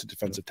 Not just a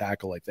defensive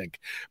tackle, I think,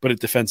 but a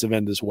defensive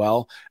end as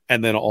well.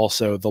 And then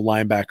also the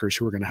linebackers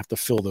who are going to have to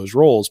fill those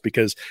roles,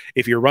 because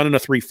if you're running a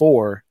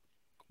 3-4,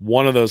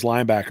 one of those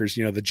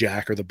linebackers, the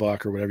jack or the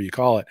buck or whatever you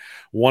call it,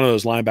 one of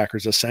those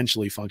linebackers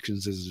essentially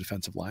functions as a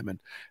defensive lineman.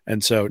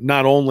 And so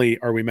not only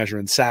are we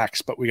measuring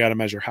sacks, but we got to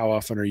measure how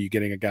often are you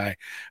getting a guy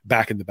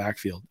back in the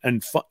backfield.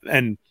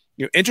 And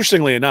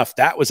interestingly enough,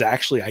 that was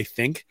actually, I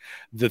think,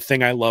 the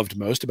thing I loved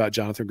most about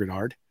Jonathan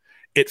Grenard.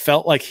 It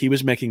felt like he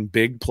was making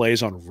big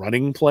plays on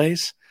running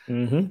plays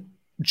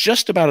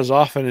just about as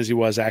often as he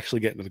was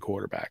actually getting to the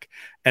quarterback.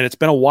 And it's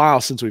been a while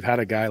since we've had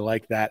a guy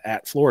like that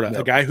at Florida,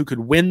 a guy who could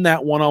win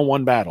that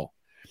one-on-one battle,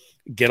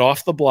 get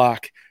off the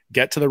block,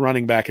 get to the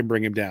running back and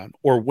bring him down,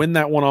 or win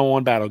that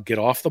one-on-one battle, get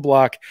off the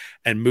block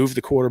and move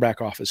the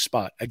quarterback off his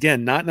spot.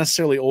 Again, not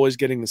necessarily always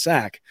getting the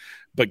sack,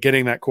 but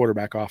getting that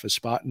quarterback off his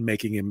spot and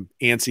making him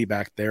antsy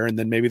back there, and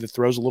then maybe the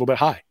throw's a little bit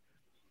high.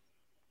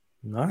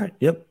 All right.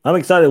 Yep. I'm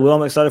excited. Will,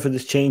 I'm excited for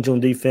this change on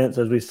defense.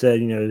 As we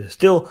said,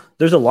 still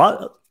there's a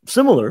lot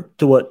similar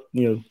to what,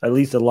 at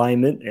least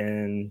alignment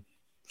and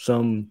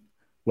some,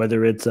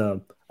 whether it's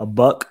a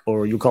buck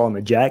or you call him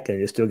a jack,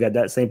 and it's still got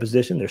that same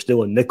position. There's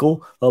still a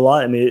nickel a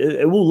lot. I mean,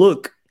 it will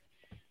look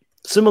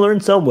similar in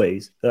some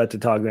ways to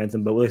Todd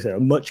Grantham, but like I said, a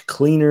much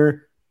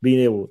cleaner,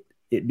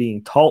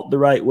 being taught the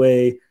right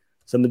way.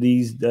 Some of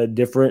these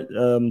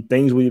different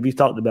things we've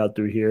talked about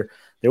through here.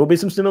 There will be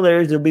some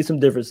similarities. There'll be some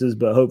differences,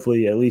 but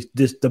hopefully at least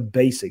just the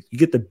basics. You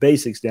get the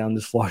basics down,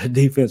 this Florida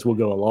defense will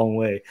go a long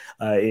way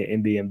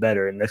in being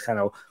better. And that's kind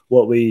of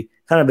what we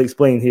kind of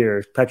explained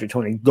here, Patrick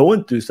Toney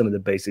going through some of the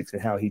basics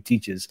and how he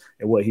teaches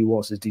and what he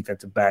wants his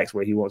defensive backs,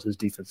 what he wants his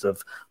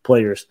defensive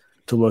players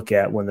to look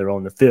at when they're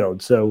on the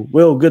field. So,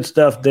 Will, good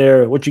stuff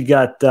there. What you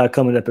got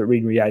coming up at Read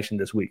and Reaction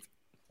this week?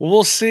 Well,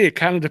 we'll see. It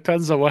kind of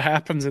depends on what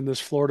happens in this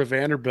Florida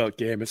Vanderbilt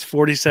game. It's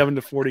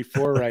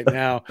 47-44 right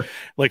now,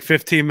 like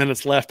 15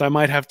 minutes left. I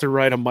might have to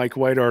write a Mike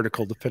White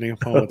article depending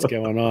upon what's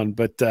going on.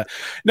 But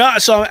no,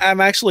 so I'm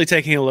actually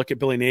taking a look at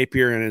Billy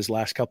Napier in his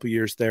last couple of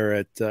years there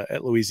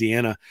at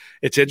Louisiana.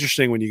 It's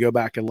interesting when you go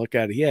back and look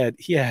at it.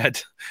 He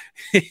had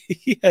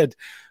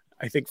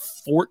I think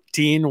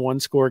 14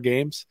 one-score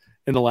games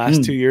in the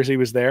last 2 years he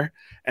was there.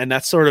 And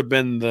that's sort of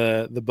been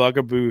the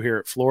bugaboo here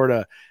at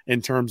Florida in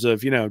terms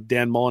of,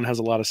 Dan Mullen has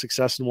a lot of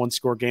success in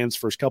one-score games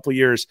first couple of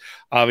years,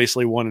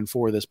 obviously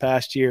 1-4 this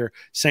past year.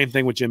 Same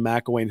thing with Jim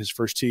McElwain, his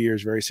first 2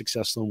 years, very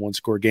successful in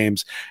one-score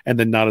games, and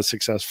then not as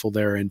successful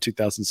there in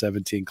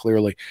 2017,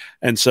 clearly.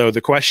 And so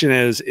the question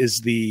is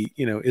the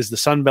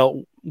Sun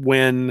Belt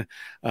win,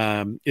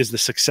 is the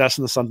success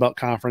in the Sun Belt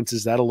Conference,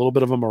 is that a little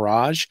bit of a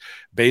mirage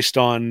based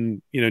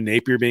on,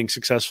 Napier being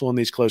successful in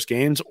these close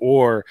games,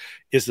 or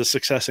is the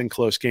success in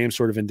close games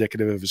sort of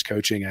indicative of his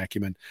coaching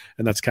acumen?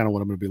 And that's kind of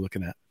what I'm going to be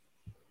looking at.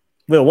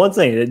 Well, one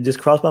thing that just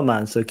crossed my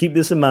mind, so keep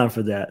this in mind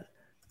for that.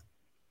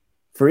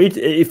 For each,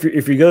 if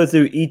you go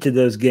through each of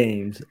those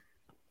games,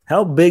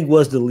 how big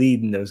was the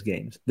lead in those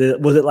games?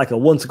 Was it like a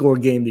one-score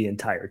game the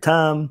entire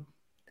time?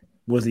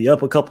 Was he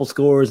up a couple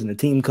scores and the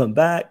team come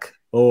back?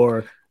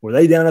 Or were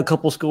they down a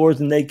couple scores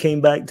and they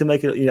came back to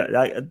make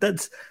it?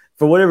 That's,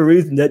 for whatever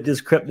reason, that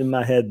just crept in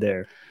my head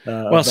there.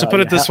 Well, so put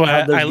it this way.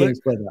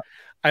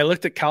 I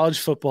looked at college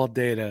football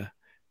data,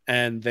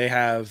 and they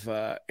have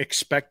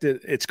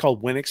expected – it's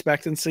called win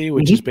expectancy,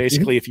 which is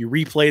basically if you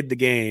replayed the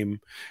game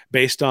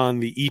based on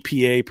the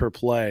EPA per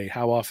play,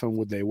 how often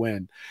would they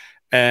win?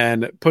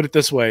 And put it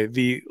this way,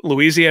 the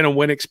Louisiana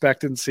win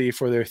expectancy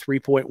for their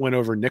 3-point win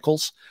over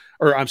Nichols –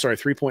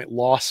 3-point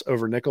loss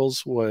over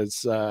Nichols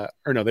was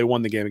they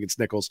won the game against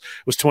Nichols,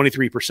 was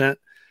 23%.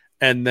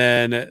 And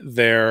then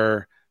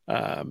their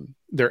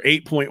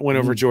 8-point win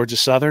over Georgia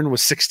Southern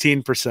was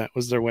 16%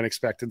 was their win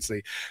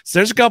expectancy. So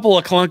there's a couple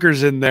of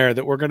clunkers in there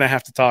that we're going to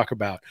have to talk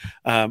about,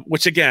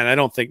 which again, I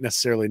don't think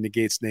necessarily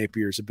negates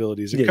Napier's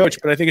ability as a coach,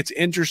 but I think it's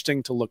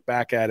interesting to look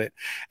back at it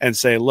and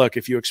say, look,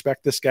 if you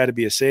expect this guy to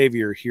be a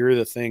savior, here are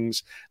the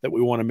things that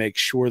we want to make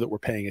sure that we're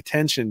paying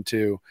attention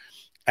to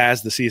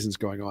as the season's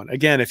going on.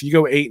 Again, if you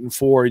go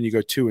 8-4 and you go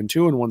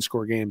 2-2 in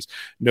one-score games,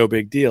 no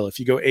big deal. If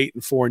you go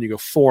 8-4 and you go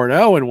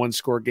 4-0 in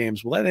one-score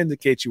games, well, that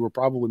indicates you were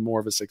probably more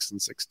of a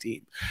 6-6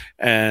 team.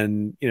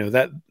 And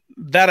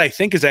that I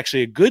think is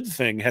actually a good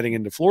thing heading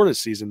into Florida's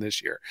season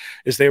this year,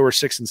 is they were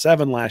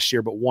 6-7 last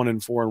year, but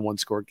 1-4 in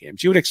one-score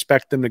games. You would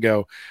expect them to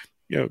go,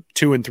 2-3,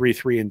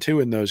 3-2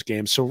 in those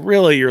games. So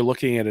really, you're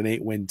looking at an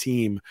 8-win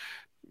team,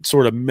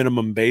 sort of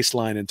minimum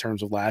baseline in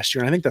terms of last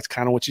year. And I think that's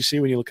kind of what you see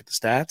when you look at the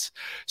stats.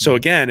 So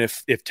again,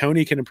 if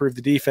Toney can improve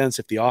the defense,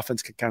 if the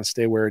offense can kind of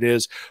stay where it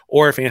is,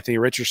 or if Anthony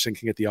Richardson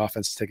can get the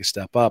offense to take a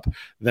step up,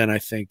 then I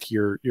think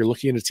you're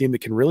looking at a team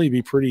that can really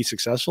be pretty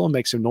successful and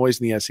make some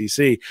noise in the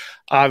SEC,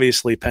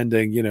 obviously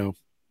pending,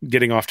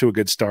 getting off to a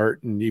good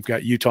start. And you've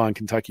got Utah and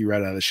Kentucky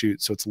right out of the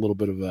chute. So it's a little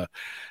bit of a,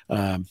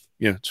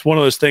 it's one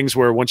of those things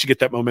where once you get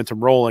that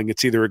momentum rolling,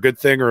 it's either a good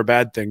thing or a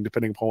bad thing,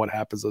 depending upon what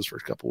happens those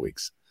first couple of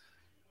weeks.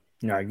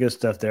 All right, good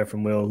stuff there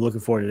from Will.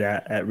 Looking forward to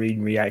that at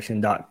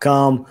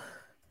readandreaction.com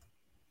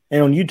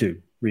and on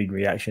YouTube, Read and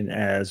Reaction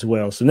as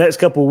well. So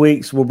next couple of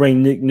weeks, we'll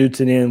bring Nick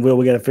Newton in. Will,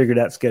 we got to figure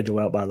that schedule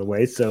out, by the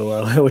way.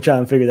 So we'll try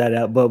and figure that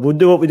out. But we'll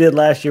do what we did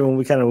last year when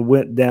we kind of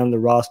went down the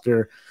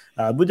roster.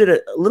 We did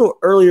it a little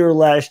earlier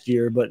last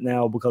year, but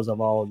now because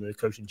of all of the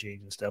coaching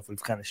change and stuff,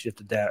 we've kind of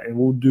shifted that. And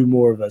we'll do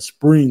more of a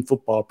spring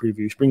football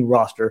preview, spring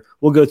roster.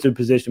 We'll go through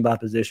position by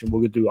position.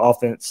 We'll go through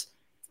offense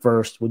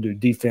first. We'll do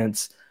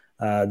defense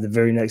the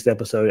very next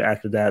episode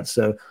after that.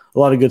 So a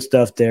lot of good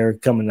stuff there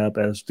coming up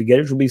as the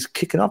Gators will be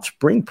kicking off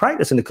spring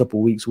practice in a couple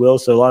of weeks, Will.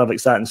 So a lot of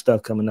exciting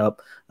stuff coming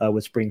up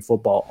with spring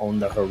football on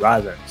the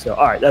horizon. So,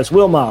 all right, that's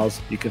Will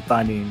Miles. You can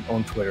find him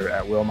on Twitter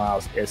at Will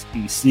Miles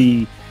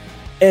SEC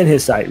and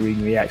his site,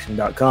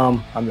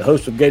 readandreaction.com. I'm the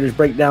host of Gators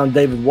Breakdown,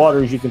 David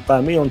Waters. You can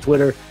find me on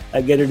Twitter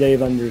at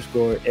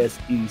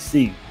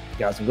GatorDave_SEC.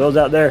 Guys and girls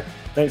out there,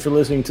 thanks for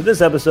listening to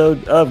this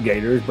episode of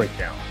Gators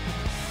Breakdown.